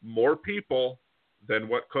more people than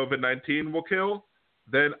what COVID-19 will kill,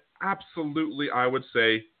 then absolutely I would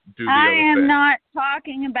say do the other thing. I am not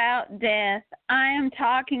talking about death. I am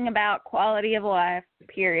talking about quality of life,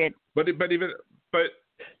 period. But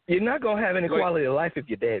You're not gonna have any quality of life if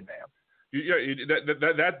you're dead, ma'am. That's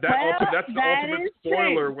the ultimate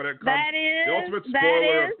spoiler when it comes. The ultimate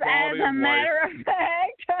spoiler of quality as a of matter life. of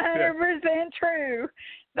fact, 100% true.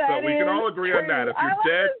 So we can all agree on that. If you're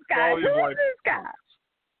dead, quality of life. This guy?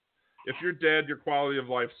 If you're dead, your quality of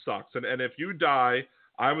life sucks. And if you die,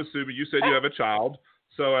 I'm assuming you said you have a child,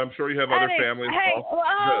 so I'm sure you have other family. Hey, well,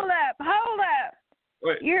 hold up.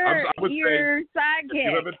 Wait, Your sidekick.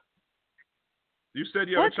 sidekick. You said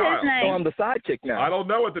you have What's a child. his name? So I'm the sidekick now. I don't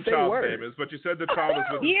know what the Say child's word. name is, but you said the child is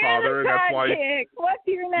with his You're father, and the that's why. sidekick. What's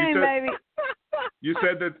your name, baby? You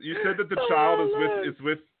said that the child is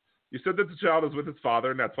with. You said that the child is with his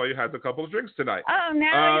father, and that's why you had a couple of drinks tonight. Oh,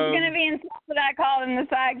 now he's gonna be insulted that I called him the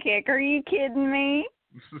sidekick. Are you kidding me?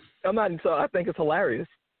 I'm not. So I think it's hilarious.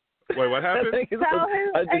 Wait, what happened? I did call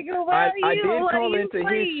into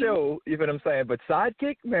his show. You know what I'm saying? But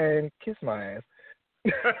sidekick, man, kiss my ass.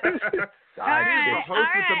 All right, the host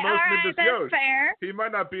with the most in this show. Fair. He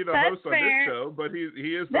might not be the That's host on fair. this show, but he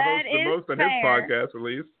is the That host the is most on fair. his podcast, at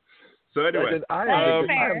least. So anyway, I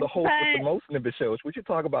am the host with the most in the shows. We should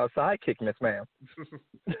talk about sidekick, Miss Ma'am.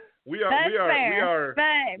 we are But equal.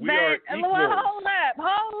 hold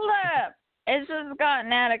up. It's just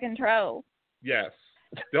gotten out of control. Yes.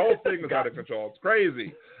 The whole thing is out of control. It's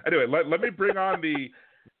crazy. Anyway, let me bring on the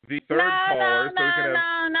third caller so we can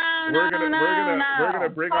have we're gonna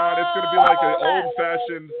bring on, it's gonna be like an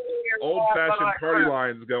old fashioned party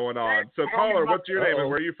lines going on. So caller, what's your name and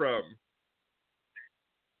where are you from?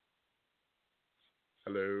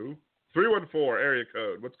 Hello? 314 area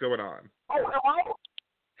code. What's going on? Oh, hello?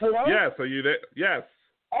 Hello? Yes, are you there? Yes.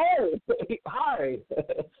 Oh, hi.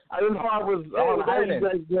 I didn't know I was on. How you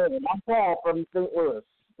guys doing? I'm Paul from St. Louis.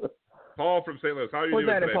 Paul from St. Louis. How are you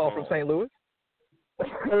doing today, Paul from St. Louis?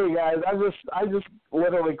 Hey guys, I just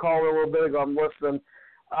literally called a little bit ago. I'm listening.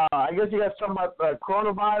 I guess you guys talking about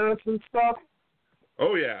coronavirus and stuff.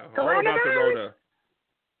 Oh yeah, all about the Rona.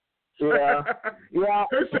 Yeah, yeah.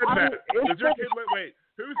 Who said that? Does your kid wait?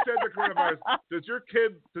 Who said the coronavirus? Does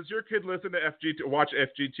your kid listen to watch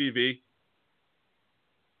FGTV?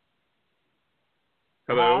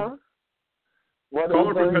 Hello.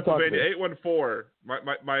 Caller from Pennsylvania, 814.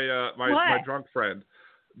 My drunk friend.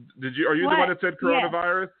 Are you the one that said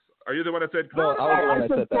coronavirus? Yeah. Are you the one that said coronavirus? No, I was the one that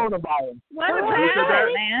said coronavirus. What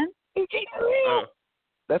about man? Oh.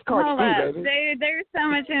 That's Clark Street, baby. Dude, there's so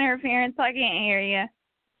much interference, I can't hear you.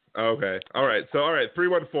 Okay. All right. So,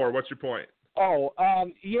 314. What's your point?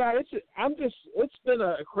 Yeah, it's been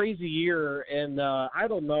a crazy year, and I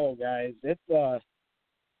don't know, guys. It's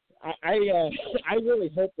I really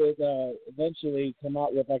hope it eventually come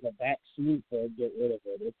out with like a vaccine to get rid of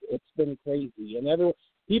it. It's been crazy, and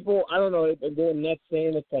people, I don't know, have been going nuts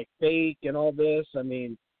saying it's like fake and all this. I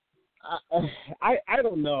mean, I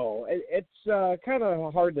don't know. It's kind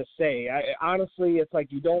of hard to say. Honestly, it's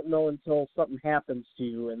like you don't know until something happens to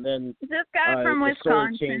you, and then this guy from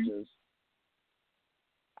Wisconsin. Changes.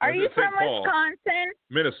 Are you from Wisconsin?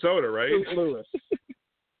 Minnesota, right? St. Louis.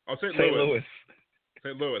 Oh, St. Louis.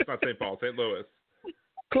 St. Louis, not St. Paul. St. Louis.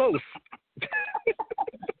 Close. Shut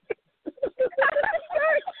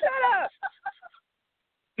up.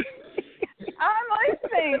 I'm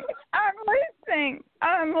listening.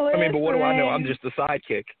 I mean, but what do I know? I'm just a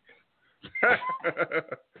sidekick.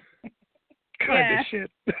 Kind of shit.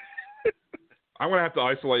 I'm going to have to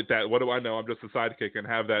isolate that. What do I know? I'm just a sidekick and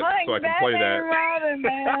have that like so I can play that. Robin,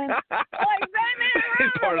 man. Like Batman and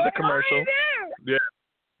It's part of the commercial. Yeah.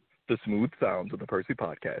 The smooth sounds of the Percy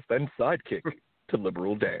Podcast and sidekick to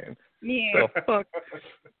Liberal Dan. Yeah. The fuck?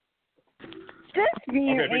 Okay, but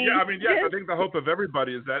yeah, I mean, yes, I think the hope of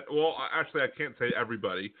everybody is that, well, actually, I can't say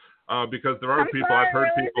everybody, because there are people, I've heard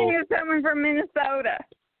people. You're coming from Minnesota.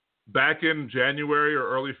 Back in January or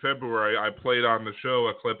early February, I played on the show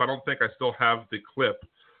a clip. I don't think I still have the clip.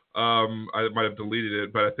 I might have deleted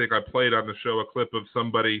it, but I think I played on the show a clip of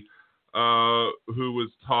somebody who was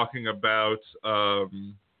talking about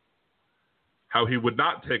how he would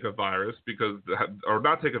not take a virus or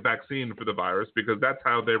not take a vaccine for the virus because that's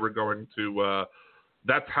how they were going to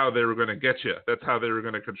get you. That's how they were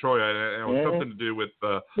going to control you. And it was something to do with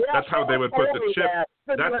that's how they would put the chip.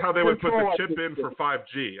 That's how they would put the chip in for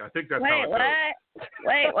 5G. I think that's how it goes.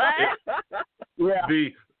 Wait, what? Yeah.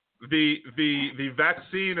 The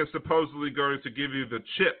vaccine is supposedly going to give you the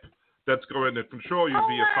chip that's going to control you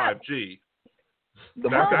via 5G.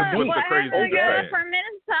 That's what the crazy thing is saying. From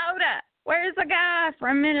Minnesota. Where's the guy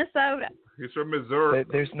from Minnesota? He's from Missouri.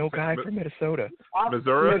 There's no guy from Minnesota.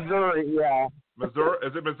 Missouri? Missouri, yeah. Missouri?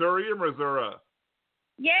 Is it Missouri or Missouri?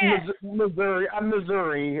 Yeah. Missouri. I'm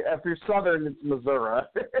Missouri. If you're Southern, it's Missouri.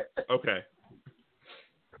 Okay.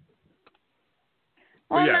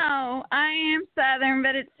 Oh, Well, no, I am Southern,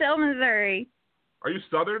 but it's still Missouri. Are you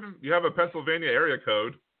Southern? You have a Pennsylvania area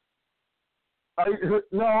code.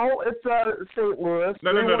 No, it's St. Louis.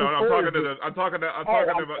 No. I'm talking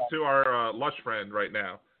to our Lush friend right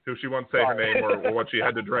now, who she won't say her name or what she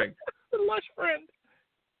had to drink. The Lush friend.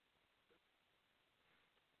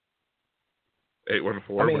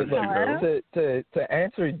 814. I mean, to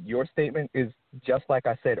answer your statement is just like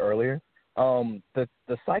I said earlier. The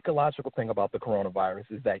psychological thing about the coronavirus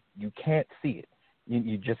is that you can't see it.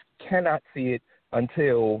 You just cannot see it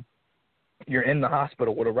until you're in the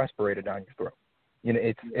hospital with a respirator down your throat. You know,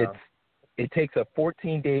 it takes a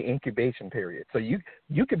 14-day incubation period. So you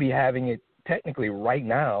could be having it technically right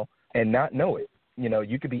now and not know it. You know,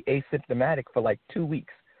 you could be asymptomatic for like 2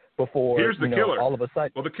 weeks before killer. All of a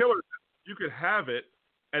sudden. Well, the killer is you could have it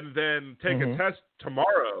and then take a test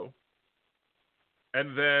tomorrow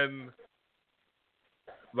and then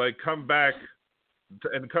like come back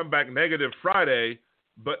negative Friday,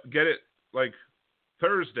 but get it like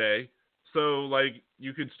Thursday. So, like,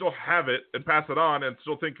 you can still have it and pass it on and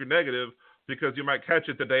still think you're negative because you might catch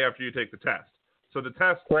it the day after you take the test. So the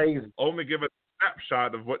test only give a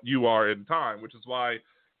snapshot of what you are in time, which is why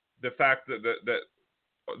the fact that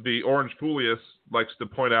the Orange Poulius likes to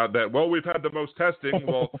point out that, well, we've had the most testing.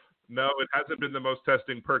 Well, no, it hasn't been the most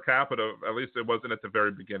testing per capita. At least it wasn't at the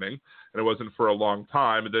very beginning, and it wasn't for a long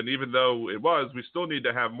time. And then even though it was, we still need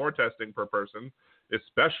to have more testing per person,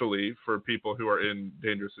 especially for people who are in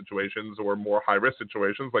dangerous situations or more high-risk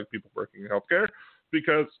situations, like people working in healthcare,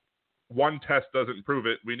 because one test doesn't prove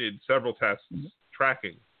it. We need several tests,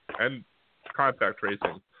 tracking, and contact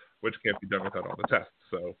tracing, which can't be done without all the tests.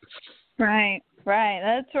 So. Right.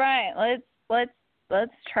 That's right.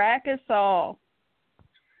 Let's track us all.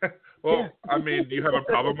 Well, I mean, do you have a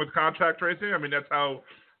problem with contact tracing? I mean, that's how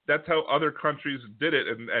other countries did it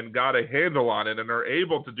and got a handle on it and are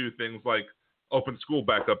able to do things like open school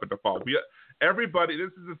back up in the fall. Everybody,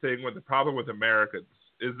 this is the thing with the problem with Americans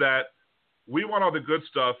is that we want all the good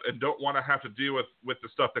stuff and don't want to have to deal with the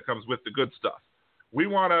stuff that comes with the good stuff. We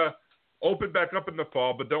want to open back up in the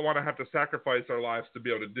fall, but don't want to have to sacrifice our lives to be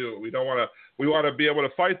able to do it. We want to be able to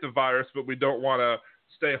fight the virus, but we don't want to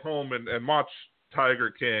stay home and watch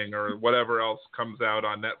Tiger King or whatever else comes out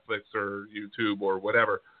on Netflix or YouTube or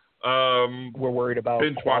whatever. We're worried about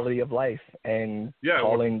quality of life and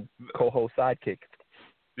calling co-host sidekick.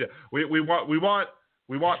 Yeah, we want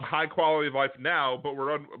high quality of life now, but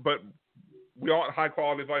we want high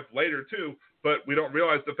quality of life later too. But we don't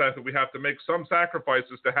realize the fact that we have to make some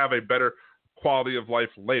sacrifices to have a better quality of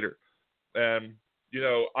life later. And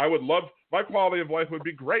I would love my quality of life would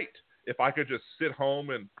be great if I could just sit home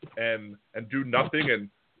and do nothing and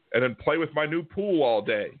then play with my new pool all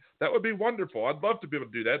day. That would be wonderful. I'd love to be able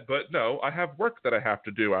to do that, but no, I have work that I have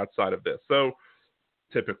to do outside of this. So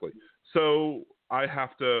typically, I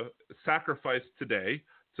have to sacrifice today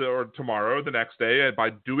or tomorrow, or the next day, and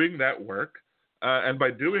by doing that work, and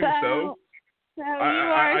by doing so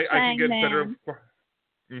I can get better.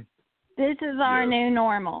 This is our new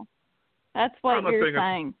normal. That's what you're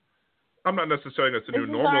saying. I'm not necessarily saying it's a new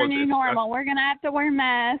normal. This is our new normal. We're going to have to wear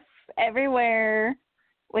masks everywhere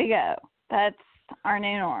we go. That's our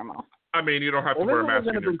new normal. I mean, you don't have to wear a mask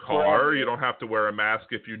in your car. You don't have to wear a mask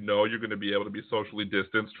if you know you're going to be able to be socially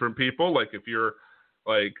distanced from people. Like if you're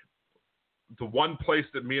like the one place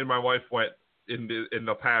that me and my wife went in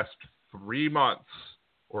the past 3 months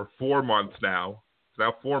or 4 months now. It's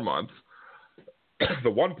now 4 months.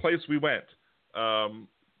 The one place we went,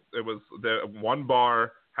 it was the one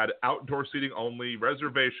bar had outdoor seating only,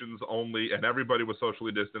 reservations only, and everybody was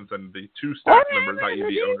socially distanced. And the two staff members, i.e.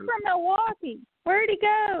 the owners, from Milwaukee. Where'd he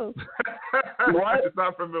go? What? It's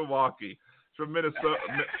not from Milwaukee. It's from Minnesota.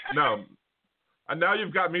 No. And now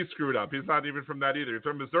you've got me screwed up. He's not even from that either. He's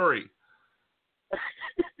from Missouri.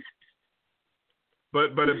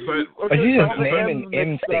 But you just naming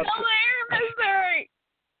M states. Missouri.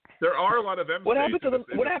 There are a lot of M What states. happened to the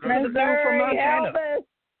dude from Montana?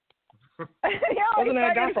 Wasn't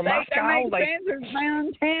that guy from Moscow?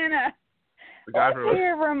 Montana. The guy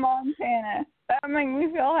from Montana. That makes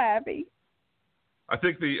me feel happy. I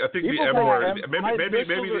think the M word.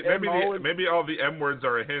 Maybe all the M words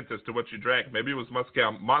are a hint as to what you drank. Maybe it was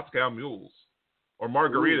Moscow mules, or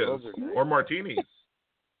margaritas, or martinis.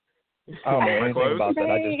 I don't know anything about that.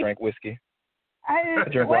 I just drank whiskey. I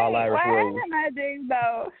drink Wild Irish Rose. What happened to do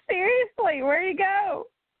though? Seriously, where'd he go?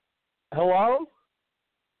 Hello?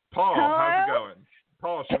 Paul, Hello? how's it going?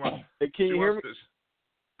 Paul, Can you hear me?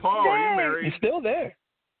 Paul, are you married? He's still there.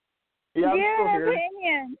 Yeah, I'm still here.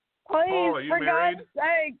 Opinion. Please, Paul, are you for married? God's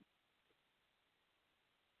sake.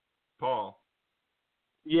 Paul.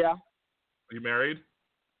 Yeah. Are you married?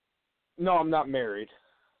 No, I'm not married.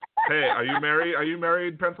 Hey, are you married? Are you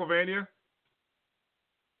married, Pennsylvania?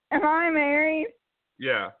 Am I married?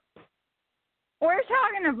 Yeah. We're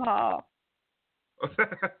talking to Paul.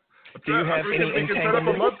 Do you have any we can set up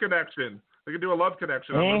a love connection. We can do a love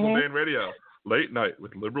connection on Liberal Dan Radio. Late night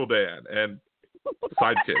with Liberal Dan and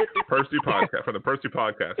Sidekick, Percy Podcast, from the Percy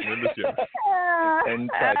Podcast. And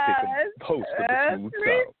Sidekick, the host of the Smooth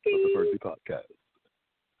South of the Percy Podcast.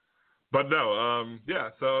 But no,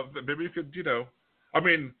 so maybe you could, I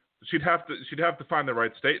mean, she'd have to find the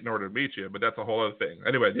right state in order to meet you, but that's a whole other thing.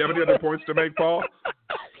 Anyway, do you have any other points to make, Paul?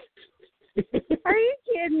 Are you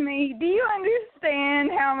kidding me? Do you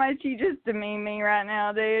understand how much you just demean me right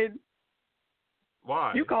now, dude?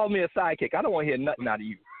 Why? You called me a sidekick. I don't want to hear nothing out of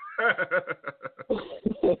you.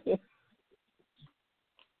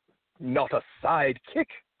 Not a sidekick?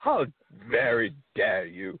 How very dare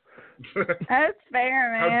you? That's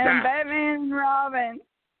fair, man. Batman and Robin.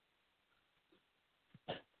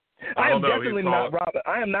 I am definitely not Robin.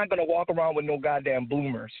 I am not going to walk around with no goddamn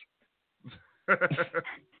bloomers.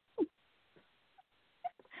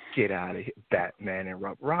 Get out of here, Batman and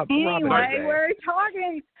Robin. Anyway, we're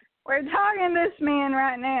talking this man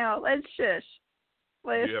right now. Let's shush.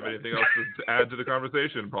 Do you have anything else to add to the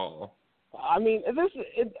conversation, Paul? I mean,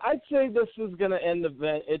 I'd say this is going to end.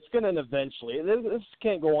 It's going to end eventually. This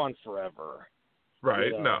can't go on forever. Right.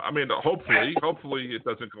 You know? No, I mean, hopefully it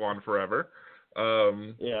doesn't go on forever.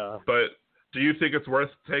 Yeah. But do you think it's worth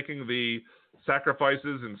taking the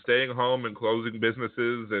sacrifices and staying home and closing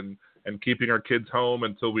businesses and keeping our kids home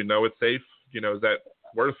until we know it's safe? You know, is that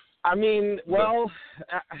worth? I mean, well,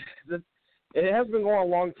 it has been going a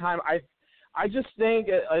long time. I just think,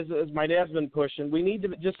 as my dad's been pushing, we need to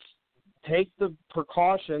just take the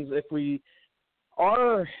precautions if we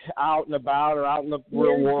are out and about or out in the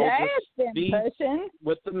real world. Just be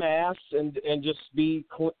with the masks and just be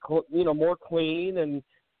more clean and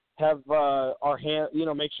have our hand,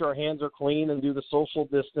 make sure our hands are clean and do the social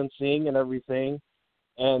distancing and everything.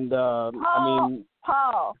 And Paul,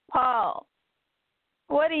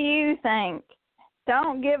 what do you think?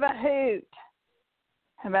 Don't give a hoot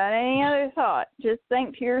about any other thought. Just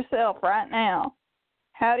think to yourself right now.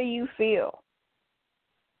 How do you feel?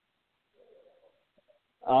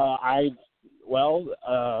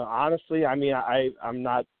 Honestly, I mean, I'm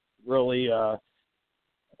not really,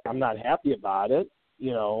 I'm not happy about it,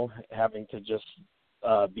 having to just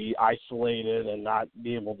be isolated and not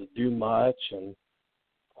be able to do much. And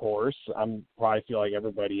of course, I'm probably feel like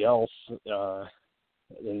everybody else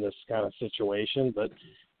in this kind of situation. But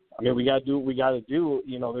I mean, we got to do what we got to do.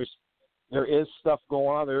 There is stuff going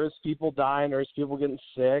on. There is people dying. There's people getting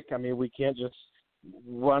sick. I mean, we can't just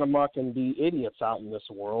run amok and be idiots out in this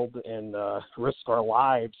world and risk our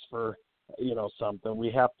lives for, something.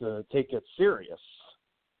 We have to take it serious.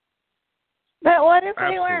 But what if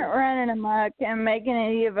Absolutely. we weren't running amok and making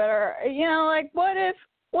an idiot of our,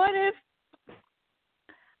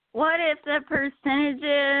 what if the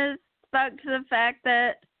percentages spoke to the fact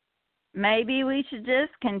that maybe we should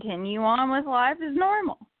just continue on with life as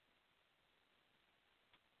normal?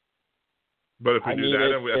 But if we do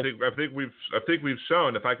that, I think we've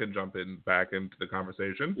shown. If I can jump back into the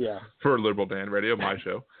conversation, for Liberal Dan Radio, my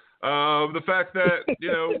show, the fact that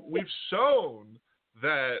we've shown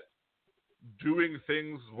that doing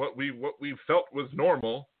things what we felt was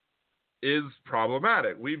normal is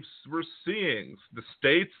problematic. We're seeing the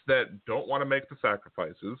states that don't want to make the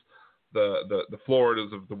sacrifices, the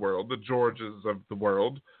Floridas of the world, the Georgias of the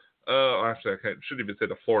world. Actually, I shouldn't even say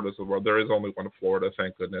the Floridas of the world. There is only one Florida,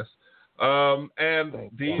 thank goodness.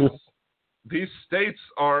 And these states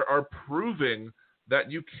are proving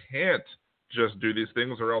that you can't just do these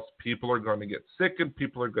things, or else people are going to get sick and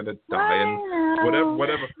people are going to die and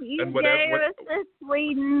whatever. You gave us the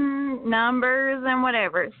Sweden numbers and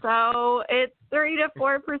whatever, so it's 3 to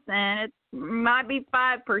 4%. It might be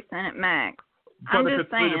 5% at max. But I'm if just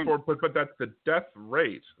it's saying. 3 to 4, but that's the death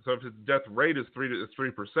rate. So if the death rate is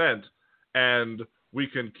 3%, and we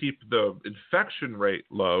can keep the infection rate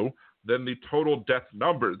low, then the total death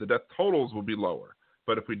numbers, the death totals will be lower.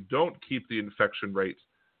 But if we don't keep the infection rate,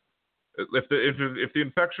 if the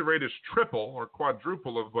infection rate is triple or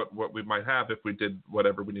quadruple of what we might have if we did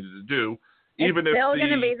whatever we needed to do, even if it's still going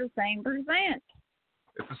to be the same percent.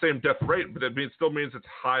 It's the same death rate, but it still means it's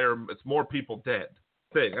higher. It's more people dead.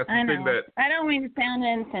 That's the thing that. I don't mean to sound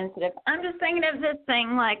insensitive. I'm just thinking of this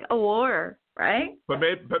thing like a war, right? But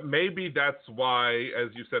maybe that's why,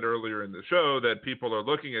 as you said earlier in the show, that people are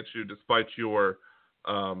looking at you despite your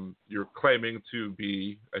claiming to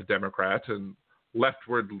be a Democrat and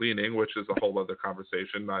leftward leaning, which is a whole other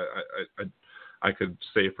conversation. I could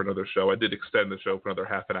say for another show. I did extend the show for another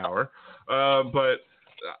half an hour, but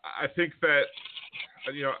I think that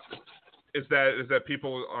is that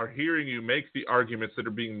people are hearing you make the arguments that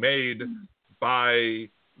are being made by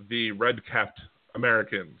the red-capped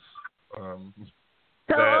Americans. So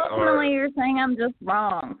ultimately, you're saying I'm just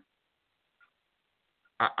wrong.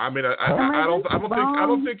 I mean, I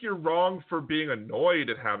don't think you're wrong for being annoyed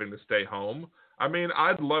at having to stay home. I mean,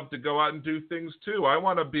 I'd love to go out and do things too. I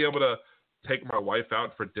want to be able to take my wife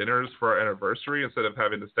out for dinners for our anniversary instead of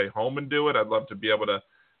having to stay home and do it. I'd love to be able to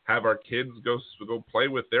have our kids go play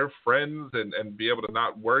with their friends and be able to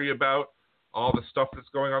not worry about all the stuff that's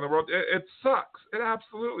going on in the world. It sucks. It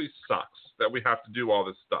absolutely sucks that we have to do all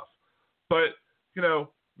this stuff. But,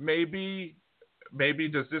 maybe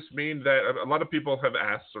does this mean that a lot of people have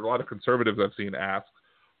asked, or a lot of conservatives I've seen ask,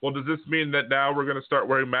 well, does this mean that now we're going to start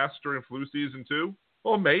wearing masks during flu season too?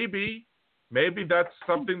 Well, maybe that's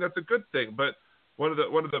something that's a good thing. But one of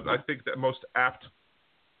the I think that most apt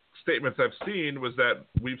statements I've seen was that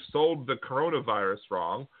we've sold the coronavirus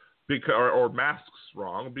wrong, or masks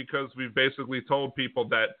wrong, because we've basically told people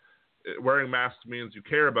that wearing masks means you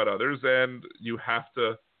care about others, and you have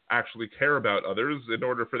to actually care about others in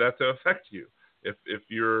order for that to affect you. If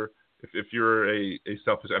if you're a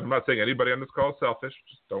selfish, I'm not saying anybody on this call is selfish.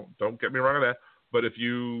 Just don't get me wrong on that. But if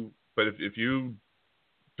you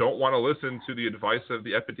don't want to listen to the advice of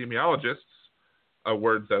the epidemiologists, a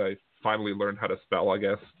word that I finally learned how to spell, I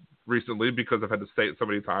guess, recently because I've had to say it so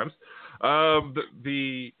many times.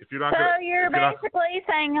 If you're not, you're basically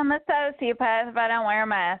saying I'm a sociopath if I don't wear a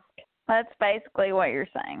mask. That's basically what you're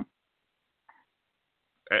saying.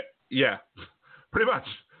 Yeah, pretty much.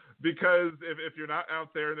 Because if you're not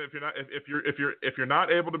out there, and if you're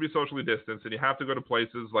not able to be socially distanced, and you have to go to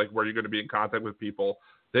places like where you're going to be in contact with people,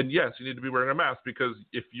 then yes, you need to be wearing a mask. Because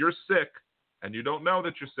if you're sick and you don't know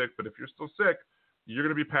that you're sick, but if you're still sick, you're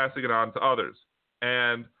going to be passing it on to others.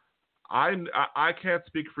 And I can't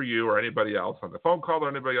speak for you or anybody else on the phone call or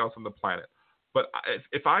anybody else on the planet. But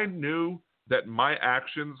if I knew that my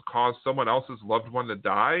actions caused someone else's loved one to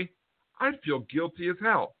die, I'd feel guilty as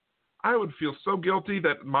hell. I would feel so guilty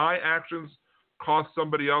that my actions caused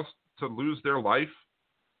somebody else to lose their life.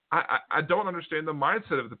 I don't understand the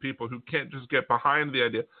mindset of the people who can't just get behind the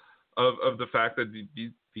idea of the fact that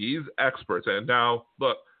these experts, and now,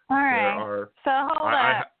 look, all right. So hold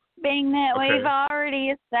up. Being that we've already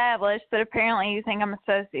established that apparently you think I'm a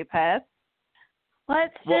sociopath,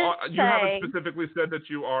 you haven't specifically said that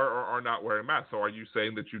you are or are not wearing masks. So are you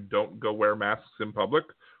saying that you don't go wear masks in public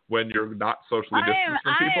when you're not socially distanced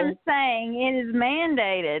from people? I am saying it is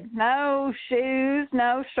mandated. No shoes,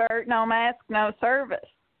 no shirt, no mask, no service.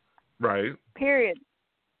 Right. Period.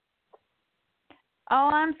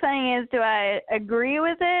 All I'm saying is, do I agree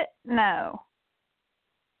with it? No.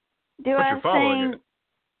 Do but I you're following think?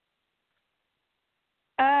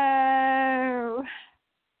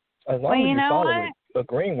 As long as you follow it,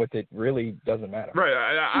 agreeing with it really doesn't matter. Right.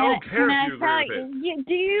 I don't care if you agree with it.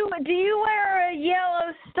 Do you wear a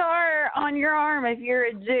yellow star on your arm if you're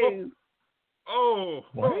a Jew? Oh,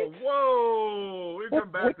 whoa! We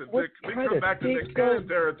come back to Nick Cannon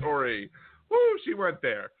territory. Woo! She went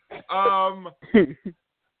there.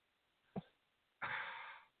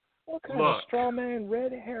 What kind of straw man,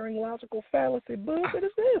 red herring, logical fallacy bullshit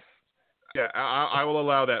is this? Yeah, I will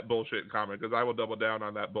allow that bullshit comment because I will double down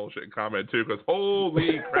on that bullshit comment too. Because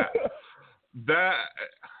holy crap,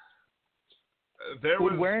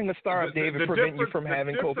 Would wearing the Star of David prevent you from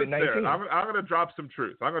having COVID-19? I'm going to drop some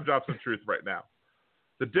truth. I'm going to drop some truth right now.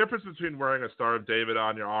 The difference between wearing a Star of David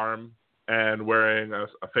on your arm and wearing a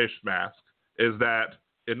face mask is that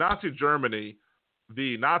in Nazi Germany,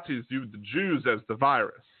 the Nazis viewed the Jews as the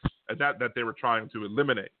virus, and that they were trying to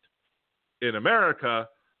eliminate. In America,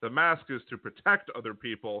 the mask is to protect other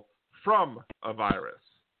people from a virus.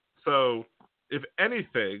 So, if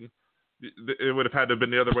anything, it would have had to have been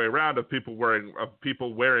the other way around of people wearing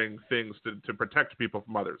things to protect people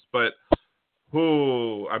from others. But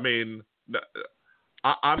I'm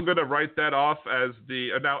going to write that off as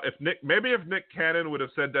now. If Nick Cannon would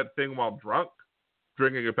have said that thing while drunk,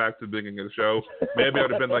 bringing it back to the beginning of the show, maybe I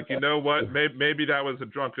would have been like, you know what, maybe that was a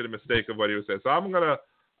drunken mistake of what he was saying. So I'm gonna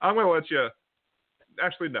let you.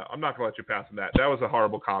 Actually, no, I'm not going to let you pass on that. That was a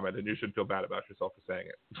horrible comment, and you should feel bad about yourself for saying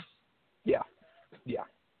it. Yeah.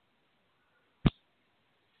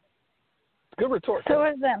 Good retort. So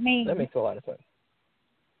what does that mean? That makes a lot of sense.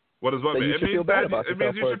 What does what mean? You should feel bad about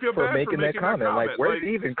yourself for making that comment. Like, where did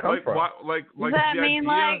it even come from? Does that mean,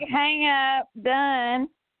 hang up, done?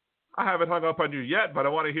 I haven't hung up on you yet, but I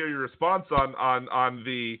want to hear your response on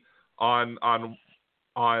the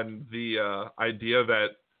idea that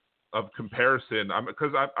of comparison.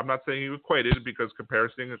 Because I'm not saying you equated, because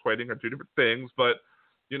comparison and equating are two different things. But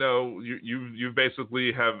you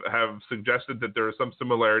basically have suggested that there is some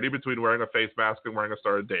similarity between wearing a face mask and wearing a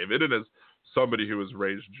Star of David. And as somebody who was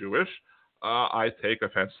raised Jewish, I take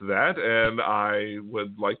offense to that, and I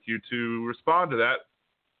would like you to respond to that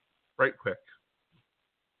right quick.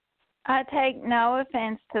 I take no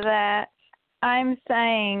offense to that. I'm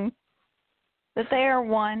saying that they are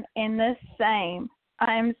one and the same.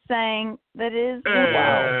 I'm saying that is.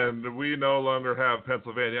 And we no longer have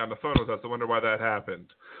Pennsylvania on the phone with us. I wonder why that happened.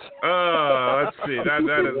 Let's see. That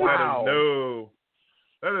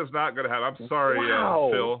is not going to happen. I'm sorry,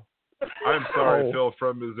 Phil. I'm sorry, Phil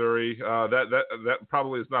from Missouri. That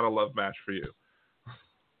probably is not a love match for you.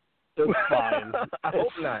 That's fine. I hope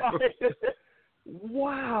not.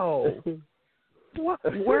 Wow. What?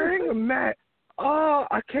 Wearing a mask? Oh,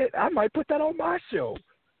 I can't. I might put that on my show.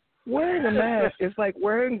 Wearing a mask is like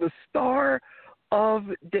wearing the Star of.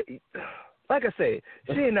 Like I say,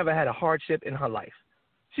 she ain't never had a hardship in her life.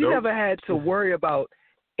 She never had to worry about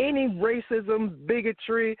any racism,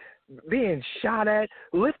 bigotry, being shot at,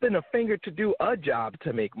 lifting a finger to do a job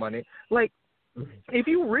to make money. Like, if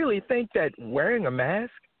you really think that wearing a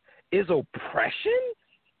mask is oppression,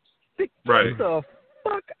 Right. Get the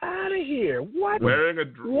fuck out of here. What? Wearing a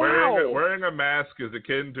mask is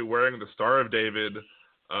akin to wearing the Star of David.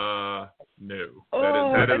 No.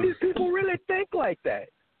 And these people really think like that.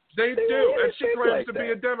 They do, really and she think claims like to that.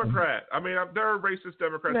 be a Democrat. I mean, there are racist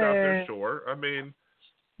Democrats out there, sure. I mean,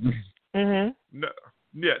 no.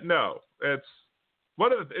 It's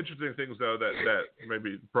one of the interesting things, though, that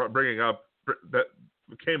maybe bringing up that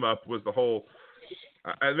came up was the whole.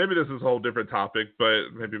 And maybe this is a whole different topic, but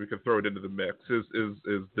maybe we could throw it into the mix. Is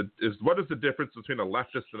what is the difference between a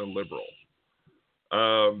leftist and a liberal?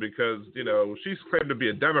 Because she's claimed to be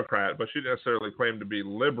a Democrat, but she didn't necessarily claim to be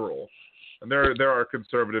liberal. And there are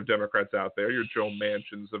conservative Democrats out there, your Joe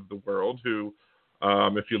Manchins of the world, who,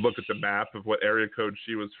 if you look at the map of what area code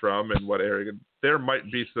she was from and what area, there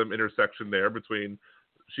might be some intersection there between.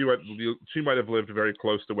 She might have lived very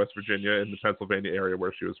close to West Virginia in the Pennsylvania area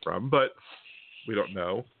where she was from, but we don't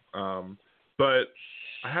know. But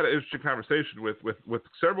I had an interesting conversation with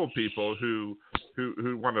several people who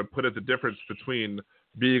want to put at the difference between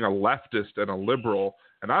being a leftist and a liberal.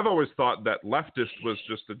 And I've always thought that leftist was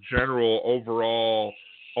just a general, overall,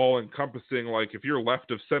 all-encompassing, like if you're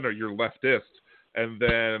left of center, you're leftist. And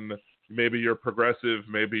then maybe you're progressive,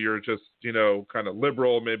 maybe you're just, kind of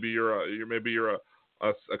liberal, maybe you're a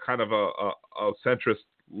kind of a centrist,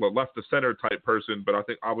 left of center type person, but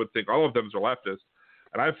I would think all of them are leftist.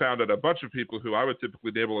 And I found that a bunch of people who I would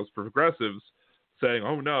typically label as progressives saying,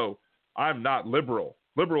 "Oh no, I'm not liberal.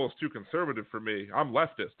 Liberal is too conservative for me. I'm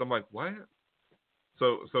leftist." I'm like, what?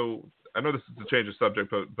 So I know this is to change the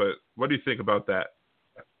subject, but what do you think about that,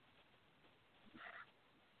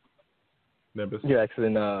 Nimbus? You're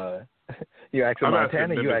asking Montana.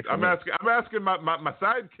 I'm asking my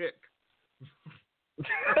sidekick.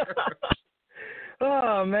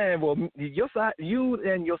 Oh man, well, you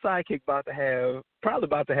and your sidekick probably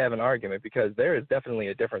about to have an argument, because there is definitely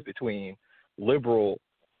a difference between liberal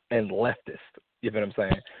and leftist. You know what I'm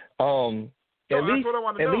saying? That's what I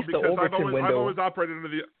want to know, because I've always operated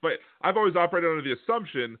under the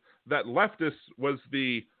assumption that leftist was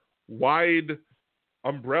the wide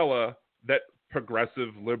umbrella that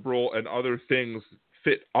progressive, liberal, and other things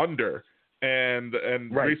fit under. And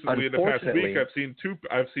right. Recently in the past week, I've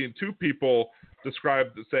seen two people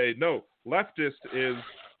say no, leftist is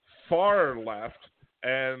far left,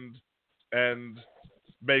 and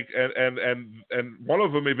one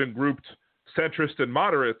of them even grouped centrist and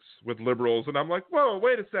moderates with liberals, and I'm like, whoa,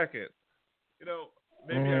 wait a second,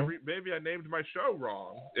 maybe I named my show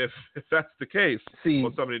wrong if that's the case.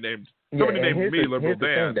 Somebody named me Liberal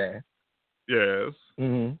Dan. Yes.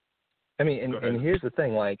 Mm-hmm. I mean, and here's the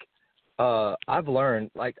thing, like. I've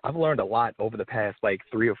learned a lot over the past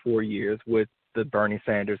 3 or 4 years with the Bernie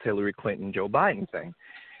Sanders, Hillary Clinton, Joe Biden thing.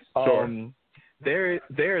 Sure.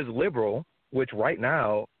 There is liberal, which right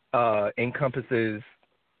now encompasses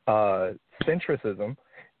centrism,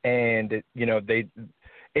 and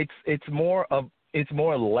it's more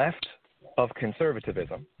left of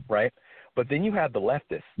conservatism, right? But then you have the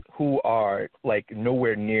leftists who are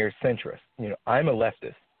nowhere near centrist. I'm a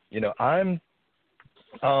leftist. I'm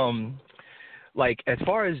as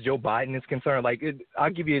far as Joe Biden is concerned, I'll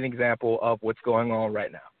give you an example of what's going on right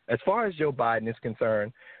now. As far as Joe Biden is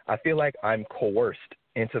concerned, I feel like I'm coerced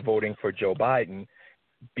into voting for Joe Biden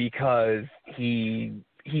because he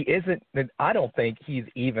isn't. I don't think he's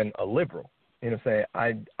even a liberal. You know what I'm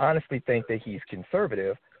saying? I honestly think that he's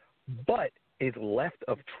conservative, but is left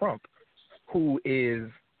of Trump, who is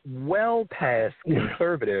well past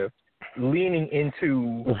conservative, leaning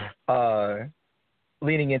into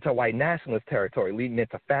white nationalist territory, leading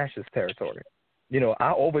into fascist territory.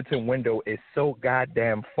 Our Overton window is so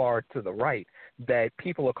goddamn far to the right that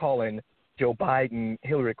people are calling Joe Biden,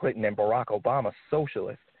 Hillary Clinton, and Barack Obama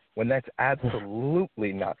socialists, when that's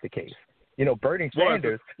absolutely not the case. Bernie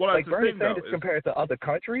Sanders, compared to other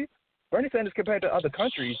countries, Bernie Sanders compared to other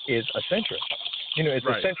countries is a centrist. It's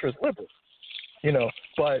right. A centrist liberal.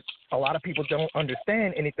 But a lot of people don't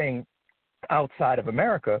understand anything outside of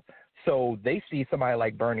America. So they see somebody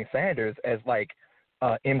like Bernie Sanders as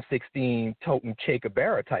M16 toting Che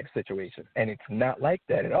Guevara type situation, and it's not like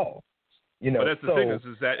that at all. But that's the thing as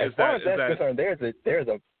far as that's concerned, there's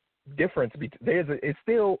a difference. It's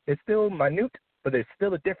still minute, but there's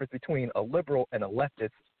still a difference between a liberal and a leftist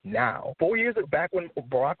now. 4 years back, when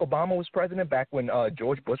Barack Obama was president, back when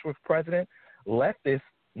George Bush was president, leftist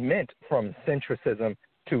meant from centrism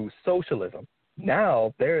to socialism.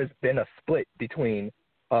 Now there has been a split between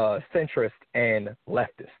centrist and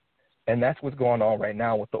leftist, and that's what's going on right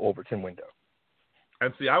now with the Overton window.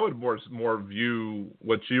 And see, I would more view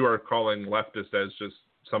what you are calling leftist as just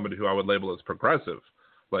somebody who I would label as progressive,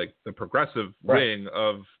 like the progressive wing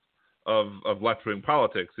of of left wing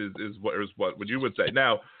politics is what you would say.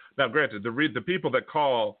 Now granted, the people that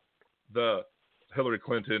call the Hillary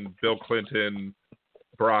Clinton, Bill Clinton,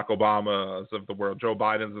 Barack Obamas of the world, Joe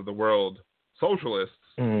Bidens of the world, socialists,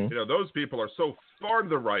 those people are so far to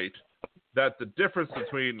the right that the difference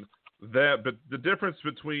between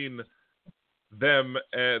them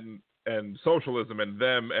and socialism and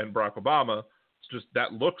them and Barack Obama, just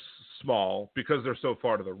that looks small because they're so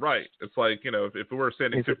far to the right. It's like, if we were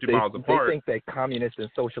standing 50 miles apart. They think that communists and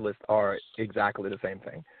socialists are exactly the same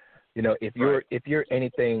thing. If you're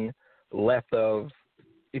anything left of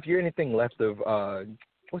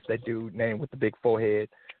what's that dude name with the big forehead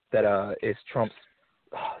that is Trump's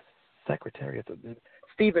secretary?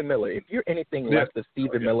 Stephen Miller. If you're anything left of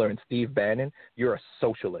Stephen Miller and Steve Bannon, you're a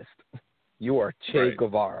socialist. You are Che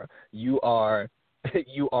Guevara. You are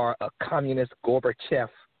a communist Gorbachev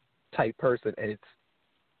type person, and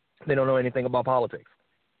they don't know anything about politics.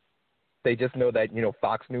 They just know that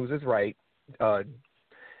Fox News is right,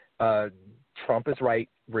 Trump is right,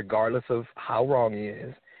 regardless of how wrong he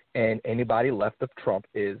is, and anybody left of Trump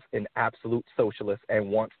is an absolute socialist and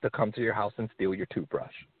wants to come to your house and steal your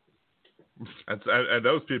toothbrush. And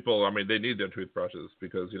those people, they need their toothbrushes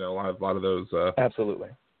because a lot of those. Absolutely.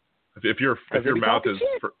 If your mouth is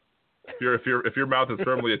if your mouth is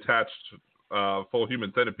firmly attached, full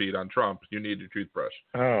human centipede on Trump, you need your toothbrush.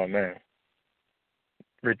 Oh man,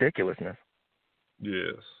 ridiculousness.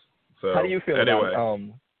 Yes. So how do you feel about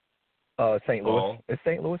St. Louis? Is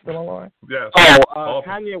St. Louis still online? Yes.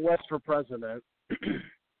 Kanye West for president.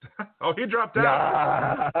 Oh, he dropped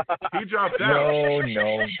out. Nah. He dropped out.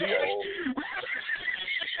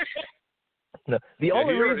 No. The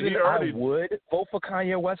only reason I would vote for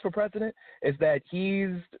Kanye West for president is that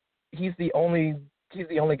he's the only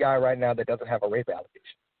guy right now that doesn't have a rape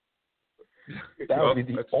allegation. That would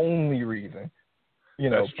be the only reason.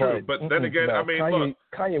 That's true. But then again, look,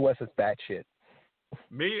 Kanye West is bad shit.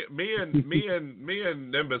 Me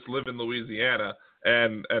and Nimbus live in Louisiana,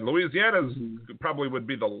 and Louisiana probably would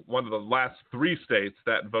be one of the last 3 states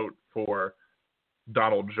that vote for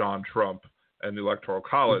Donald John Trump and the Electoral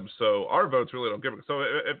College. So our votes really don't give it. So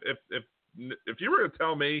if you were to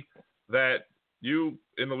tell me that you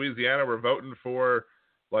in Louisiana were voting for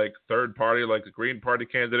like third party, like the Green Party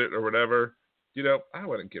candidate or whatever, I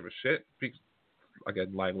wouldn't give a shit.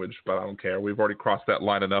 Again, language, but I don't care. We've already crossed that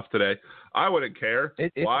line enough today. I wouldn't care.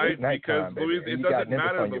 Why? Because it doesn't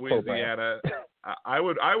matter in Louisiana. I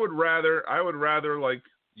would rather like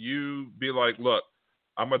you be like, look,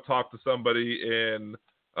 I'm gonna talk to somebody in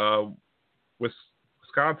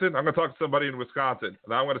Wisconsin. I'm gonna talk to somebody in Wisconsin,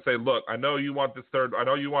 and I'm gonna say, look, I know you want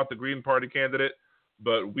the Green Party candidate,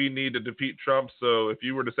 but we need to defeat Trump. So if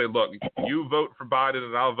you were to say, look, you vote for Biden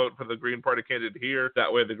and I'll vote for the Green Party candidate here,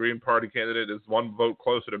 that way the Green Party candidate is one vote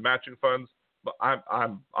closer to matching funds. But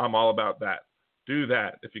I'm all about that. Do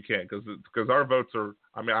that if you can, because our votes are.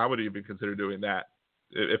 I would even consider doing that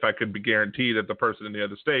if I could be guaranteed that the person in the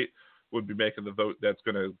other state would be making the vote that's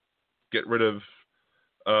going to get rid of.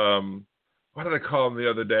 What did I call him the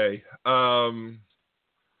other day?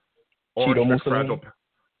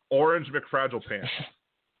 Orange McFragile Pants,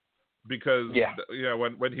 because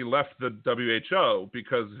when he left the WHO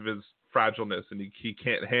because of his fragileness and he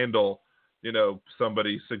can't handle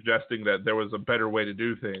somebody suggesting that there was a better way to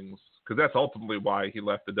do things, because that's ultimately why he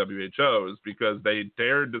left the WHO, is because they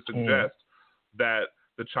dared to suggest that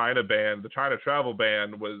the China travel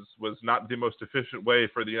ban was not the most efficient way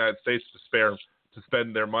for the United States to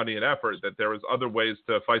spend their money and effort, that there was other ways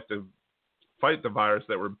to fight the virus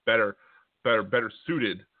that were better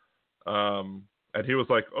suited. And he was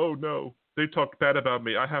like, oh no, they talked bad about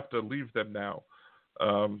me, I have to leave them now.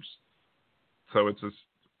 So it's just,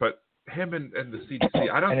 but him and the CDC,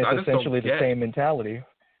 it's essentially the same mentality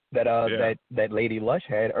that Lady Lush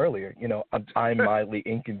had earlier. I'm mildly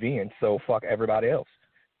inconvenienced, so fuck everybody else.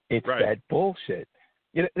 It's that bullshit.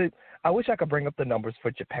 I wish I could bring up the numbers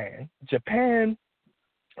for Japan. Japan,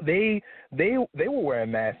 they were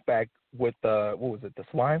wearing masks back with what was it, the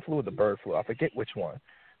swine flu or the bird flu? I forget which one.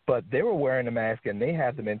 But they were wearing a mask, and they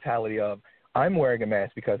have the mentality of, I'm wearing a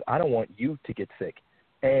mask because I don't want you to get sick.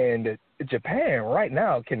 And Japan right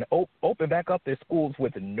now can open back up their schools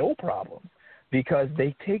with no problem because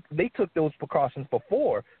they took those precautions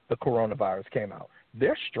before the coronavirus came out.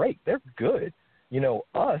 They're straight. They're good.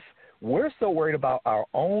 Us, we're so worried about our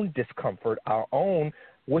own discomfort, our own,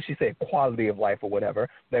 quality of life or whatever,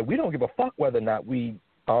 that we don't give a fuck whether or not we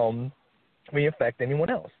affect anyone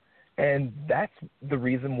else. And that's the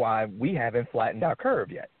reason why we haven't flattened our curve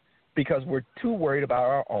yet, because we're too worried about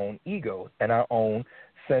our own egos and our own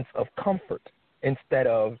sense of comfort instead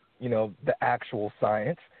of, the actual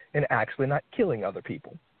science and actually not killing other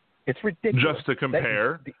people. It's ridiculous. Just to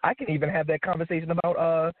compare, I can even have that conversation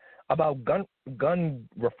about gun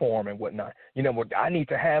reform and whatnot. I need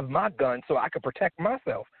to have my gun so I can protect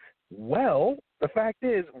myself. Well, the fact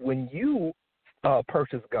is, when you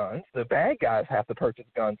purchase guns, the bad guys have to purchase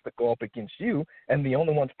guns to go up against you, and the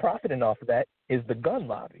only ones profiting off of that is the gun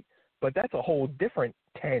lobby. But that's a whole different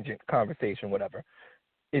tangent conversation, whatever.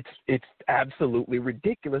 It's absolutely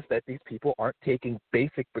ridiculous that these people aren't taking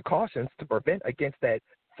basic precautions to prevent against that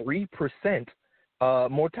 3%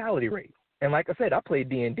 mortality rate. And like I said, I played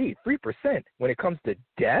D&D. 3% when it comes to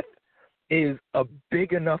death is a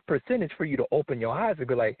big enough percentage for you to open your eyes and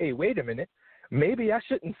be like, hey, wait a minute. Maybe I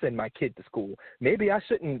shouldn't send my kid to school. Maybe I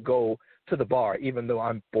shouldn't go to the bar even though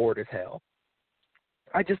I'm bored as hell.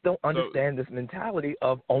 I just don't understand this mentality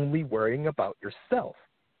of only worrying about yourself.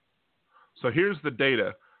 So here's the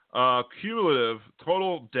data. Cumulative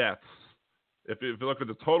total deaths. If you look at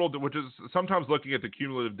the total, which is sometimes looking at the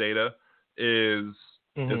cumulative data is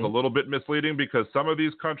a little bit misleading because some of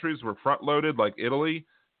these countries were front-loaded, like Italy.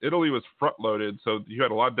 Italy was front-loaded, so you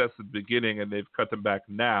had a lot of deaths at the beginning, and they've cut them back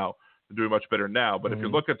now. They're doing much better now. But if you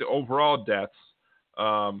look at the overall deaths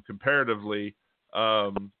comparatively,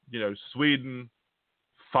 Sweden,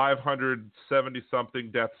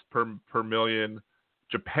 570-something deaths per million.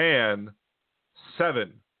 Japan,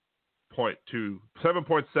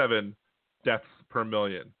 7.7 deaths per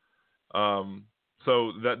million.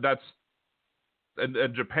 So that's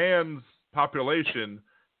and Japan's population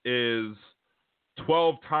is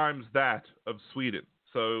 12 times that of Sweden.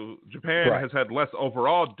 So Japan has had less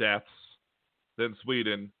overall deaths than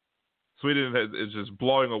Sweden. Sweden is just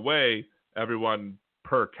blowing away everyone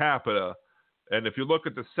per capita. And if you look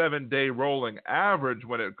at the 7-day rolling average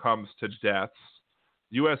when it comes to deaths,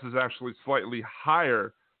 U.S. is actually slightly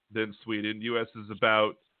higher than Sweden. U.S. is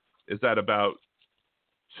at about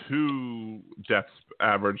 2 deaths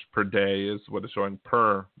average per day is what it's showing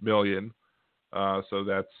per million. So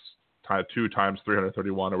that's 2 times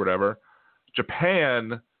 331 or whatever.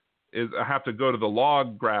 Japan is, I have to go to the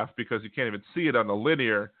log graph because you can't even see it on the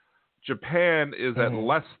linear. Japan is at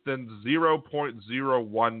less than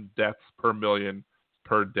 0.01 deaths per million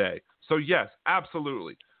per day. So yes,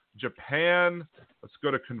 absolutely. Japan, let's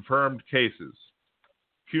go to confirmed cases.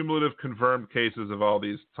 Cumulative confirmed cases of all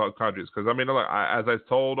these countries. Because, as I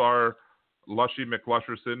told our Lushy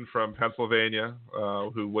McLusherson from Pennsylvania,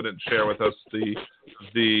 who wouldn't share with us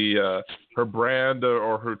her brand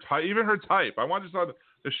or her type, even her type. I wanted to know,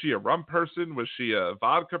 is she a rum person? Was she a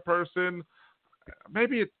vodka person?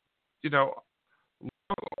 Maybe long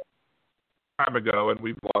time ago, and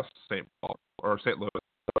we've lost St. Louis.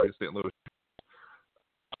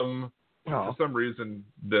 For some reason,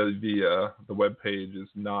 the web page is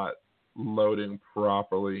not loading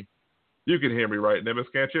properly. You can hear me, right, Nimbus?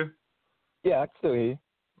 Can't you? Yeah, I can still hear you.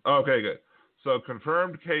 Okay, good. So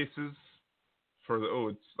confirmed cases for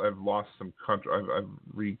I've lost some country. I've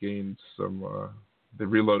regained some. They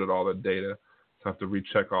reloaded all the data, so I have to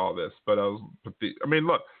recheck all this. But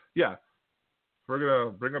look, yeah, we're gonna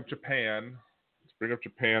bring up Japan. Let's bring up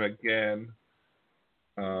Japan again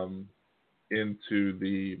into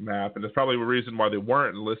the map, and there's probably a reason why they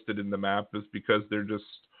weren't listed in the map is because they're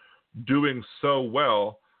just doing so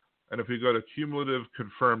well. And if we go to cumulative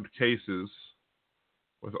confirmed cases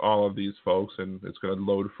with all of these folks, and it's going to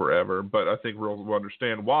load forever, but I think we'll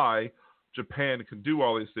understand why Japan can do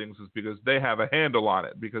all these things is because they have a handle on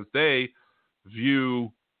it, because they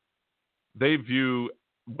view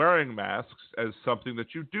wearing masks as something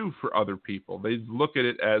that you do for other people. They look at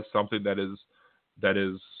it as something that is,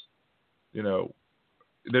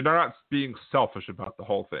 they're not being selfish about the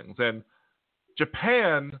whole thing. And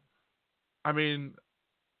Japan,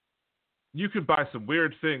 you can buy some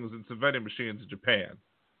weird things in some vending machines in Japan.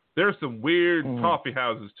 There's some weird coffee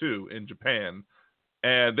houses too in Japan,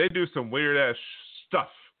 and they do some weird ass stuff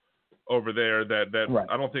over there that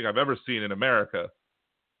I don't think I've ever seen in America.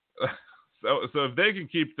 So if they can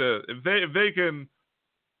if they can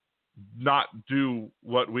not do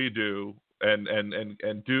what we do and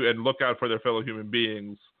look out for their fellow human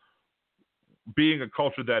beings, being a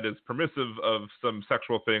culture that is permissive of some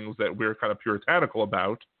sexual things that we're kind of puritanical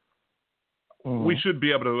about, we should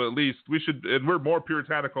be able to and we're more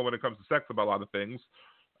puritanical when it comes to sex about a lot of things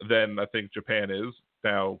than I think Japan is.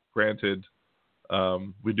 Now, granted,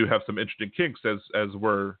 we do have some interesting kinks as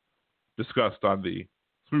were discussed on the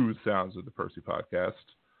Smooth Sounds of the Percy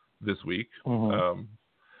podcast this week.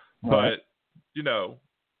 But,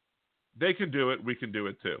 they can do it. We can do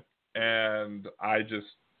it too. And I just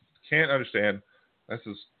can't understand. This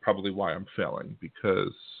is probably why I'm failing,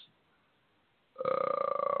 because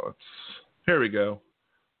here we go.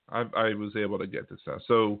 I was able to get this now.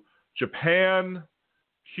 So Japan,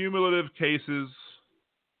 cumulative cases,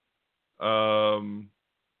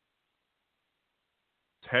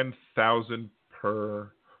 10,000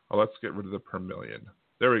 per. Oh, let's get rid of the per million.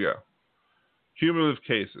 There we go. Cumulative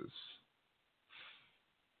cases,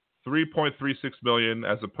 3.36 million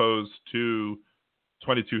as opposed to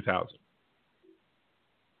 22,000.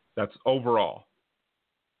 That's overall.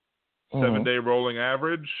 7-day rolling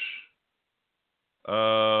average.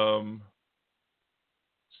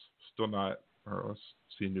 Still not. Or let's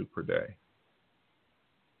see new per day.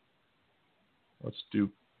 Let's do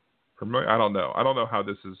per million. I don't know. I don't know how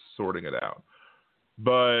this is sorting it out.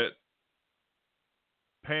 But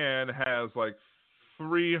Japan has like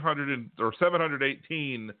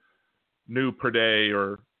 718 new per day,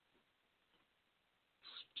 or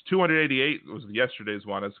 288 was yesterday's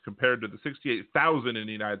one, as compared to the 68,000 in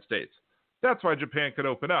the United States. That's why Japan could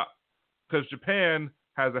open up, because Japan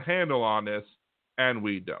has a handle on this and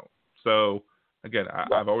we don't. So again,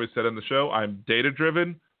 I've always said on the show, I'm data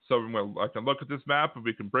driven. So I can look at this map and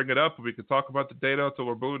we can bring it up and we can talk about the data until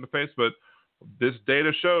we're blue in the face. But this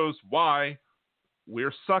data shows why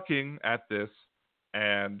we're sucking at this,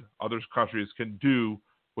 and other countries can do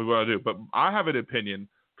what we want to do. But I have an opinion,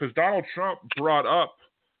 because Donald Trump brought up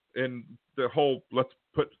in the whole let's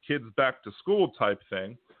put kids back to school type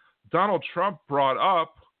thing, Donald Trump brought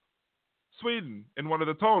up Sweden in one of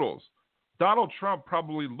the totals. Donald Trump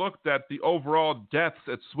probably looked at the overall deaths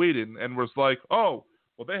at Sweden and was like, oh,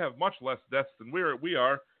 well, they have much less deaths than we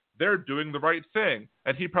are. They're doing the right thing.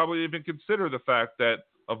 And he probably even considered the fact that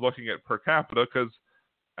of looking at per capita, because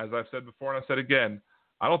as I've said before and I said again,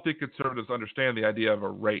 I don't think conservatives understand the idea of a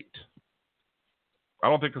rate. I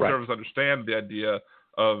don't think conservatives understand the idea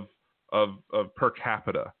of per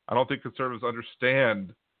capita. I don't think conservatives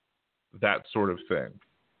understand that sort of thing.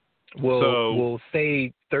 We'll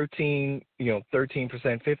say 13%,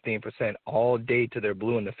 15% all day to their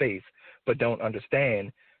blue in the face, but don't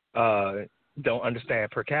understand per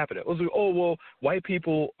capita. Oh, well, white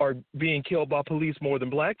people are being killed by police more than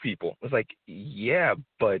black people. It's like, yeah,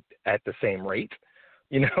 but at the same rate,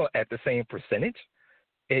 at the same percentage.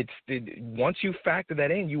 Once you factor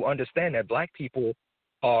that in, you understand that black people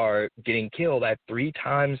are getting killed at 3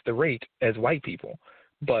 times the rate as white people.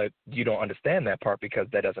 But you don't understand that part because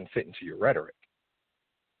that doesn't fit into your rhetoric.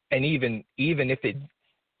 And even if it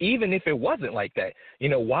wasn't like that,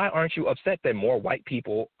 why aren't you upset that more white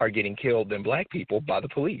people are getting killed than black people by the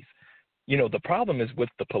police? The problem is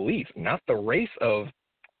with the police, not the race of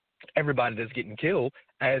everybody that's getting killed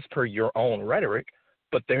as per your own rhetoric,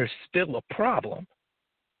 but there's still a problem.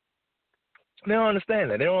 They don't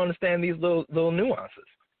understand that. They don't understand these little nuances.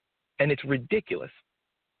 And it's ridiculous.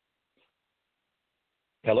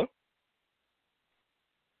 Hello?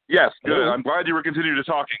 Yes, good. Hello? I'm glad you were continuing to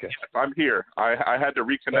talk. Okay. Yes, I'm here. I had to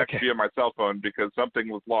reconnect via my cell phone because something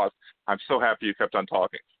was lost. I'm so happy you kept on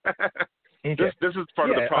talking. Okay. This is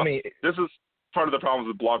part of the problem. This is part of the problems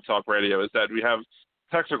with Blog Talk Radio, is that we have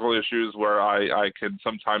technical issues where I can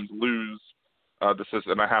sometimes lose the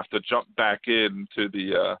system, and I have to jump back in to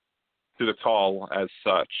the call as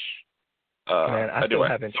such. I still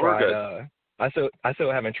haven't tried. I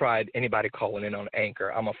still haven't tried anybody calling in on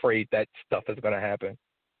Anchor. I'm afraid that stuff is going to happen.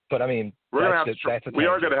 But I mean, we are going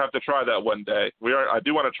to have to try that one day. I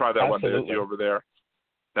do want to try that one day with you over there.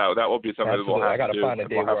 That will be something that we'll have to do. I got to find a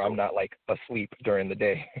day where I'm not like asleep during the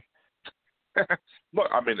day.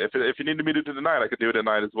 Look, I mean, if you need me to do it tonight, I could do it at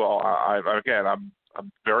night as well. I'm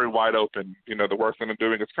very wide open. The work that I'm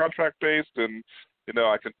doing is contract based, and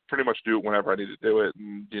I can pretty much do it whenever I need to do it.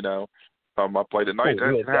 And I'm up late at night.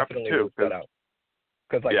 We'll definitely work that out.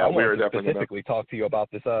 Because I want to specifically talk to you about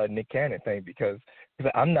this Nick Cannon thing because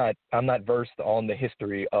I'm not versed on the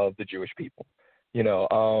history of the Jewish people,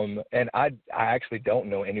 and I actually don't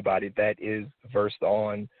know anybody that is versed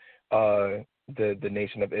on the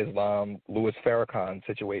Nation of Islam, Louis Farrakhan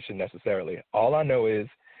situation necessarily. All I know is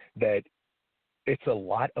that it's a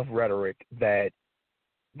lot of rhetoric that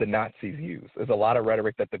the Nazis use. There's a lot of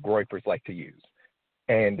rhetoric that the Groypers like to use,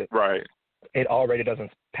 and it already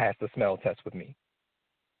doesn't pass the smell test with me.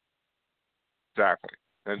 Exactly.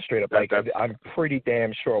 And straight up, I'm pretty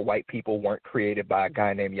damn sure white people weren't created by a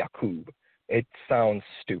guy named Yaqub. It sounds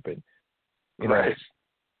stupid.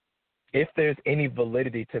 If there's any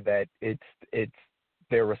validity to that, it's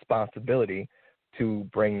their responsibility to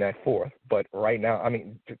bring that forth. But right now, I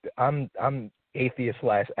mean, I'm atheist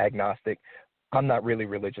 / agnostic. I'm not really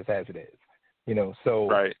religious as it is. So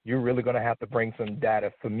you're really going to have to bring some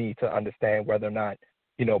data for me to understand whether or not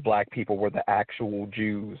black people were the actual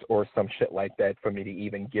Jews or some shit like that for me to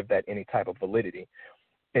even give that any type of validity,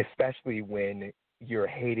 especially when you're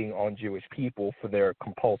hating on Jewish people for their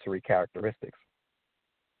compulsory characteristics.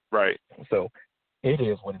 Right. So it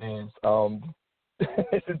is what it is.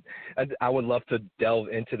 I would love to delve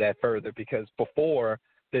into that further, because before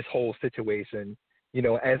this whole situation, you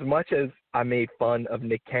know, as much as I made fun of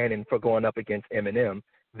Nick Cannon for going up against Eminem,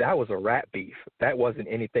 that was a rap beef. That wasn't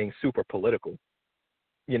anything super political.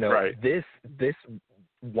 You know, right. This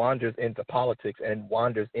wanders into politics and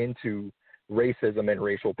wanders into racism and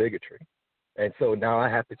racial bigotry. And so now I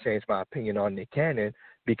have to change my opinion on Nick Cannon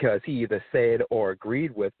because he either said or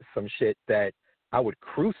agreed with some shit that I would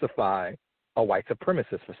crucify a white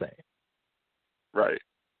supremacist for saying. Right.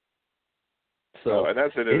 So and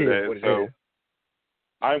that's it. So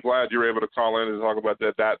I'm glad you were able to call in and talk about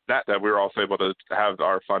that we were also able to have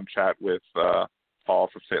our fun chat with Paul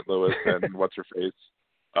from St. Louis and what's her face,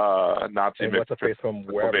 Nazi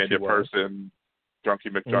Pennsylvania person, Junkie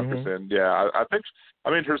McJunkerson. Mm-hmm. Yeah,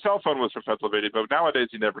 I mean, her cell phone was from Pennsylvania, but nowadays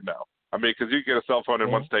you never know. I mean, because you get a cell phone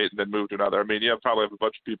in one state and then move to another. I mean, you probably have a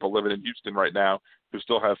bunch of people living in Houston right now who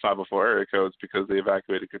still have 504 area codes because they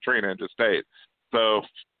evacuated Katrina and just stayed. So,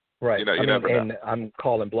 right. You know, you never know. And I'm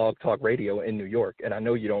calling Blog Talk Radio in New York, and I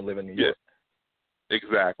know you don't live in New York.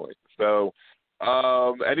 Exactly. So,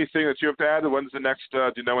 anything that you have to add? When's the next?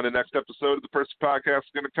 Do you know when the next episode of the Percy Podcast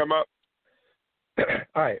is going to come up?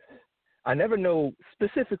 All right. I never know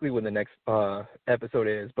specifically when the next episode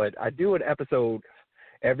is, but I do an episode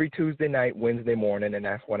every Tuesday night, Wednesday morning, and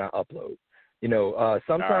that's when I upload. You know,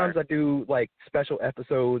 sometimes I do like special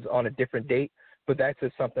episodes on a different date, but that's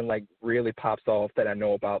just something like really pops off that I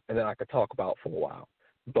know about and then I could talk about for a while.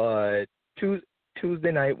 But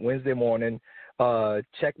Tuesday night, Wednesday morning,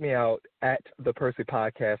 check me out at the Percy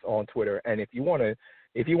Podcast on Twitter. And if you want to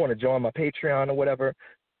join my Patreon or whatever,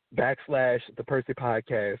 / the Percy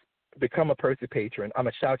Podcast, become a Percy patron. I'm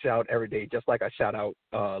going to shout you out every day, just like I shout out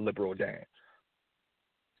Liberal Dan.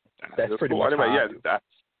 That's pretty cool. much anyway,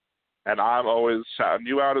 and I'm always shouting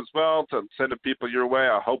you out as well, to sending people your way.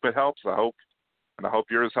 I hope it helps. I hope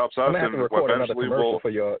yours helps us. I'm going to have to record another commercial for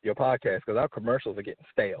your podcast, because our commercials are getting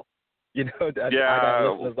stale. You know, I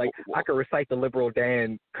got listeners like, I can recite the Liberal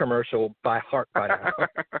Dan commercial by heart by now.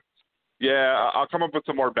 Yeah, I'll come up with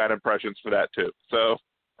some more bad impressions for that too. So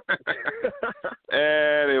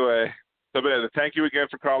anyway, so thank you again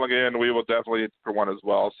for calling in. We will definitely for one as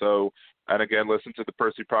well. So, and again, listen to the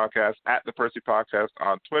Percy Podcast at the Percy Podcast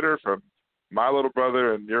on Twitter from my little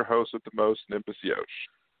brother and your host with the most, Nimbus Yosh.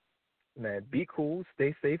 Man, be cool,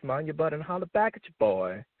 stay safe, mind your butt, and holler back at your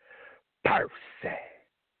boy, Percy.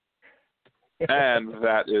 And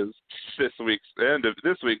that is this week's end of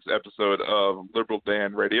this week's episode of Liberal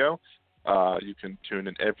Dan Radio. You can tune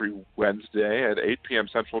in every Wednesday at 8 p.m.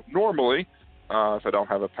 Central normally if I don't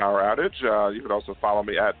have a power outage. You can also follow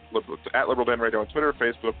me at Liberal Dan Radio on Twitter,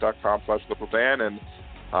 Facebook.com/LiberalDan, and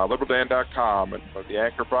LiberalDan.com. And the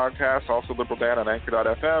Anchor broadcast, also Liberal Dan on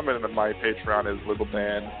Anchor.fm, and then my Patreon is Liberal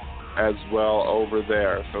Dan as well over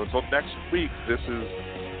there. So until next week, this is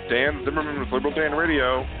Dan Zimmerman with Liberal Dan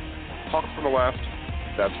Radio. Talk from the left.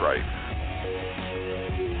 That's right.